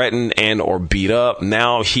been threatened and or beat up.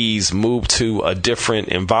 Now he's moved to a different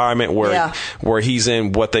environment where he's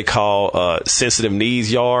in what they call sensitive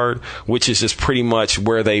needs yard, which is just pretty much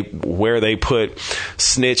where they put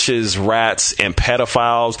snitches, rats, and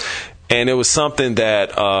pedophiles. And it was something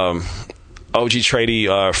that OG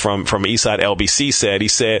Trady from Eastside LBC said. He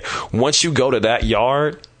said, once you go to that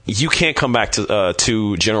yard, you can't come back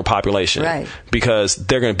to general population, right? Because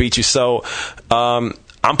they're going to beat you. So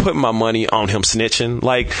I'm putting my money on him snitching.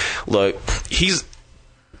 Like, look,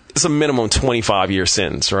 it's a minimum 25-year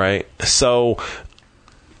sentence, right? So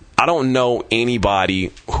I don't know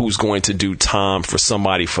anybody who's going to do time for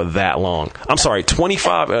somebody for that long. I'm sorry,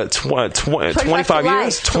 25 years?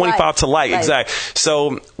 25 to life, exactly.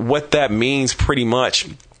 So what that means pretty much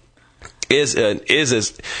is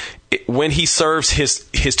when he serves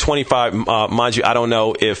his 25, mind you, I don't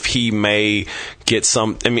know if he may get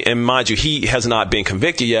some, I mean, and mind you, he has not been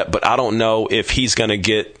convicted yet, but I don't know if he's going to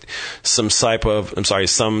get some type of,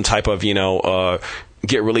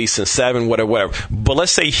 get released in 7, whatever. But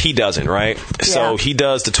let's say he doesn't, right? Yeah. So he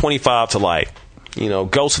does the 25 to life.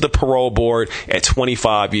 Goes to the parole board at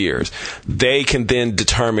 25 years. They can then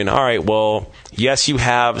determine, all right, well, yes, you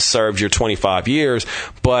have served your 25 years,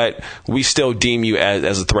 but we still deem you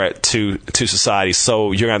as a threat to society.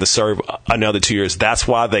 So you're going to have to serve another 2 years. That's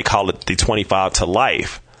why they call it the 25 to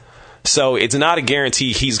life. So it's not a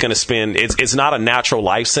guarantee he's going to spend. It's not a natural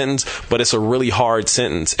life sentence, but it's a really hard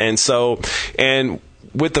sentence. And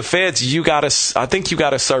with the feds, I think you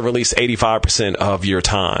gotta serve at least 85% of your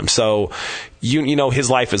time. So, his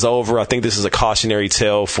life is over. I think this is a cautionary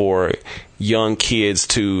tale for young kids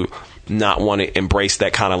to not want to embrace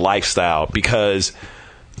that kind of lifestyle because,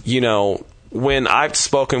 when I've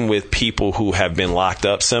spoken with people who have been locked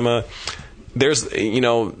up, Sima,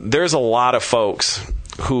 there's a lot of folks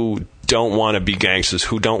who don't want to be gangsters,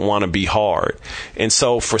 who don't want to be hard. And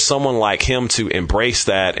so for someone like him to embrace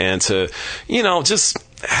that and to, just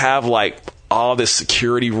have like all this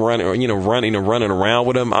security running around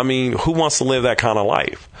with him. I mean, who wants to live that kind of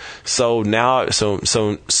life? So now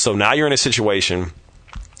you're in a situation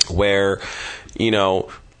where,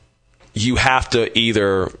 you have to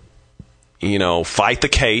either fight the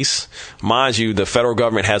case. Mind you, the federal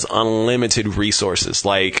government has unlimited resources.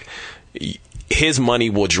 Like, his money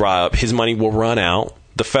will dry up. His money will run out.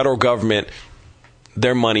 The federal government,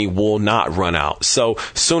 their money will not run out. So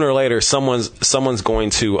sooner or later, someone's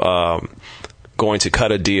going to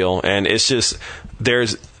cut a deal, and it's just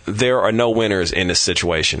there are no winners in this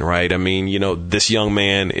situation, right? I mean, this young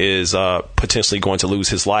man is potentially going to lose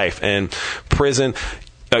his life, and prison.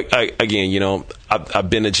 Again, I've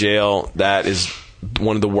been to jail. That is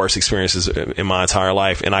one of the worst experiences in my entire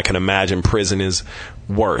life, and I can imagine prison is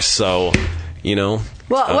worse. So. Well,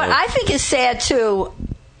 what I think is sad too.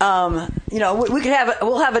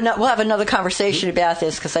 We'll have another conversation about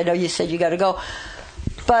this because I know you said you got to go,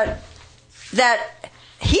 but that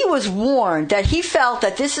he was warned, that he felt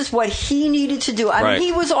that this is what he needed to do. I mean,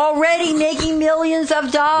 he was already making millions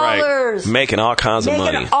of dollars, making all kinds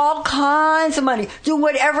of money, doing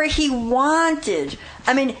whatever he wanted.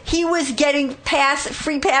 I mean, he was getting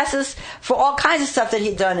free passes for all kinds of stuff that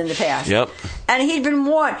he'd done in the past. Yep. And he'd been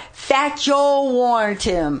warned. Fat Joe warned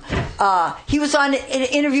him. He was on an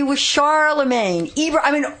interview with Charlemagne.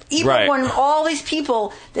 Ebert warned all these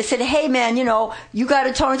people that said, hey, man, you got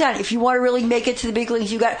to tone it down. If you want to really make it to the big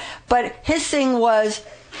leagues, But his thing was,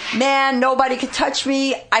 man, nobody could touch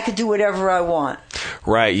me. I could do whatever I want.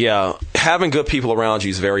 Right, yeah. Having good people around you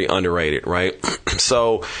is very underrated, right?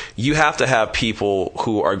 So you have to have people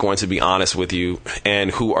who are going to be honest with you and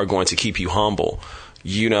who are going to keep you humble.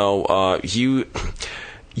 You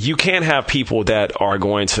can't have people that are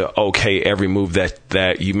going to okay every move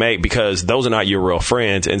that you make, because those are not your real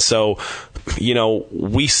friends. And so,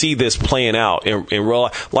 we see this playing out in real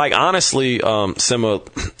life. Like, honestly, Sima,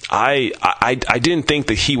 I didn't think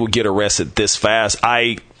that he would get arrested this fast.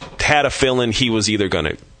 I had a feeling he was either going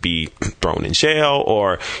to be thrown in jail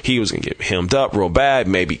or he was going to get hemmed up real bad,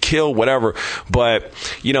 maybe killed, whatever. But,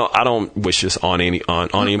 I don't wish this on anybody.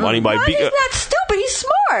 He's not stupid. He's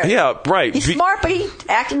smart. Yeah, right. He's smart, but he's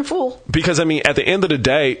acting a fool. Because, at the end of the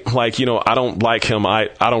day, like, I don't like him. I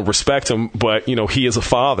don't respect him, but, he is a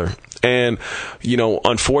father. And,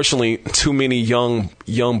 unfortunately, too many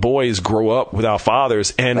young boys grow up without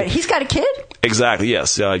fathers. And but he's got a kid? Exactly.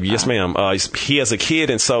 Yes. Yes, ma'am. He has a kid.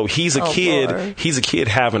 And so he's a kid. Lord. He's a kid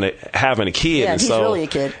having a kid. Yeah, and he's really a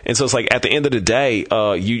kid. And so it's like, at the end of the day,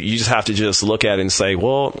 you just have to just look at it and say,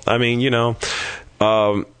 well,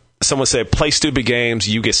 someone said, play stupid games,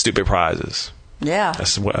 you get stupid prizes. Yeah.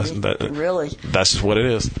 Really. That's just what it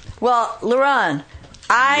is. Well, Laron,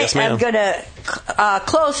 I am going to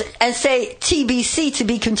close and say TBC, to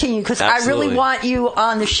be continued, because I really want you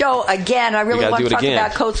on the show again. I really want to talk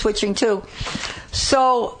about code switching too.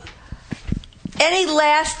 So, any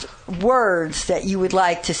last words that you would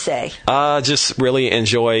like to say? Just really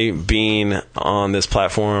enjoy being on this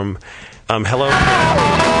platform. Hello.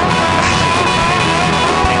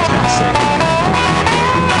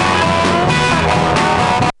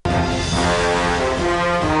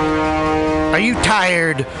 you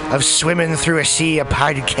tired of swimming through a sea of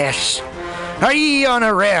podcasts? Are ye on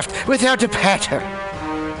a raft without a paddle?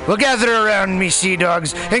 Well, gather around me, sea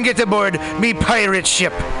dogs, and get aboard me pirate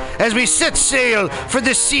ship as we set sail for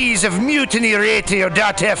the seas of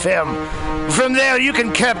MutinyRadio.fm. From there, you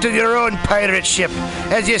can captain your own pirate ship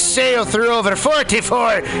as you sail through over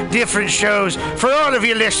 44 different shows for all of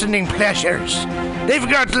your listening pleasures. They've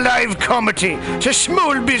got live comedy to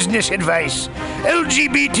small business advice,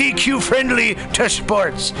 LGBTQ friendly to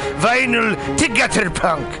sports, vinyl to gutter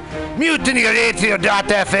punk.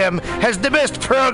 MutinyRadio.fm has the best program